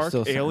Jurassic Park,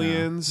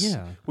 Aliens.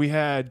 Yeah. We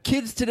had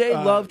kids today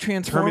love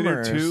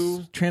Transformers.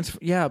 Terminator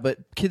 2. But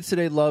kids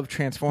today love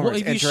Transformers.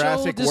 Well, if and you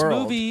Jurassic show this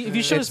World. movie, if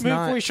you show this movie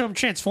before you show them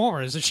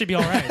Transformers, it should be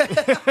all right.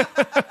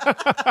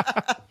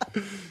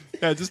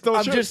 Yeah, just don't.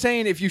 I'm just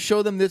saying, if you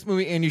show them this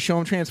movie and you show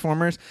them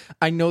Transformers,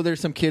 I know there's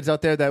some kids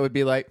out there that would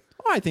be like,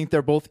 "Oh, I think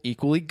they're both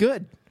equally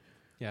good."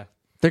 Yeah,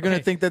 they're going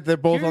to think that they're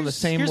both on the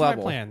same here's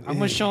level. My plan. I'm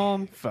going to show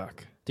them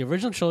the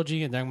original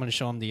trilogy, and then I'm going to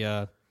show them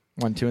the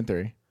 1, 2, and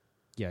 3.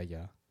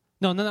 Yeah.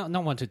 No, not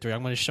 1, 2, 3.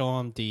 I'm going to show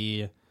them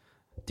the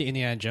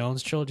Indiana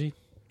Jones trilogy.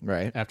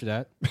 Right after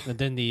that, and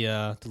then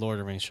the Lord of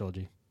the Rings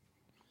trilogy.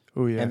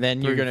 Oh yeah, and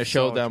then you're going to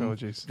show them.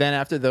 Trilogies. Then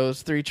after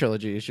those 3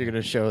 trilogies, you're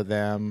going to show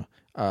them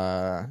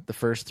the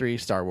first 3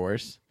 Star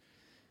Wars.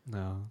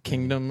 No,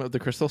 Kingdom of the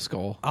Crystal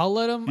Skull. I'll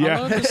let them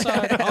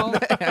decide.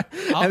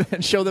 And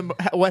then show them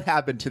what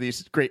happened to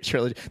these great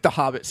trilogies. The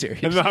Hobbit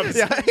series.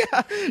 Yeah.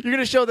 You're going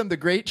to show them the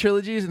great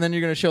trilogies, and then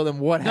you're going to show them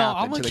what happened.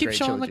 No, I'm going to keep the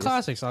showing trilogies. the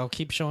classics. I'll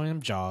keep showing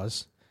them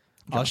Jaws.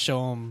 I'll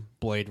show them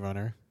Blade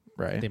Runner.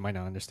 Right. They might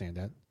not understand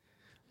that.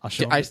 I'll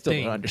show them I still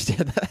don't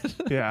understand that.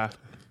 Yeah.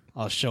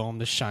 I'll show them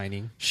The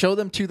Shining. Show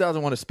them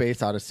 2001: A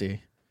Space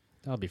Odyssey.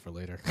 That'll be for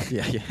later.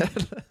 Yeah.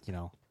 You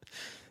know.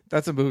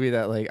 That's a movie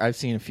that like I've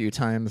seen a few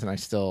times and I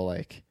still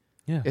like.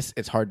 Yeah.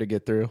 It's hard to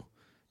get through.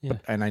 Yeah.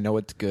 And I know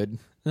it's good.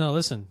 No,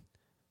 listen.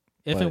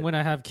 If and when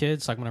I have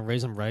kids, I'm going to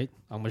raise them right.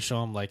 I'm going to show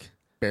them like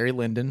Barry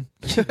Lyndon.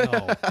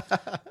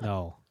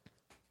 No.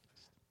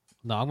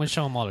 I'm gonna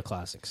show him all the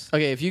classics.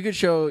 Okay, if you could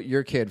show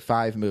your kid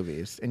 5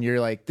 movies, and you're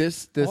like,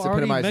 this I already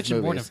epitomizes mentioned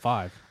movies. more than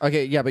 5.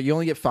 Okay, yeah, but you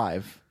only get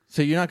 5,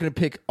 so you're not going to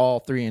pick all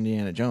 3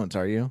 Indiana Jones,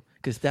 are you?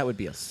 Because that would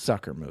be a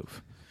sucker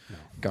move.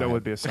 No. That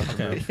would be a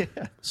sucker move.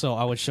 So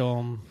I would show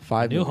him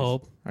 5 New movies.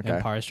 Hope, Okay.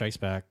 Empire Strikes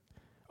Back,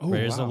 Oh,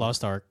 Raiders of wow. the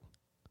Lost Ark.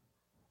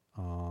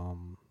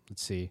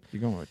 Let's see.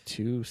 You're going with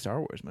 2 Star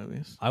Wars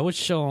movies. I would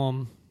show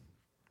him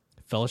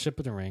Fellowship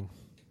of the Ring.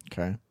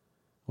 Okay.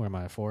 Where am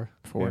I at 4?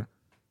 4. Yeah.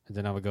 And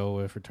then I would go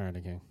with Return of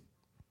the King.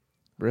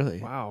 Really?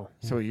 Wow.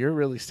 So you're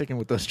really sticking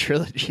with those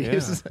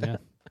trilogies. Yeah.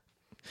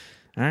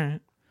 All right.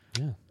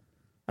 Yeah.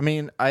 I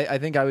mean, I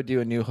think I would do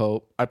A New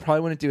Hope. I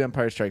probably wouldn't do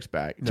Empire Strikes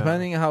Back. No.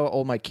 Depending on how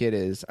old my kid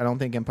is, I don't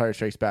think Empire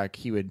Strikes Back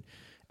he would.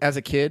 As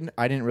a kid,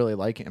 I didn't really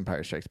like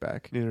Empire Strikes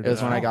Back. Neither It did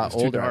was when I It got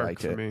was too older I dark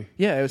liked for it. me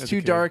Yeah, it was as a too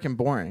kid. dark and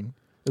boring.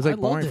 It was like I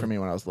boring loved for it. me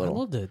when I was little. I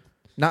loved it.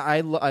 No,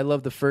 I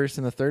love the first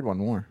and the third one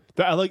more.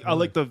 I like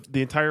the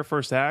entire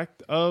first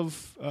act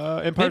of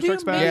Empire Maybe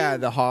Strikes Back. Yeah,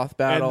 the Hoth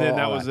battle. and then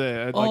that all was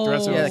it. Like the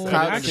rest of it, Yeah, was- the I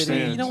Cloud didn't actually,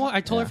 understand. you know what?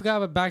 I totally Yeah. forgot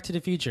about Back to the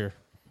Future.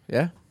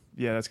 Yeah.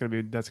 Yeah, that's gonna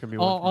be one. for me.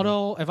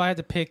 Although, if I had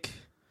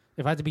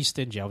to be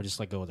stingy, I would just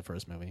go with the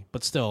first movie.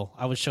 But still,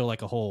 I would show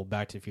like a whole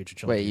Back to the Future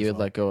trilogy. Wait, you as would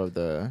well. let go of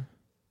the?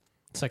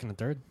 second and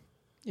third?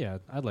 Yeah,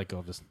 I'd let go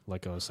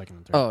of second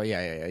and third. Oh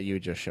yeah. You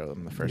would just show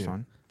them the first Yeah.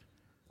 one.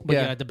 But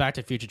yeah. yeah, the Back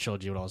to the Future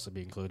trilogy would also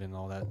be included in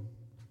all that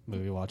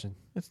movie watching.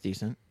 That's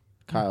decent.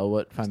 Kyle,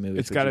 what 5 movies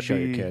It's would got you to show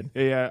be. your kid?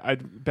 Yeah,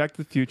 Back to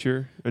the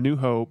Future, A New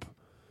Hope.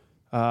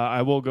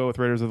 I will go with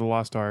Raiders of the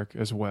Lost Ark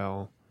as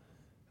well,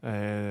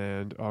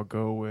 and I'll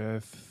go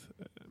with.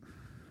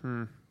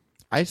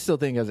 I still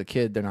think as a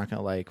kid they're not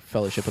gonna like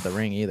Fellowship of the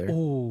Ring either.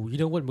 Oh, you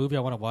know what movie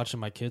I want to watch with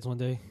my kids one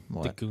day?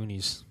 What? The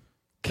Goonies.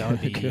 That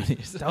would be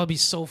Goonies. that would be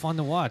so fun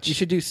to watch. You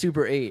should do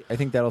Super 8. I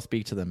think that'll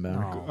speak to them better.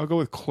 No. I'll go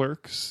with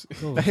Clerks.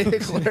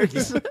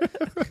 Clerks.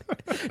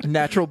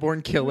 Natural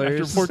Born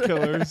Killers. After 4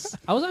 Killers.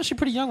 I was actually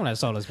pretty young when I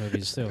saw those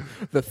movies too.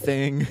 The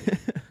Thing.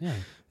 Yeah,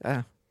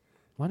 Ah.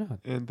 why not?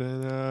 And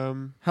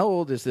then How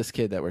old is this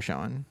kid that we're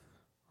showing?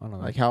 I don't know,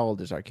 Like how old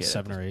is our kid?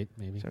 7 or 8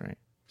 maybe. 7 or 8.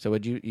 So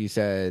would you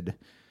said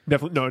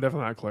definitely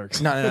not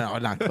Clerks. no,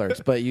 not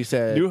Clerks, but you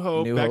said New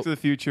Hope, Back to the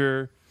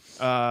Future,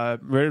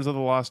 Raiders of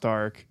the Lost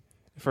Ark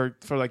for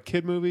like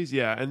kid movies.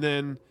 Yeah, and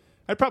then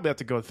I'd probably have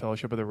to go with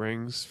Fellowship of the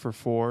Rings for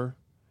 4.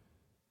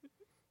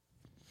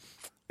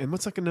 And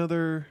what's like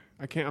another?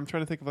 I'm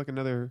trying to think of like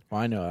another.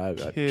 Well, I know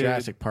Kid.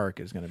 Jurassic Park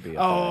is going to be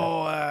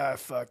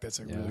Fuck, that's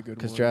a really good one.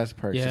 because Jurassic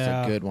Park is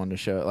Yeah. a good one to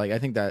show. Like I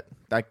think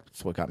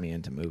that's what got me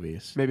into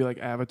movies. Maybe like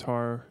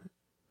Avatar.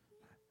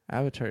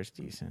 Avatar's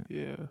decent.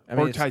 Yeah, I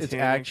mean, or it's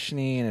Titanic.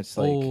 actiony and it's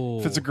like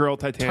If it's a girl,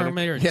 Titanic.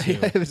 Terminator yeah, 2.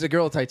 it was a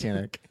girl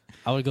Titanic.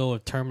 I would go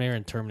with Terminator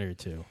and Terminator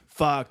 2.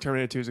 Fuck,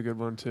 Terminator 2 is a good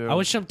one too. I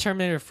would show him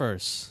Terminator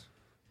first,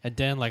 and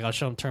then I'll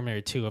show him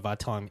Terminator 2 if I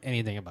tell him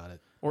anything about it.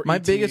 Or My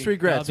E.T. biggest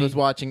regrets That'll was be-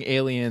 watching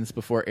Aliens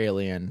before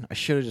Alien. I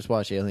should have just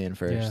watched Alien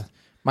first. Yeah.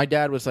 My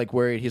dad was like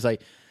worried. He's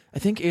like, I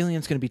think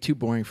Alien's going to be too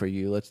boring for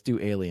you. Let's do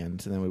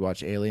Aliens. And then we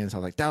watched Aliens. I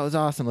was like, that was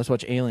awesome. Let's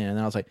watch Alien. And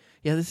then I was like,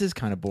 yeah, this is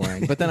kind of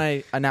boring. But then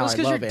I now That's I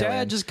because love your dad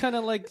Alien. just kind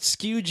of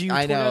skewed you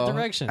I toward know. that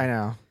direction. I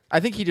know. I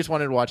think he just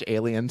wanted to watch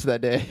Aliens that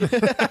day.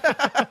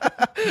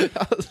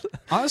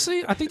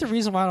 Honestly, I think the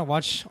reason why I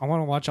want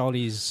to watch all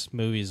these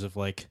movies of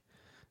with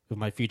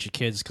my future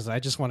kids because I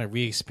just want to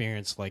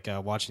re-experience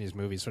watching these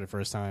movies for the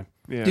first time.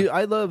 Yeah. Dude,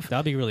 I love.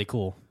 That'd be really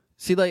cool.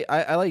 See,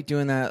 I like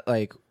doing that.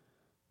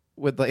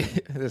 With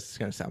this is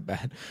gonna sound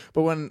bad,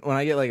 but when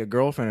I get a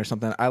girlfriend or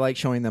something, I like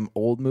showing them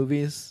old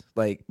movies,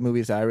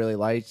 movies that I really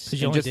liked.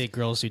 Because you only date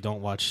girls who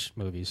don't watch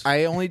movies.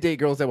 I only date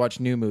girls that watch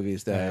new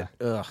movies that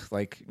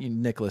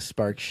Nicholas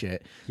Sparks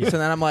shit. So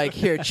then I'm like,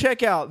 here,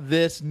 check out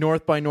this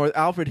North by North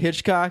Alfred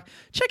Hitchcock.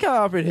 Check out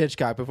Alfred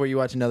Hitchcock before you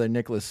watch another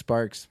Nicholas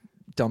Sparks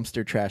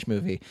dumpster trash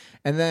movie.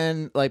 And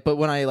then but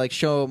when I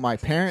show my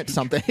parents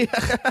something.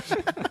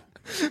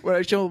 When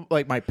I show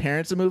my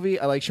parents a movie,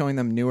 I like showing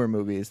them newer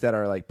movies that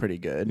are pretty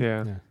good.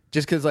 Yeah.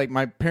 Just because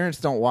my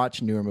parents don't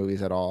watch newer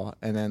movies at all,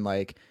 and then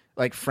like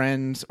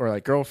friends or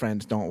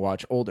girlfriends don't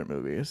watch older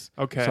movies.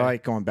 Okay. So I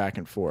like going back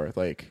and forth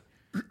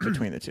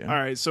between the two. All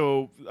right.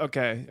 So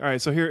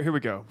here we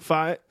go.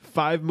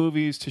 Five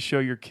movies to show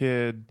your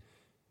kid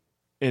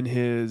in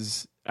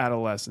his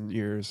adolescent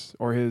years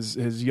or his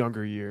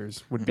younger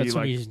years would be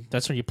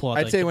That's when you pull out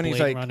I'd say the when he's,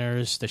 Blade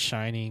Runners, The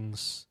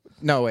Shinings.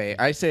 No way.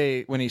 I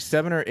say when he's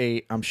 7 or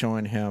 8, I'm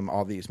showing him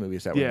all these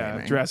movies that we're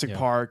naming. Jurassic Yeah.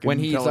 Park. When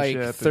and he's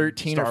Fellowship and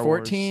 13 or Star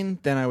 14,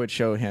 then I would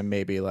show him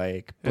maybe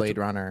Blade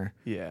Runner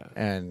Yeah.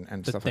 and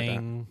The stuff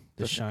Thing, like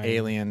The that. Shining.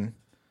 Alien.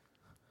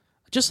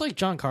 Just like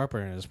John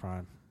Carpenter in his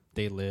prime.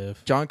 They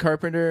Live. John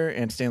Carpenter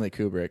and Stanley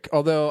Kubrick.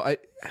 Although I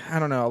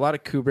don't know, a lot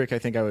of Kubrick I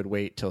think I would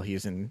wait till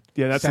he's in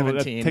That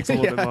 17. takes a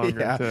little bit longer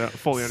Yeah. to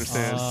fully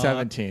understand.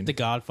 17. The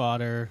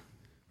Godfather.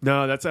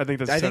 No, I think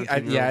that's. I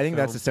think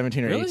that's a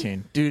 17 or Really?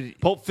 18. Dude,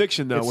 Pulp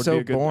Fiction though It's would so be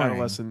a good boring.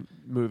 adolescent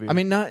movie. I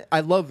mean,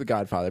 I love The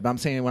Godfather, but I'm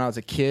saying when I was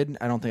a kid,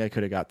 I don't think I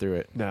could have got through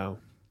it. no.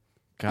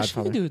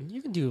 Godfather.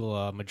 You can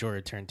do majority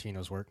of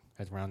Tarantino's work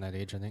at around that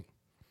age, I think.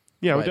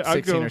 Yeah, what,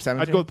 16 or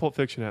 17? I'd go with Pulp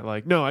Fiction at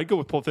I'd go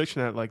with Pulp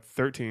Fiction at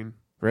 13.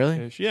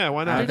 Really? Yeah,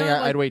 why not? I think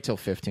I'd wait till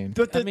 15.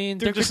 I mean,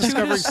 they're just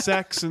discovering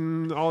sex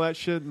and all that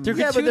shit. And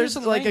Yeah, but there's gratuitous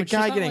like a language.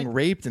 guy It's not getting like-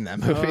 raped in that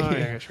movie. Oh, yeah,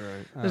 that's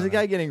right. There's a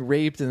guy getting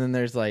raped, and then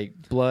there's like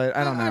blood.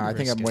 I don't know. I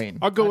think I'm waiting.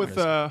 I'll go with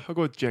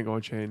Django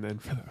Unchained then.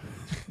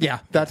 Yeah,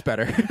 that's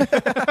better.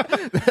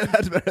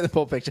 That's better than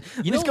Pulp Fiction.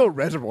 Let's go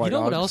Reservoir You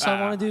know what Dogs. else I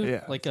want to do?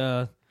 yeah. Like,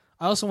 I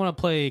also want to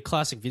play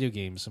classic video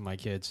games with my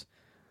kids.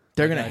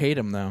 They're gonna hate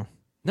him though.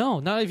 No,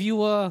 not if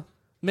you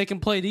make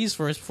them play these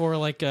first for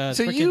like.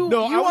 So you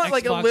want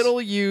like a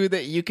little you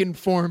that you can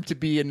form to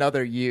be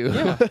another you.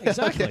 Yeah,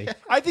 exactly.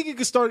 I think you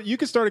could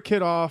start a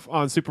kid off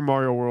on Super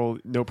Mario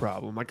World, no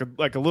problem.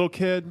 Like a little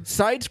kid.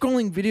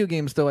 Side-scrolling video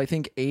games, though, I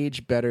think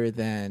age better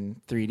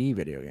than 3D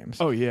video games.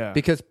 Oh yeah,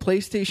 because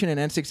PlayStation and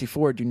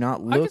N64 do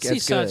not I look could see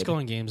as good.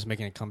 side-scrolling games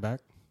making a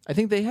comeback. I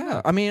think they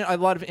have. I mean, a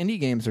lot of indie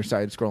games are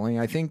side-scrolling.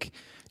 I think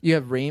you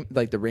have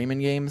like the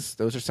Rayman games;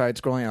 those are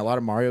side-scrolling. And a lot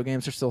of Mario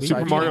games are still Super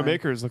side-scrolling. Mario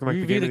Maker is looking like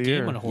We the game of reviewed the a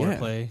year. game on horror Yeah.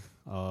 play.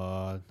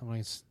 I think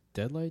it's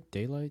Daylight.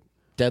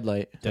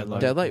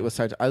 Deadlight was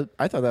side. I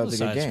thought that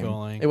was a good game.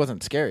 side-scrolling. It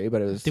wasn't scary,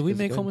 but it was. Did we it was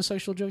make good.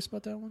 homosexual jokes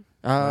about that one?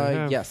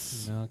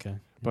 Yes. No, okay.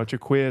 Bunch of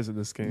queers in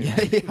this game.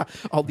 Yeah.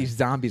 All these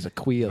zombies are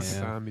queers. Yeah.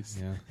 Zombies.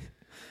 Yeah.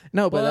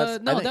 No, but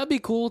that's I think- that'd be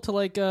cool to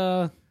like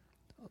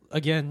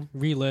again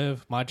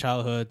relive my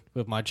childhood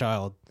with my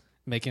child,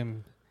 make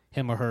him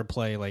or her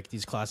play like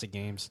these classic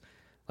games,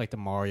 like the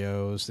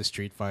Marios, the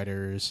Street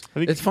Fighters, I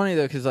think it's funny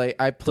though because like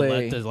I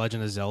play. the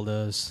Legend of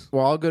Zeldas.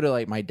 Well, I'll go to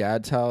like my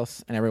dad's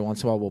house, and every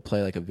once in a while we'll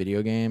play like a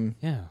video game.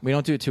 Yeah. We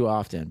don't do it too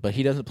often, but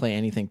he doesn't play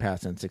anything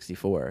past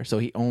N64, so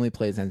he only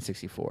plays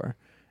N64.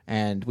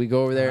 And we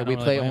go over there. I don't We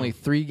really play blame only him.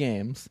 3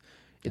 games.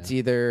 It's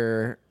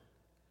either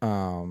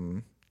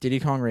Diddy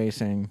Kong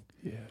Racing,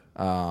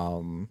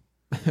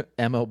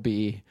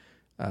 MLB,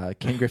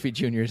 Ken Griffey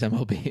Jr.'s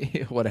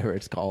MLB, whatever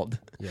it's called,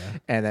 Yeah.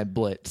 and then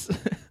Blitz,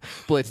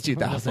 Blitz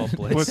 2000.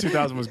 Blitz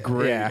 2000 was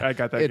great. Yeah. I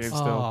got that game It's-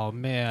 still. Oh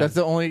man, That's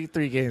the only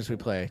 3 games we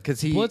play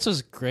because Blitz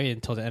was great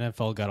until the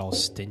NFL got all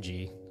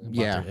stingy about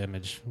Yeah. their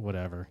image,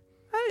 whatever.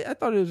 I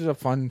thought it was a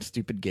fun,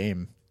 stupid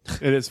game.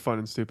 It is fun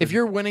and stupid. If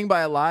you're winning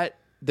by a lot,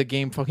 the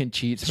game fucking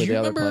cheats for the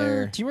other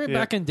player. Do you remember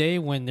back in the day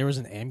when there was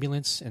an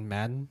ambulance in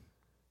Madden?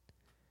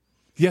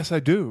 Yes,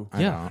 I do.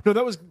 I Yeah. know.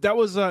 No, that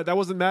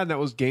wasn't Madden. That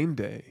was Game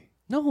Day.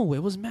 No, it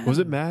was Madden. Was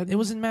it Madden? It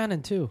was in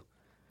Madden too.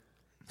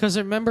 Because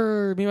I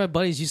remember me and my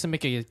buddies used to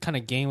make a kind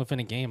of game within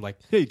a game, like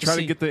Yeah, you try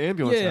to get the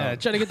ambulance Yeah,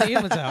 out. try to get the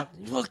ambulance out.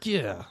 Look,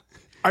 yeah.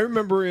 I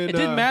remember It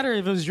didn't matter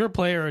if it was your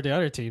player or the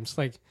other teams.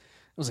 Like, I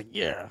was like,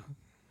 yeah.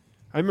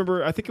 I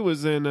remember. I think it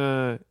was in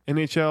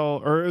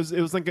NHL, or it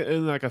was like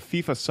in like a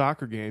FIFA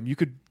soccer game. You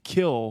could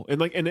kill in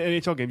like in an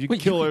NHL game. You could Wait,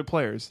 kill you other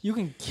players. You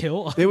can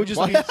kill. They would just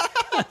be.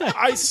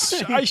 I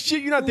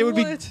shit you not.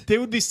 What? They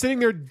would be sitting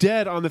there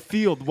dead on the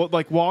field.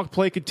 Like while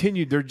play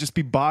continued, there'd just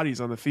be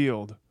bodies on the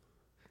field.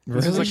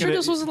 This I'm is like sure an-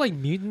 this wasn't like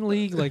Mutant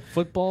League, like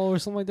football or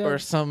something like that. Or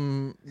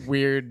some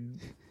weird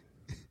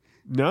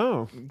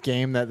No.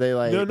 game that they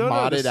like No,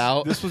 modded this,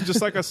 out. This was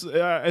just like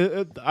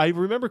I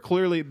remember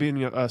clearly it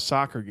being a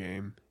soccer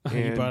game. You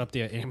And brought up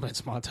the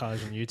ambulance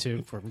montage on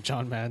YouTube from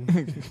John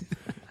Madden.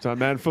 it's on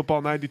Madden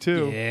Football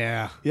 92.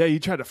 Yeah. Yeah, you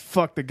tried to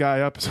fuck the guy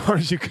up as hard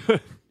as you could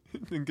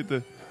and get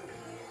the.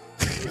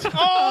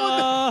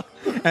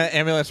 And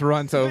ambulance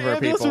runs over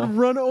Ambulance people. would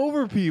run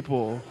over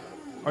people.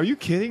 Are you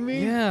kidding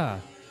me? Yeah.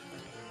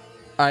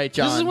 All right,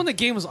 John. This is when the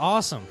game was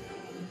awesome.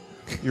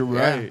 You're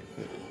Yeah.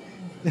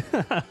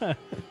 right. I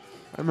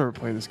remember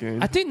playing this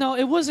game. I think, no,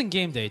 it was in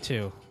Game Day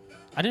too.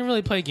 I didn't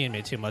really play Game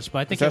Day too much, but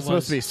I is think that it was.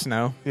 supposed to be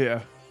snow?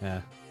 Yeah.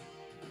 Yeah.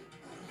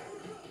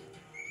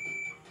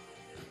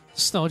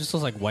 Snow just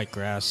looks like white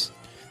grass.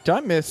 Do I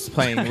miss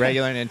playing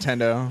regular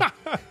Nintendo?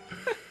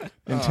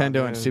 Nintendo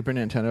man. and Super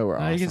Nintendo were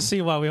awesome. You can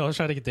see why we always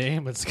try to get the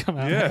ambulance to come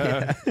out.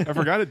 Yeah. I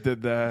forgot it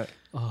did that.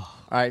 All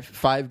right,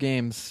 5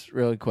 games,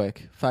 really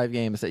quick. 5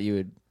 games that you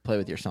would play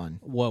with your son.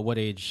 What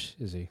age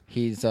is he?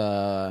 He's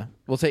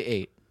we'll say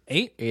 8,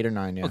 8? 8 or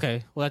 9. Yeah.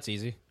 Okay, well that's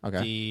easy.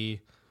 Okay. The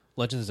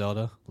Legend of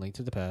Zelda, Link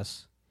to the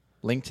Past.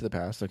 Link to the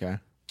Past. Okay.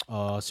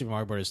 Super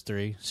Mario Brothers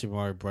 3, Super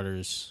Mario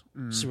Brothers,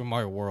 Super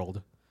Mario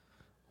World.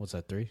 What's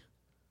that, 3?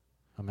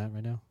 I'm at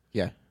right now.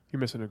 Yeah. You're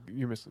missing.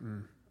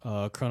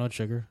 Chrono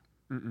Trigger.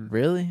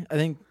 Really? I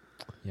think.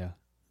 Yeah.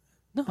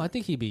 No, I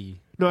think he'd be.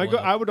 No, old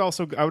enough.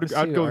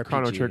 I'd go with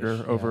Chrono RPG-ish. Trigger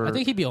Yeah. over. I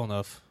think he'd be old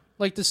enough.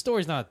 Like the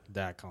story's not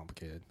that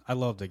complicated. I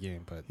love the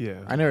game, but Yeah.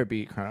 I never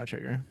beat Chrono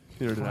Trigger.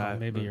 Neither did I.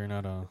 maybe but- you're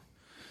not old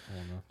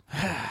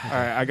enough. All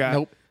right, I got.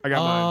 Nope. I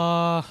got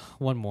mine.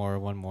 One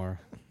more.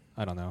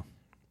 I don't know.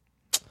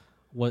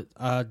 What?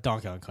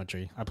 Donkey Kong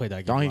Country. I played that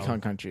game. Donkey a lot.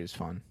 Kong Country is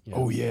fun. Yeah.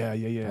 Oh yeah.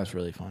 That's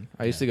really fun.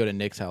 I used to go to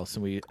Nick's house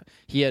and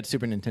he had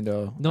Super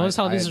Nintendo. Notice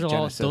how I these had are all.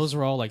 Genesis. Those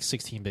are all like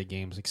 16-bit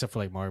games, except for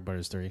like Mario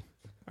Brothers 3.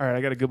 All right,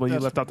 I got a good one. You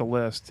That's- left out the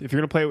list. If you're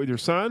gonna play it with your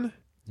son,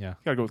 Yeah. you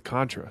gotta go with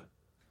Contra.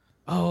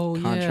 Oh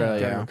Contra, yeah. Gotta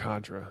yeah. go with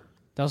Contra.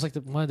 That was like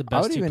one of the I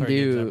best would even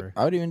two-player games do. ever.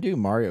 I would even do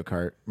Mario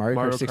Kart. Mario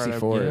Mario Kart Kart,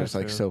 64 yeah, is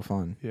like too. so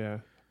fun. Yeah,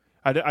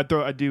 I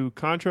do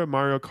Contra,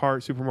 Mario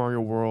Kart, Super Mario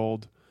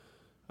World,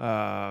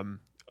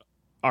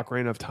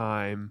 Ocarina of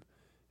Time,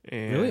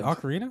 and Really,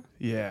 Ocarina?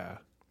 Yeah,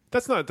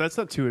 that's not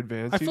too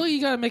advanced. I feel like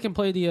you gotta make him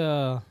play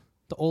the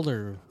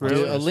older.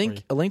 Really? A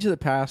Link to the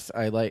Past.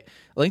 A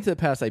Link to the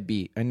Past. I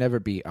beat. I never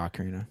beat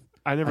Ocarina.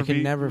 I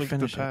can never Link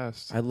finish to the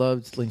Past. I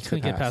loved Link to the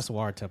Couldn't get Past. past the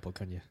water temple,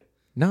 couldn't you?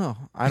 No,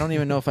 I don't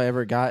even know if I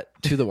ever got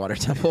to the water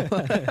temple.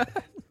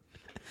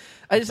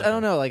 I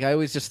don't know. Like I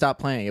always just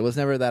stopped playing. It was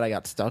never that I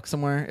got stuck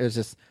somewhere. It was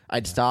just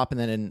I'd stop and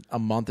then in a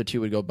month or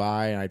two would go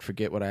by and I'd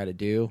forget what I had to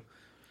do,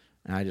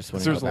 and I just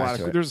wouldn't go back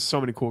to it. There's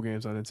so many cool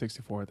games on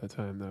N64 at that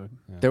time, though.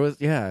 Yeah. There was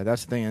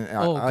that's the thing.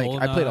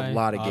 I played a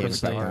lot of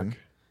games back then.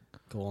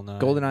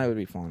 GoldenEye would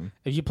be fun.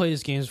 If you play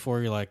these games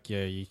before, you're like,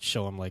 you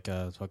show them like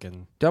a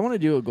fucking. Do I want to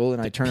do a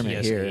GoldenEye tournament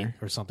PS8 here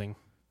or something?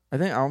 I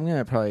think I'm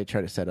gonna probably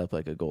try to set up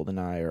like a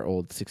GoldenEye or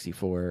old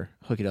 64,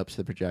 hook it up to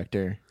the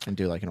projector, and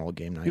do like an old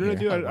game night. You know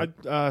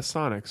what I do?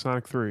 Sonic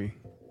 3.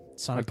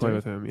 Sonic I'd play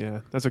with him. Yeah,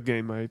 that's a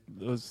game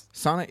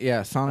Sonic.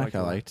 Yeah, Sonic. I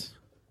liked.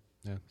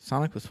 Yeah,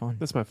 Sonic was fun.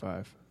 That's my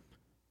 5.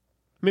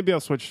 Maybe I'll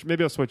switch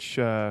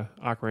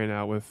Ocarina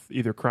out with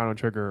either Chrono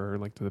Trigger or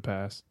Link to the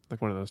Past,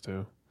 like one of those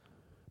two.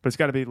 But it's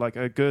got to be like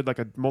a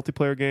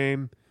multiplayer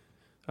game,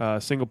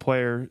 single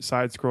player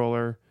side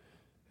scroller,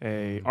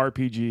 a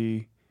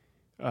RPG.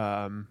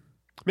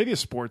 Maybe a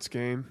sports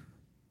game,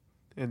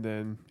 and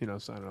then I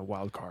don't know,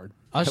 wild card.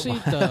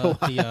 Actually,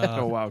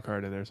 a wild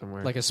card in there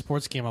somewhere. Like a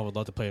sports game I would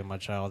love to play with my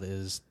child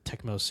is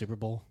Tecmo Super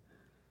Bowl.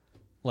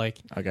 Like,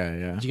 okay,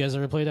 yeah. Did you guys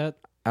ever play that?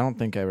 I don't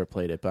think I ever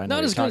played it, but I know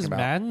not as good as about.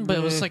 Madden, but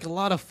it was like a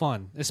lot of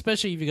fun,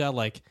 especially if you got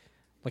like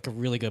a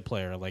really good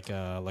player, like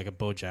a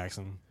Bo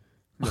Jackson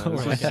or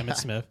like Emmitt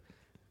Smith.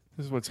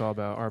 This is what it's all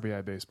about.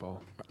 RBI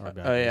baseball.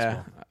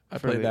 Yeah, I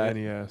played that.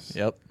 NES.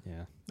 Yep.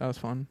 Yeah, that was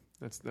fun.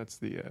 That's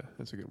a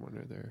good one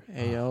right there.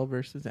 AL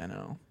versus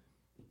NL.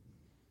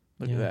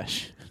 Look at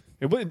that.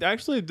 It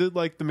actually did,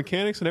 like, the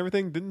mechanics and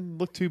everything didn't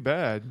look too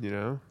bad.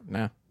 No,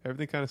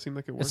 everything kind of seemed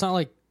like it worked. It's not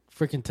like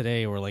freaking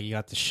today where like you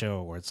got the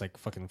show where it's like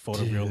fucking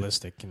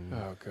photorealistic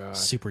and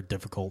super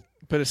difficult.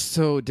 But it's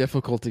so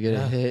difficult to get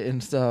a hit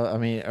and stuff. I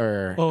mean,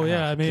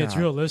 it's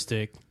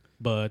realistic.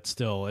 But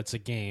still, it's a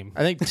game.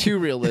 I think too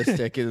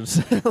realistic is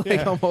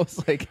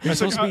almost like you're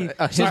supposed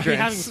to be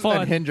having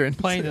fun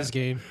playing this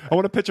game. I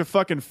want to pitch a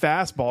fucking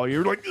fastball.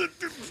 You're like,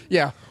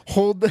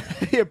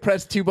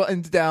 press 2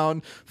 buttons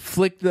down,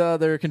 flick the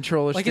other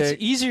controller stick.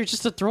 It's easier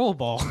just to throw a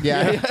ball.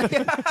 Yeah.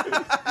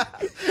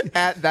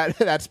 At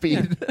that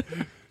speed.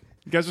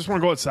 You guys just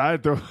want to go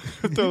outside, throw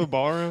the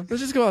ball around?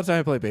 Let's just go outside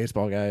and play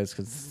baseball, guys,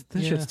 because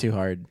this shit's too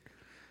hard.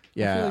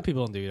 Yeah, I feel like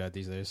people don't do that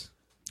these days.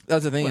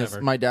 That's the thing is,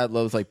 my dad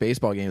loves like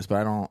baseball games, but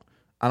I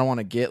don't want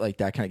to get like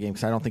that kind of game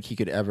because I don't think he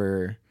could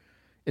ever.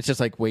 It's just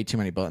like way too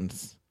many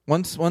buttons.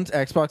 Once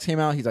Xbox came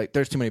out, he's like,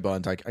 "There's too many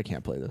buttons. I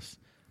can't play this."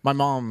 My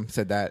mom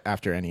said that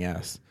after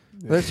NES.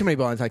 Yeah. There's too many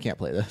buttons. I can't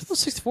play this. Well,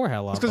 64 had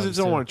a lot. Because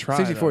they don't want to try.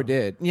 64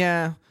 did.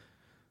 Yeah,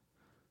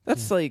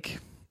 that's like.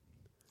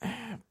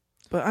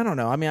 But I don't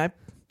know. I mean,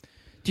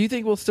 do you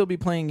think we'll still be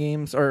playing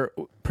games, or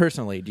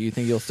personally, do you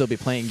think you'll still be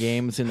playing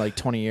games in like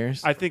 20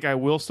 years? I think I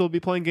will still be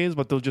playing games,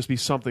 but there'll just be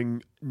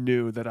something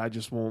new that I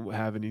just won't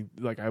have any,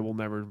 like I will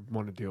never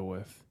want to deal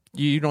with.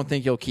 You don't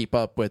think you'll keep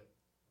up with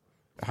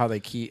how they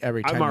keep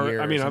every 10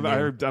 years? I mean, I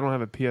don't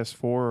have a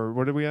PS4, or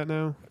what are we at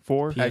now?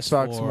 4?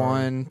 Xbox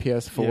One,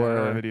 PS4, I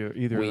don't have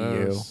either Wii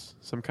of those.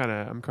 So I'm kind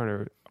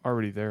of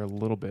already there a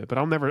little bit, but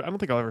I don't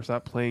think I'll ever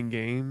stop playing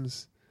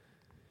games.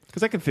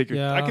 Because I can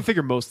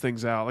figure most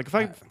things out. Like if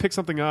I pick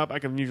something up, I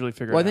can usually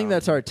figure it out. Well, I think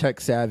that's our tech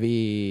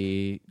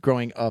savvy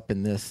growing up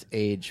in this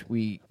age.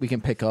 We can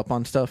pick up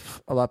on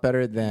stuff a lot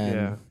better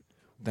than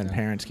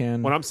parents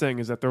can. What I'm saying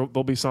is that there'll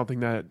be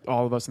something that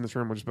all of us in this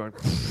room will just be like,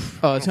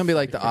 oh, it's going to be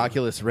like the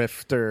Oculus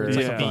Rift or it's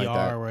like something VR like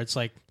that. Where it's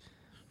like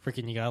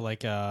freaking you got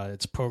like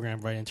it's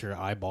programmed right into your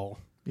eyeball.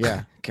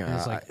 Yeah,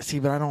 God. Like, see,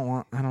 but I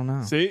don't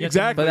know. See,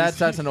 exactly. But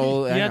that's an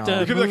old. You have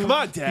to be like, come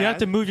on, Dad. You have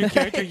to move your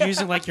character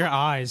using like your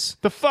eyes.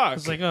 The fuck?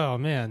 It's like, oh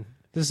man,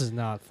 this is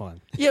not fun.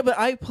 Yeah, but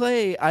I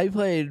played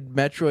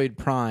Metroid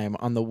Prime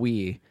on the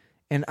Wii,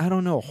 and I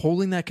don't know,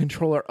 holding that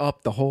controller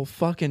up the whole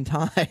fucking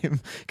time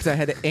because I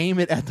had to aim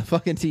it at the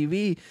fucking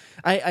TV.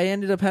 I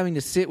ended up having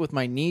to sit with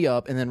my knee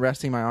up and then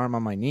resting my arm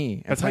on my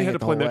knee. That's how you had to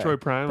play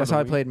Metroid Prime. That's how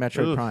I played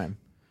Metroid Prime.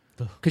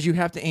 Because you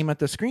have to aim at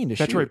the screen to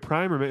shoot. Metroid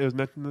Prime or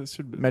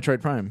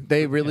Metroid Prime.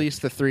 They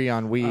released the 3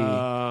 on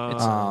Wii.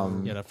 It's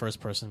the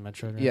first-person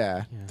Metroid. Right?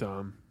 Yeah.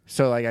 Dumb.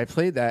 So like I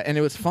played that and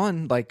it was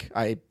fun. Like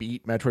I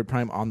beat Metroid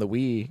Prime on the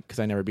Wii because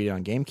I never beat it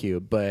on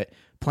GameCube. But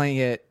playing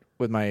it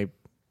with my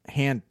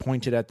hand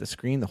pointed at the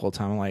screen the whole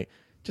time, I'm like,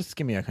 just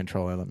give me a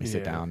controller. Let me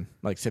sit down.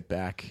 Like sit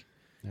back.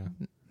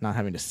 Yeah. Not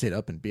having to sit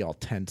up and be all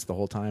tense the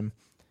whole time.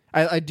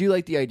 I do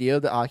like the idea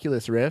of the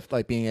Oculus Rift,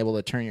 like being able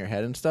to turn your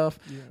head and stuff,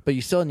 but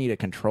you still need a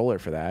controller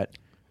for that.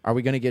 Are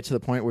we going to get to the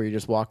point where you're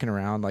just walking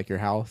around like your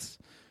house?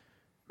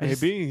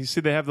 Maybe. You see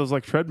they have those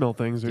like treadmill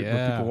things where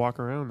people walk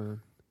around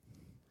in.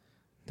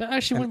 That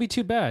actually wouldn't be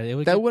too bad.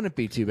 Wouldn't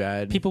be too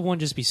bad. People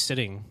wouldn't just be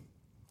sitting.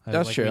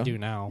 That's like true. We do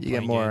now. You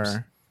get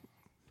more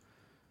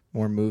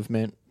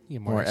movement,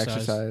 more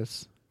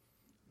exercise.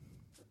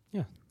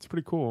 Yeah. It's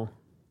pretty cool.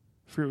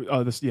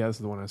 This is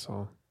the one I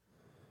saw.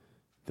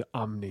 The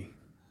Omni.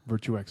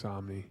 Virtue X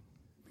Omni.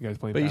 You guys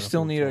playing But you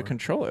still Battlefield need a 4.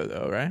 controller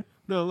though, right?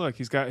 No, look,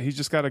 he's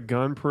just got a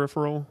gun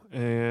peripheral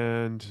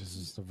and This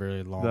is a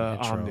very long the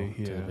intro Omni,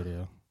 to the yeah.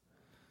 video.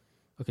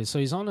 Okay, so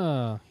he's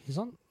on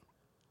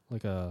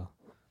like a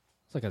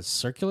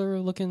circular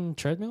looking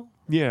treadmill.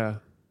 yeah.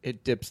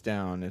 It dips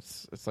down.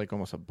 It's like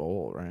almost a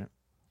bowl, right?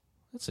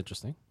 That's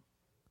interesting.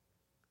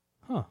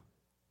 Huh.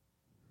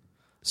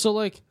 So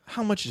like,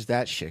 How much is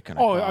that shit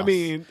gonna Oh, cost? I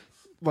mean,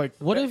 like,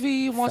 what if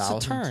he wants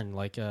Thousands. to turn?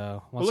 Like,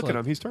 well, wants look to, at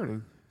him. He's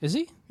turning. Is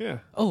he? Yeah.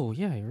 Oh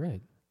yeah, you're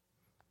right.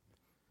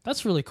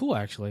 That's really cool,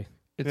 actually.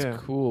 it's Yeah.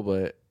 cool,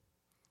 but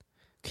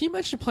Can you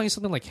imagine playing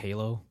something like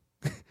Halo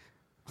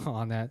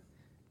on that?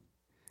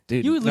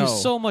 dude, You would no.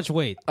 lose so much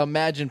weight.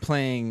 Imagine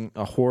playing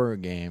a horror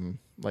game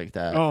like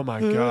that. Oh my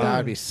god. That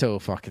would be so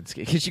fucking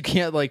scary because you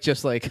can't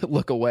just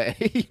look away.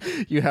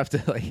 You have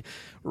to like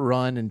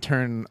run and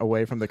turn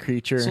away from the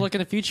creature. So like in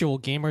the future, will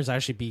gamers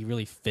actually be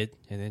really fit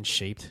and in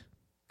shaped?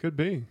 Could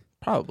be.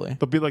 Probably.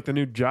 They'll be like the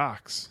new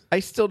jocks. I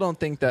still don't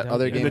think that Yeah,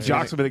 other and And games. the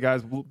jocks will be the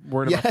guys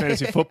worrying about Yeah.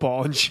 fantasy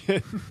football and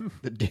shit.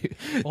 the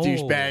Oh,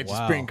 douchebags wow.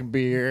 just drinking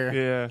beer.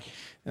 yeah.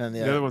 And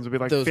The other ones will be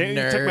like, those you took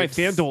my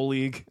nerds." FanDuel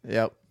league.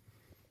 Yep.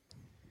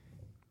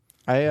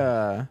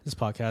 This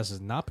podcast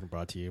has not been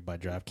brought to you by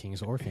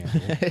DraftKings or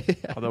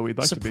FanDuel. Although we'd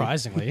like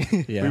Surprisingly,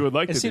 Yeah. to be. We would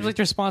like it to seems be. like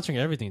they're sponsoring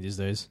everything these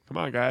days. Come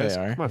on, guys.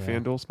 They are. Come on, Yeah.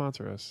 FanDuel,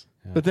 sponsor us.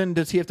 But then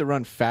does he have to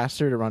run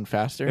faster to run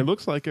faster? It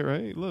looks like it,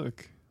 right?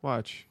 Look.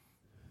 Watch.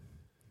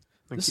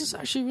 Like, This is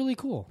actually really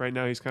cool. right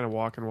now he's kind of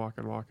walking.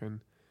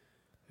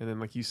 And then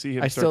like you see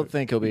him I still start-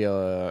 think he'll be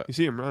a. you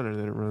see him running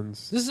and then it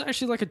runs. This is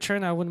actually like a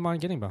trend I wouldn't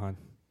mind getting behind.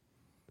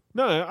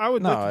 No, I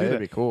would like to do that'd that.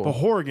 be cool. The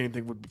horror game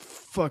thing would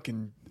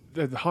fucking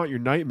haunt your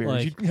nightmares.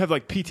 Like- You'd have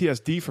like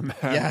PTSD from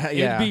that.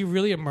 Yeah, It'd be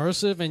really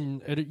immersive,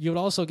 and you would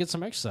also get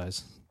some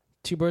exercise.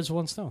 2 birds with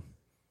 1 stone.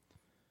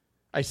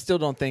 I still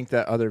don't think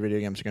that other video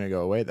games are going to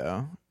go away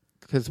though.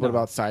 Because what No.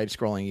 about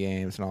side-scrolling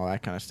games and all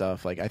that kind of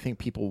stuff? Like I think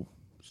people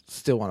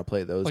still want to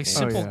play those Like games.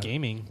 simple yeah.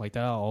 gaming, like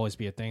that'll always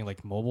be a thing.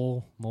 Like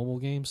mobile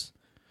games,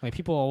 like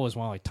people always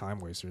want like time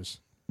wasters.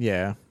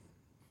 Yeah.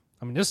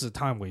 I mean, this is a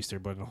time waster,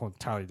 but on a whole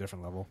entirely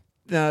different level.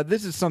 Now,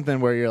 this is something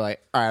where you're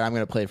like, all right, I'm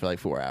going to play for like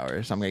 4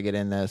 hours. I'm going to get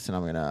in this and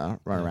I'm going to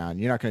run around.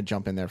 You're not going to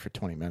jump in there for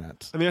 20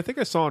 minutes. I mean, I think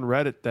I saw on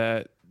Reddit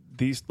that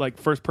these like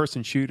first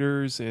person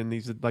shooters and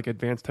these like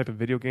advanced type of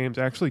video games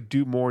actually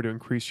do more to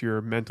increase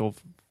your mental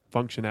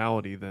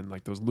functionality than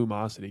like those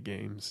Lumosity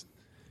games.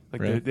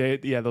 Like Really?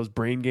 those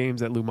brain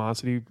games that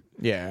Lumosity,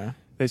 Yeah.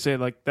 they say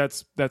like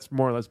that's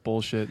more or less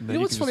bullshit. And You then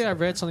know what's can funny? I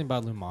just- read something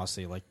about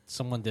Lumosity. Like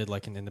someone did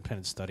like an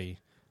independent study.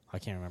 I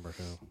can't remember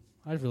who.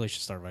 I really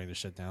should start writing this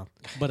shit down.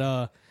 But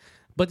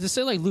to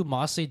say like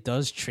Lumosity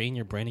does train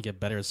your brain to get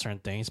better at certain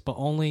things, but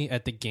only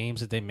at the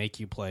games that they make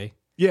you play.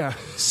 Yeah.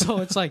 So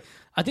it's like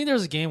I think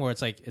there's a game where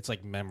it's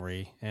like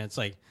memory, and it's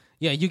like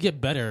yeah, you get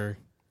better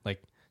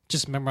like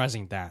just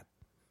memorizing that.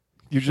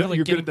 You're You're like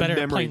good getting at the better at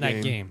memory playing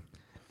that game.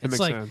 It It's makes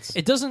like sense.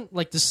 it doesn't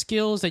like the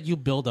skills that you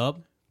build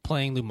up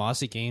playing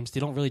Lumosity games. They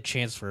don't really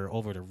transfer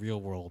over to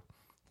real world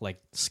like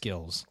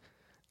skills.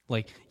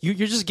 Like you're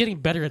just getting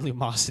better at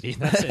Lumosity.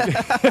 That's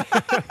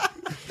it.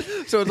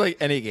 So it's like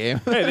any game.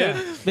 Hey, they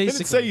didn't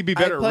Basically, say you'd be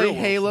better I at play real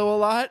world. Halo a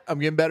lot. I'm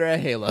getting better at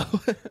Halo.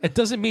 it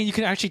doesn't mean you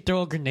can actually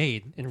throw a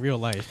grenade in real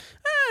life.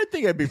 I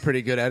think I'd be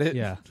pretty good at it.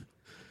 Yeah,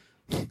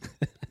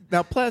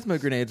 Now, plasma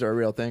grenades are a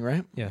real thing,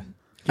 right? yeah.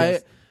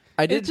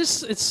 I did.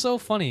 It's so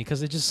funny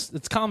because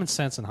it's common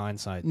sense in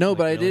hindsight. No, Like,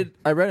 but really.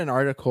 I read an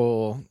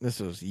article. This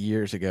was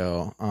years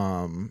ago.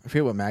 I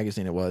forget what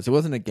magazine it was. It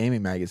wasn't a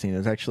gaming magazine. It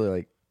was actually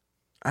like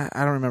I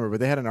don't remember, but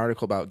they had an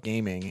article about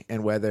gaming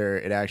and whether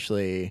it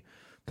actually,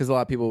 because a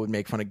lot of people would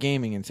make fun of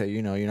gaming and say,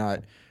 you know, you're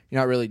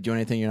not really doing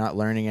anything, you're not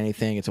learning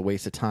anything, it's a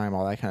waste of time,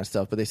 all that kind of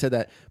stuff. But they said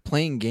that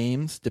playing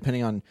games,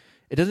 depending on,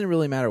 it doesn't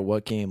really matter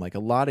what game. Like a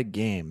lot of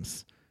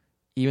games,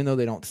 even though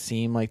they don't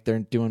seem like they're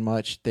doing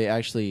much, they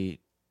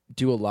actually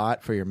do a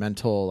lot for your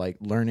mental like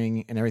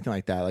learning and everything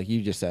like that. Like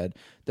you just said,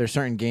 there's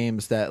certain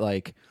games that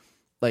like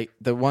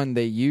the one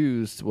they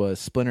used was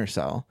Splinter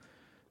Cell.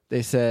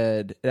 They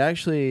said it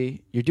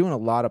actually, you're doing a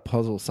lot of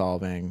puzzle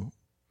solving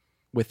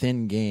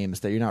within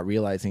games that you're not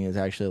realizing is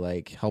actually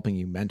like helping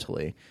you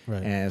mentally.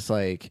 Right. And it's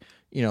like,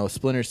 you know,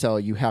 Splinter Cell,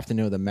 you have to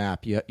know the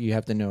map. You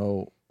have to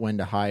know when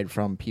to hide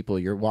from people.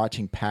 You're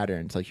watching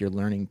patterns, like you're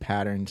learning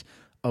patterns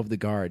of the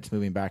guards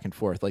moving back and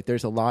forth. Like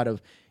there's a lot of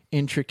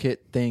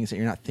intricate things that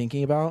you're not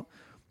thinking about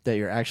that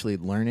you're actually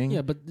learning.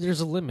 Yeah, but there's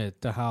a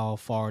limit to how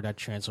far that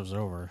transfers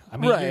over. I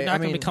mean, Right, you're not I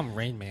going to mean- become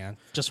Rain Man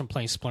just from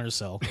playing Splinter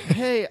Cell.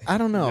 Hey, I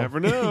don't know. Never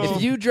know.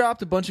 If you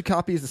dropped a bunch of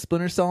copies of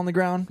Splinter Cell on the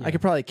ground, I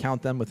could probably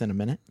count them within a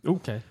minute.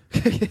 Okay.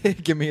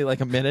 Give me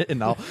like a minute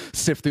and I'll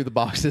sift through the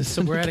boxes.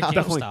 So we're at a Count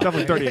GameStop. them.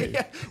 Definitely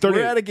 38. 38.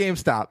 We're at a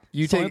GameStop.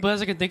 You So the take.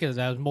 best I can think of is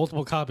I have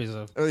multiple copies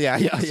of. Oh, yeah.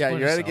 You're at a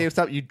Splinter Cell.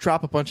 GameStop. You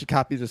drop a bunch of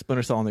copies of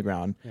Splinter Cell on the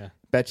ground. Yeah.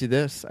 Bet you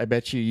this. I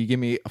bet you give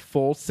me a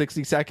full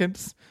 60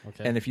 seconds.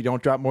 Okay. And if you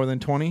don't drop more than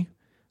 20,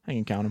 I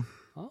can count them.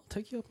 I'll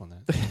take you up on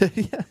that.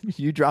 Yeah,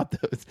 you drop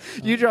those.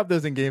 You drop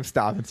those in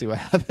GameStop and see what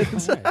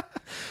happens. All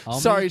right.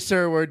 Sorry,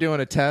 sir, we're doing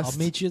a test. I'll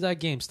meet you at that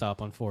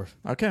GameStop on 4th.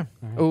 Okay.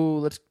 Right. Oh,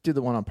 let's do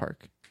the one on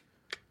Park.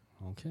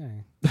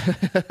 Okay.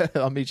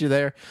 I'll meet you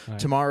there Right.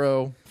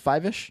 tomorrow,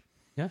 5-ish.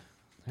 Yeah.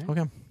 Right.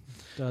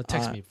 Okay.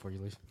 Text me before you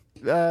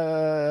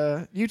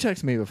leave. You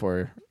text me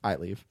before I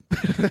leave.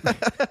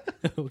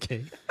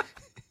 Okay.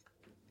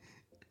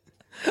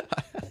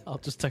 I'll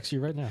just text you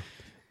right now.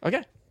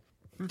 Okay.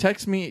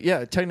 Text me.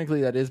 Yeah,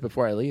 technically that is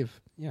before I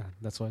leave. Yeah,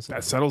 that's what I said.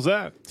 That settles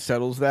that.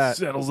 Settles that.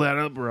 Settles that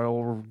up,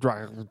 bro.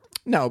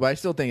 No, but I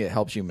still think it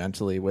helps you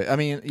mentally. I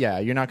mean, yeah,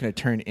 you're not going to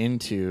turn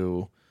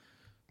into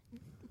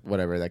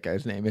whatever that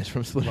guy's name is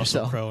from Splinter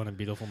Russell Cell. Crowe in A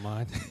Beautiful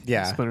Mind.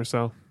 Yeah, Splinter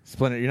Cell.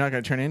 Splinter. You're not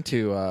going to turn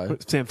into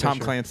Sam Tom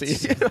Fisher.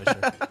 Clancy.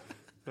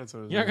 That's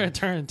what You're not going to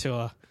turn into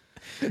a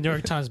New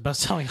York Times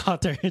best-selling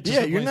author.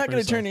 Yeah, you're not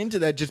going to turn into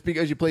that just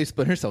because you play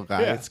Splinter Cell,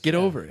 guys. Yeah. Get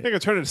over You're it. going to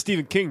turn into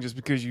Stephen King just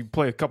because you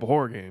play a couple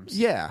horror games.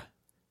 Yeah,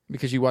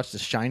 because you watched The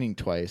Shining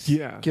twice.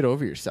 Yeah. Get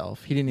over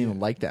yourself. He didn't even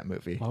like that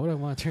movie. Why would I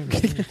want to turn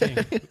into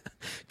Stephen King?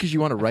 Because you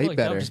want to I feel write like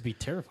that better. would just be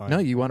terrifying. No,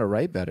 you want to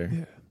write better.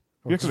 Yeah.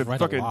 Or You're just going to write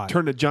a fucking lot.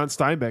 turn to John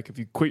Steinbeck if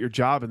you quit your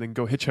job and then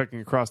go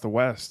hitchhiking across the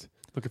West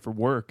looking for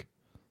work.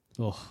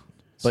 Ugh, But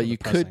so you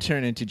depressing. could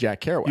turn into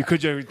Jack Kerouac. You could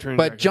turn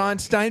But back John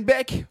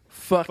Steinbeck,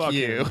 fuck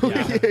you. him.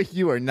 Yeah.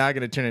 You are not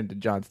going to turn into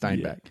John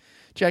Steinbeck.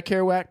 Jack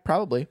Kerouac,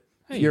 probably.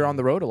 Hey. You're on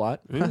the road a lot.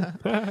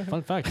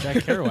 Fun fact: Jack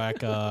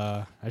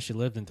Kerouac actually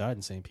lived and died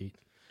in St. Pete.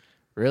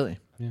 Really?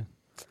 Yeah,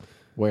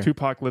 Where?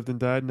 Tupac lived and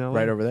died in LA.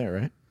 Right over there,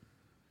 right?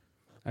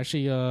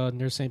 actually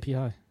near St. Pete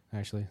High.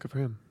 Actually, Good for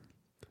him.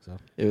 so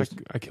It was,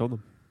 I killed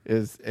him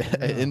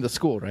in the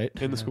school, right?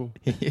 in the school.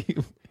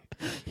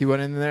 He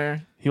went in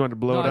there. He wanted to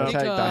blow no, it I up.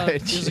 think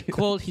Died. there's a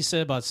quote he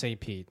said about St.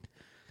 Pete.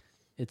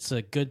 It's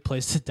a good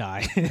place to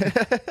die.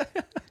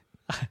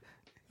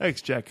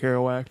 Thanks, Jack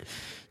Kerouac.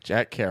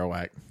 Jack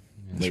Kerouac.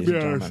 Ladies Should be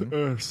and on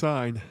gentlemen. our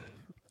sign.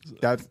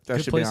 That Good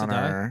should be place to on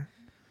die. our...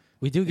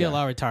 We do get Yeah. a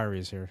lot of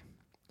retirees here,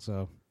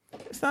 so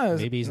It's not as,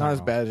 Maybe he's not not as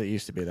wrong. bad as it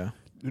used to be, though.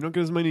 We don't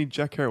get as many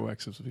Jack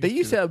Kerouacs as we They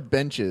used to have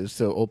benches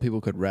so old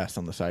people could rest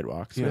on the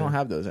sidewalks. We Yeah. don't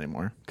have those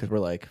anymore because we're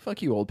like,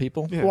 fuck you, old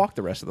people. Yeah. Walk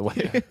the rest of the way.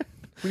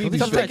 We Don't need they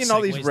Stop just ride taking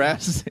all these Segways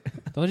rests.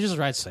 don't they just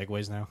ride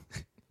segways now?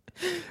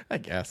 I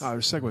guess. Oh,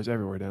 there's segways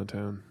everywhere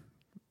downtown.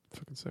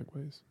 Fucking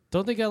segways.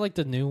 Don't they got like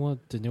the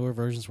newer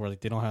versions where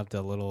like they don't have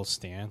the little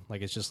stand?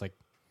 Like it's just like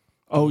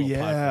Oh little yeah,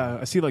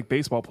 platform. I see like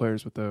baseball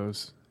players with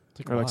those,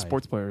 it's or like why?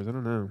 sports players. I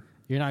don't know.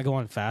 You're not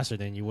going faster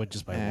than you would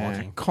just by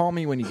walking. Call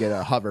me when you get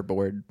a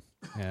hoverboard.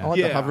 Yeah. I want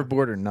Yeah. the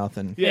hoverboard or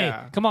nothing.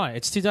 Yeah. Hey, come on!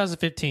 It's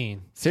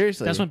 2015.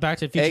 Seriously. That's when Back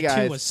to the Future 2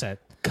 guys. was set.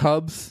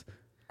 Cubs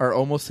are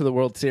almost to the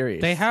World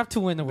Series. They have to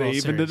win the World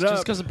evened Series it up.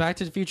 just because of Back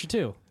to the Future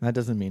 2. That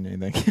doesn't mean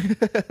anything.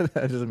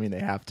 That doesn't mean they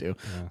have to. Yeah.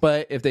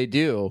 But if they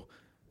do,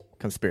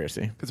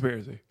 conspiracy.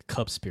 Conspiracy.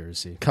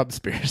 Cubspiracy.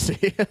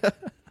 Cubspiracy.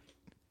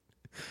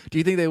 Do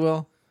you think they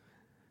will?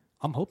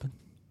 I'm hoping.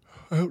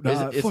 I hope Is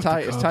not. it- Fuck the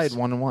It's Cubs. tied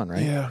 1-1,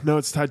 right? Yeah. No,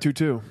 it's tied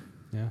 2-2.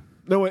 Yeah.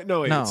 No wait.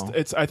 No. No.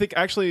 It's. I think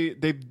actually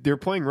they're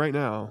playing right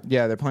now.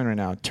 Yeah, they're playing right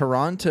now.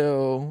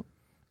 Toronto,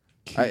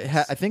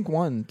 I think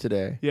won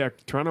today. Yeah.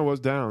 Toronto was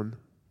down,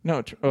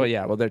 No, oh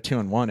yeah, well they're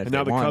 2-1. If and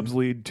now they the won. Cubs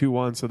lead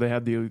 2-1, so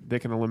they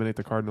can eliminate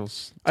the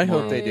Cardinals. I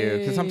hope tomorrow. they do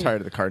because I'm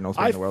tired of the Cardinals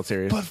winning the World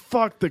Series. But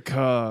fuck the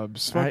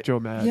Cubs. Fuck Joe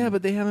Madden. Yeah,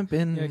 but they haven't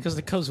been. Yeah, because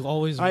the Cubs will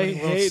always I win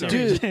World hate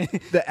Series. Dude,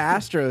 the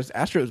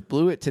Astros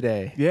blew it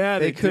today. Yeah,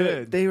 they could.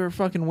 did. They were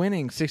fucking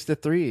winning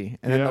 6-3,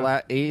 and then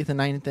Yeah. the 8th and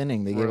 9th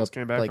inning they gave Royals up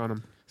came back like on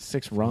them.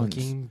 6 runs.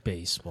 Fucking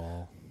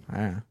baseball.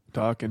 Yeah.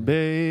 Talking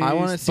baseball. I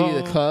want to see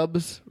the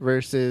Cubs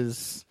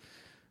versus.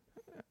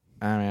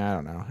 I mean, I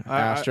don't know,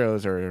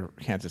 Astros or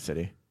Kansas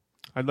City,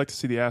 I'd like to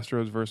see the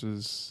Astros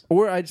versus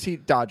or I'd see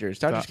Dodgers.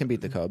 Dodgers can beat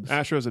the Cubs.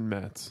 Astros and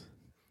Mets.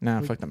 Nah,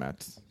 fuck the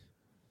Mets.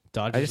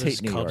 Dodgers I just hate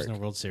versus New Cubs York. in the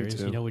World Series.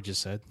 too. You know what we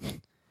just said?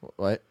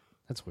 What?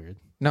 That's weird.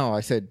 No, I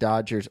said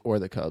Dodgers or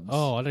the Cubs.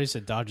 Oh, I thought you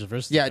said Dodgers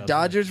versus yeah, the Cubs.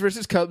 Dodgers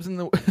versus Cubs in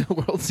the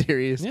World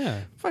Series.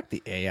 Yeah. Fuck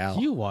the AL.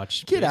 You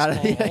watch Get out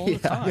of baseball here. all the Yeah.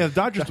 time. Yeah, the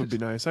Dodgers would be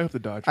nice. I hope the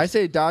Dodgers. I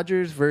say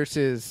Dodgers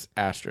versus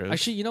Astros.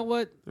 Actually, you know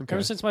what? Okay.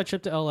 Ever since my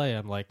trip to LA,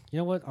 I'm like, you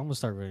know what? I'm going to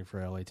start rooting for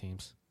LA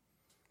teams.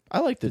 I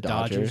like the The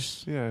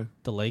Dodgers. yeah.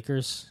 The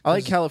Lakers. I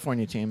like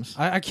California teams.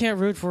 I can't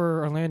root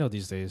for Orlando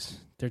these days.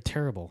 They're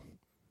terrible.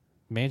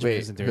 Management Wait,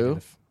 isn't there. who?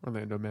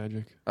 Orlando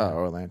Magic. Oh,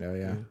 Orlando,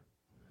 yeah.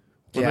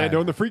 Orlando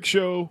and the Freak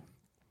Show.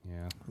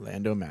 Yeah,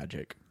 Orlando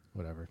Magic.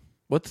 whatever.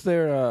 What's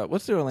their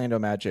Orlando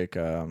Magic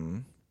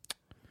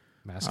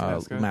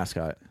Mascot.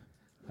 mascot?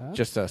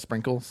 Just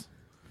sprinkles?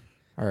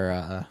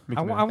 Or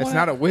McMahon. it's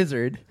not a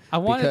wizard. I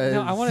want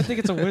because- to think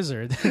it's a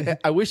wizard.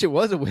 I wish it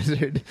was a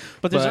wizard,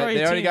 But there's already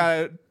they a already team. got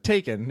it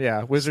taken.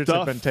 Yeah, wizards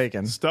have been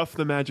taken. Stuff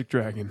the Magic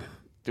Dragon.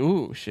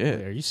 Ooh, Wait,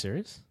 shit. are you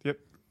serious? Yep.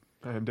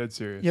 I am dead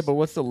serious. Yeah, but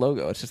what's the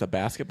logo? It's just a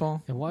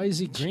basketball. And why is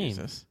he green?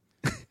 Jesus.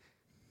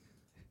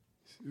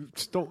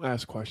 Just don't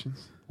ask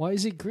questions. Why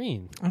is he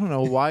green? I don't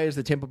know. Why is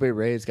the Tampa Bay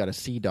Rays got a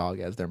sea dog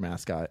as their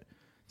mascot?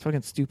 It's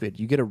fucking stupid.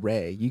 You get a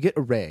Ray. You get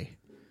a Ray.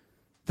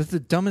 That's the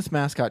dumbest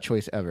mascot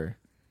choice ever.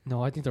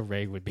 No, I think the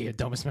Ray would be a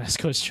dumbest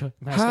mascot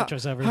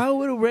choice ever. How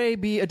would a Ray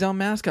be a dumb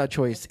mascot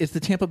choice? It's the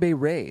Tampa Bay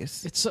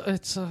Rays.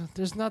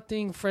 There's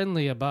nothing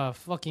friendly about a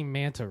fucking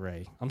manta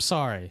ray. I'm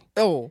sorry.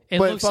 Oh, It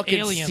but looks fucking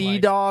alien-like. sea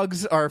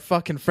dogs are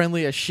fucking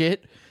friendly as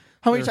shit.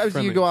 How many They're times do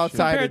you friendly go as shit.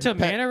 outside? Compared to a and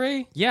pet- manta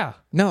ray, yeah,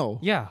 No.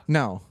 yeah.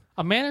 No.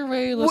 A manta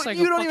ray looks like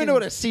you a don't fucking, even know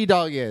what a sea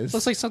dog is.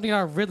 looks like something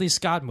out of a Ridley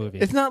Scott movie.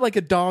 It's not like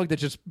a dog that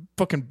just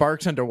fucking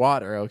barks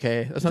underwater,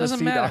 okay? That's It not a doesn't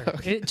sea matter.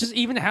 dog. It just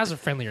even has a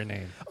friendlier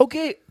name.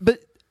 Okay, but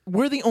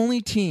we're the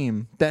only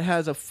team that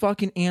has a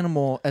fucking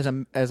animal as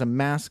a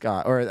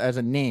mascot or as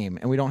a name,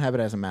 and we don't have it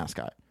as a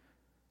mascot.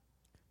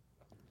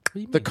 What do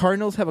you The mean?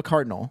 Cardinals have a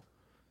cardinal.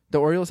 The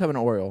Orioles have an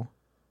Oriole.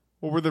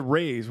 Well, we're the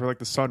Rays. We're like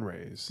the Sun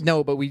Rays.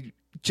 No, but we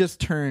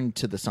just turned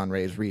to the Sun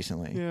Rays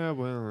recently. Yeah,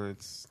 well,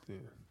 it's... Yeah.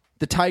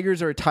 The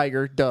Tigers are a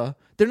tiger, duh.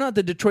 They're not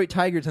the Detroit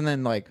Tigers, and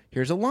then, like,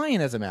 here's a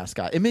lion as a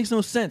mascot. It makes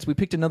no sense. We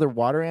picked another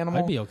water animal.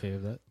 I'd be okay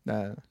with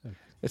that.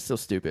 It's still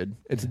stupid.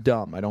 It's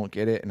dumb. I don't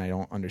get it, and I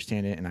don't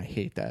understand it, and I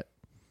hate that.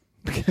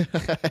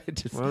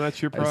 Well,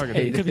 that's your I just prerogative.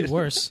 hate It could be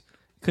worse.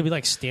 It could be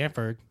like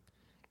Stanford,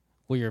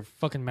 where your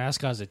fucking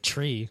mascot is a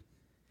tree.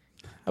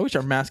 I wish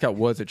our mascot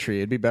was a tree.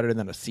 It'd be better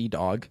than a sea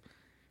dog.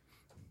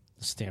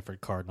 The Stanford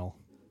Cardinal.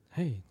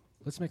 Hey,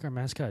 let's make our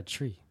mascot a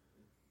tree.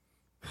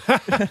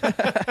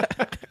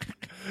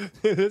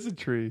 It is a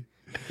tree.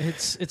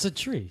 It's a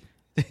tree.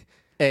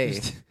 Hey,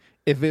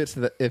 if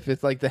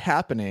it's like The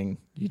Happening,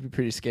 you'd be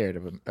pretty scared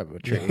of a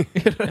tree.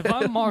 If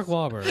I'm Mark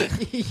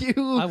Wahlberg,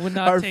 You I would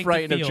not are take the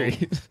frightened of field.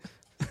 trees.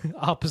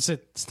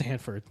 opposite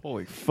Stanford.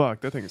 Holy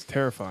fuck, that thing is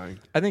terrifying.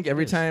 I think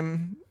every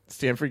time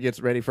Stanford gets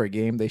ready for a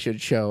game, they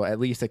should show at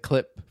least a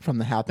clip from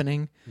The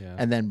Happening Yeah.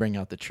 and then bring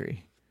out the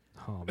tree.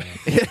 Oh man.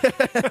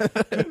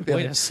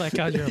 Way to psych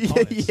out your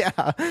opponents.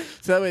 Yeah.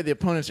 So that way the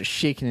opponents are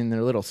shaking in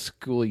their little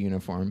school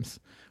uniforms.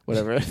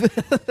 Whatever.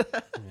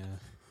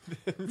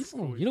 Yeah.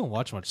 You don't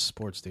watch much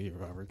sports, do you,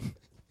 Robert?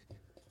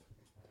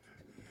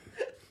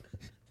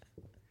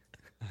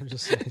 I'm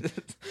just saying.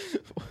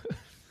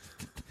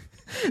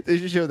 They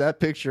should show that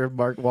picture of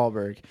Mark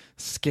Wahlberg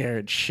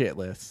scared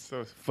shitless.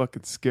 So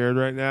fucking scared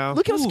right now.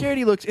 Look how Ooh. scared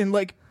he looks, and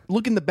like,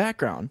 look in the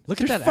background.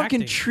 Look at There's that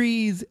fucking acting.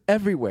 trees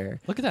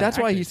everywhere. Look at that That's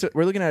why acting.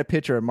 we're looking at a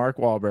picture of Mark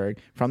Wahlberg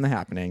from The In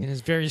Happening.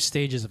 his various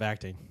stages of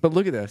acting. But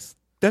look at this.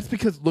 That's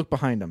because look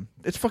behind him.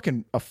 It's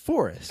fucking a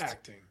forest.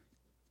 Acting.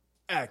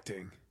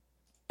 Acting.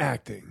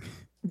 Acting.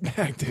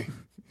 Acting.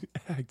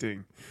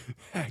 Acting.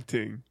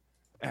 Acting.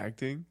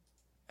 Acting.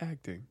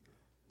 Acting.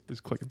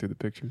 Just clicking through the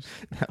pictures.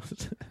 That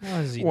was How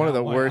is he one of not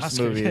the won worst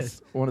Oscar yet?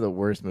 movies. One of the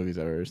worst movies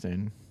I've ever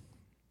seen.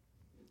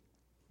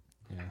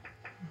 Yeah.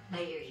 I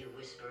hear you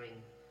whispering.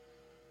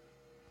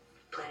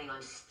 Planning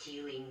on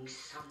stealing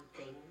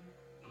something?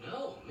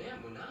 No, ma'am,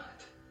 we're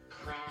not.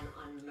 Plan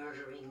on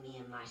murdering me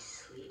in my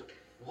sleep?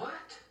 What?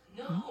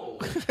 No.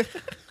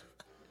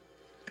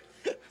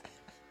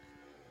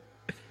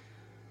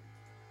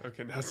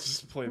 Okay, now it's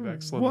just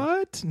playback slowly.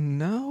 What?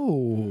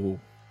 No.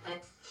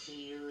 That's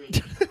stealing.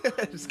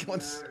 It's going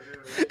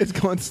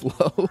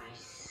slow. My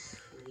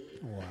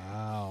sleep.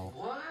 Wow.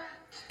 What?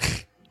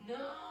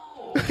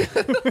 No.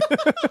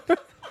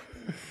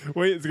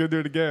 Wait, it's gonna do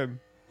it again.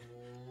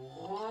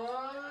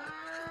 What?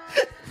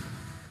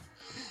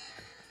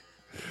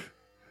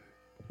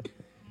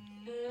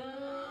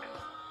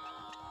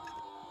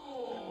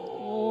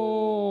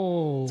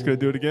 Oh. It's gonna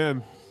do it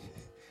again.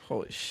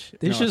 Holy shit.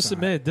 They No, should have it's not.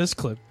 submitted this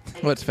clip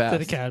What's to the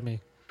fast?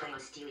 Academy. Plan on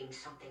stealing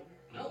something?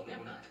 No, ma'am,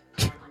 we're not.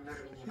 Plan on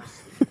murdering me in my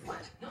sleep?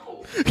 What?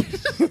 No.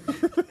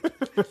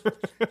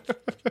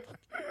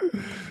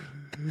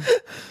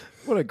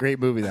 What a great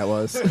movie that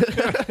was.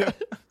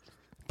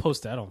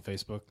 Post that on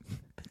Facebook.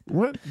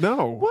 What?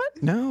 No.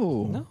 What?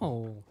 No. No.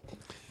 All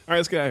right,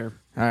 let's get out of here.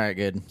 All right,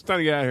 good. It's time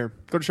to get out of here.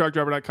 Go to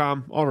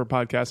sharkdriver.com. All of our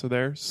podcasts are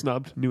there.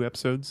 Snubbed. New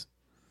episodes.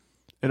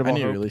 End of I all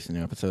need to hope. release the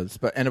new episodes.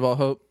 But End of All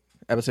Hope,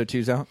 episode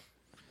 2's out.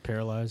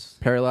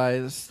 Paralyzed.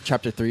 Paralyzed,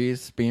 chapter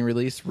 3's being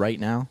released right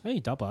now. Hey,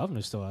 Doppel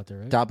Avenue's still out there,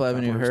 right? Doppel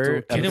Avenue Doppler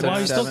Hurt. still- Get it episode while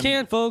you still 7.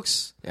 can,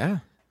 folks. Yeah.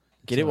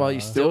 Get it while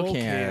you still Still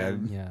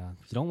can. Yeah.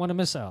 You don't want to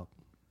miss out.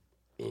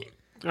 All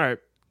right.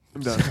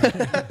 I'm done.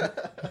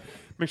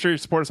 Make sure you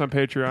support us on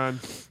Patreon.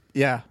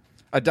 Yeah.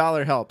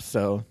 $1 helps,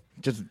 so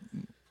just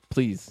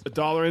please.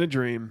 $1 and a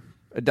dream.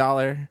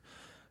 $1.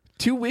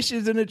 2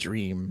 wishes and a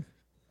dream.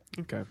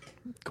 Okay.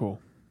 Cool.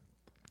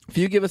 If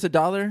you give us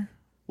 $1,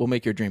 we'll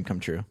make your dream come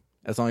true.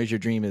 As long as your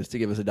dream is to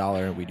give us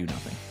 $1 and we do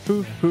nothing.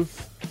 Hoo, hoo,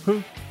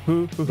 hoo,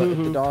 hoo, hoo, Let the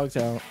hoo. dogs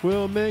out.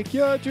 We'll make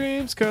your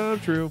dreams come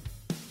true.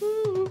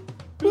 Hoo,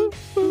 hoo,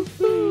 hoo,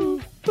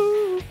 hoo,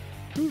 hoo,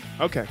 hoo.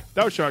 Okay.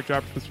 That was Shark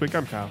Drop this week.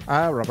 I'm Kyle.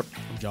 Robert.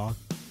 I'm John.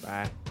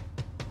 Bye.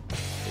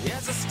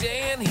 As I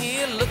stand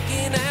here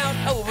looking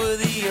out over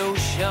the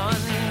ocean,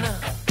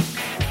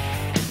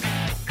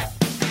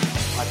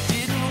 I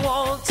didn't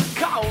want to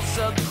cause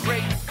a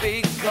great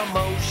big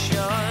commotion.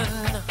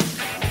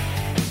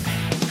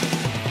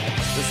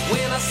 'Cause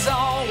when I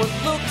saw what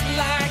looked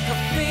like a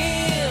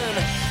fin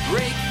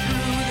break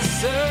through the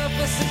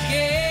surface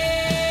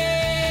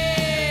again,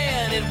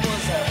 it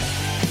was a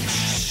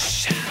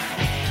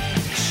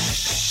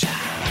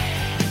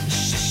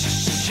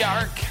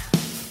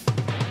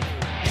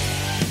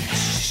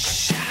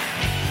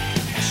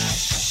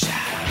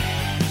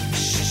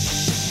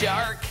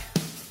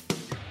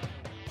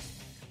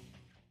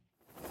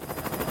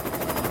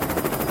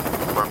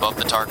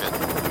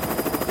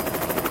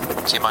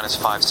T-minus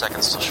 5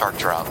 seconds till shark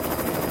drop.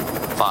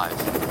 5,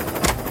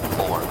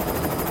 4,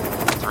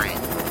 3,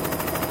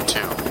 2,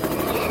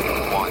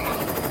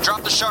 1.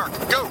 Drop the shark!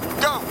 Go!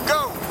 Go!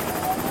 Go!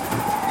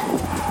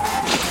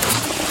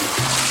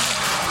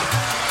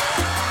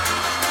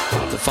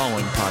 The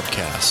following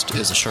podcast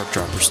is a Shark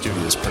Dropper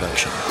Studios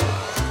production.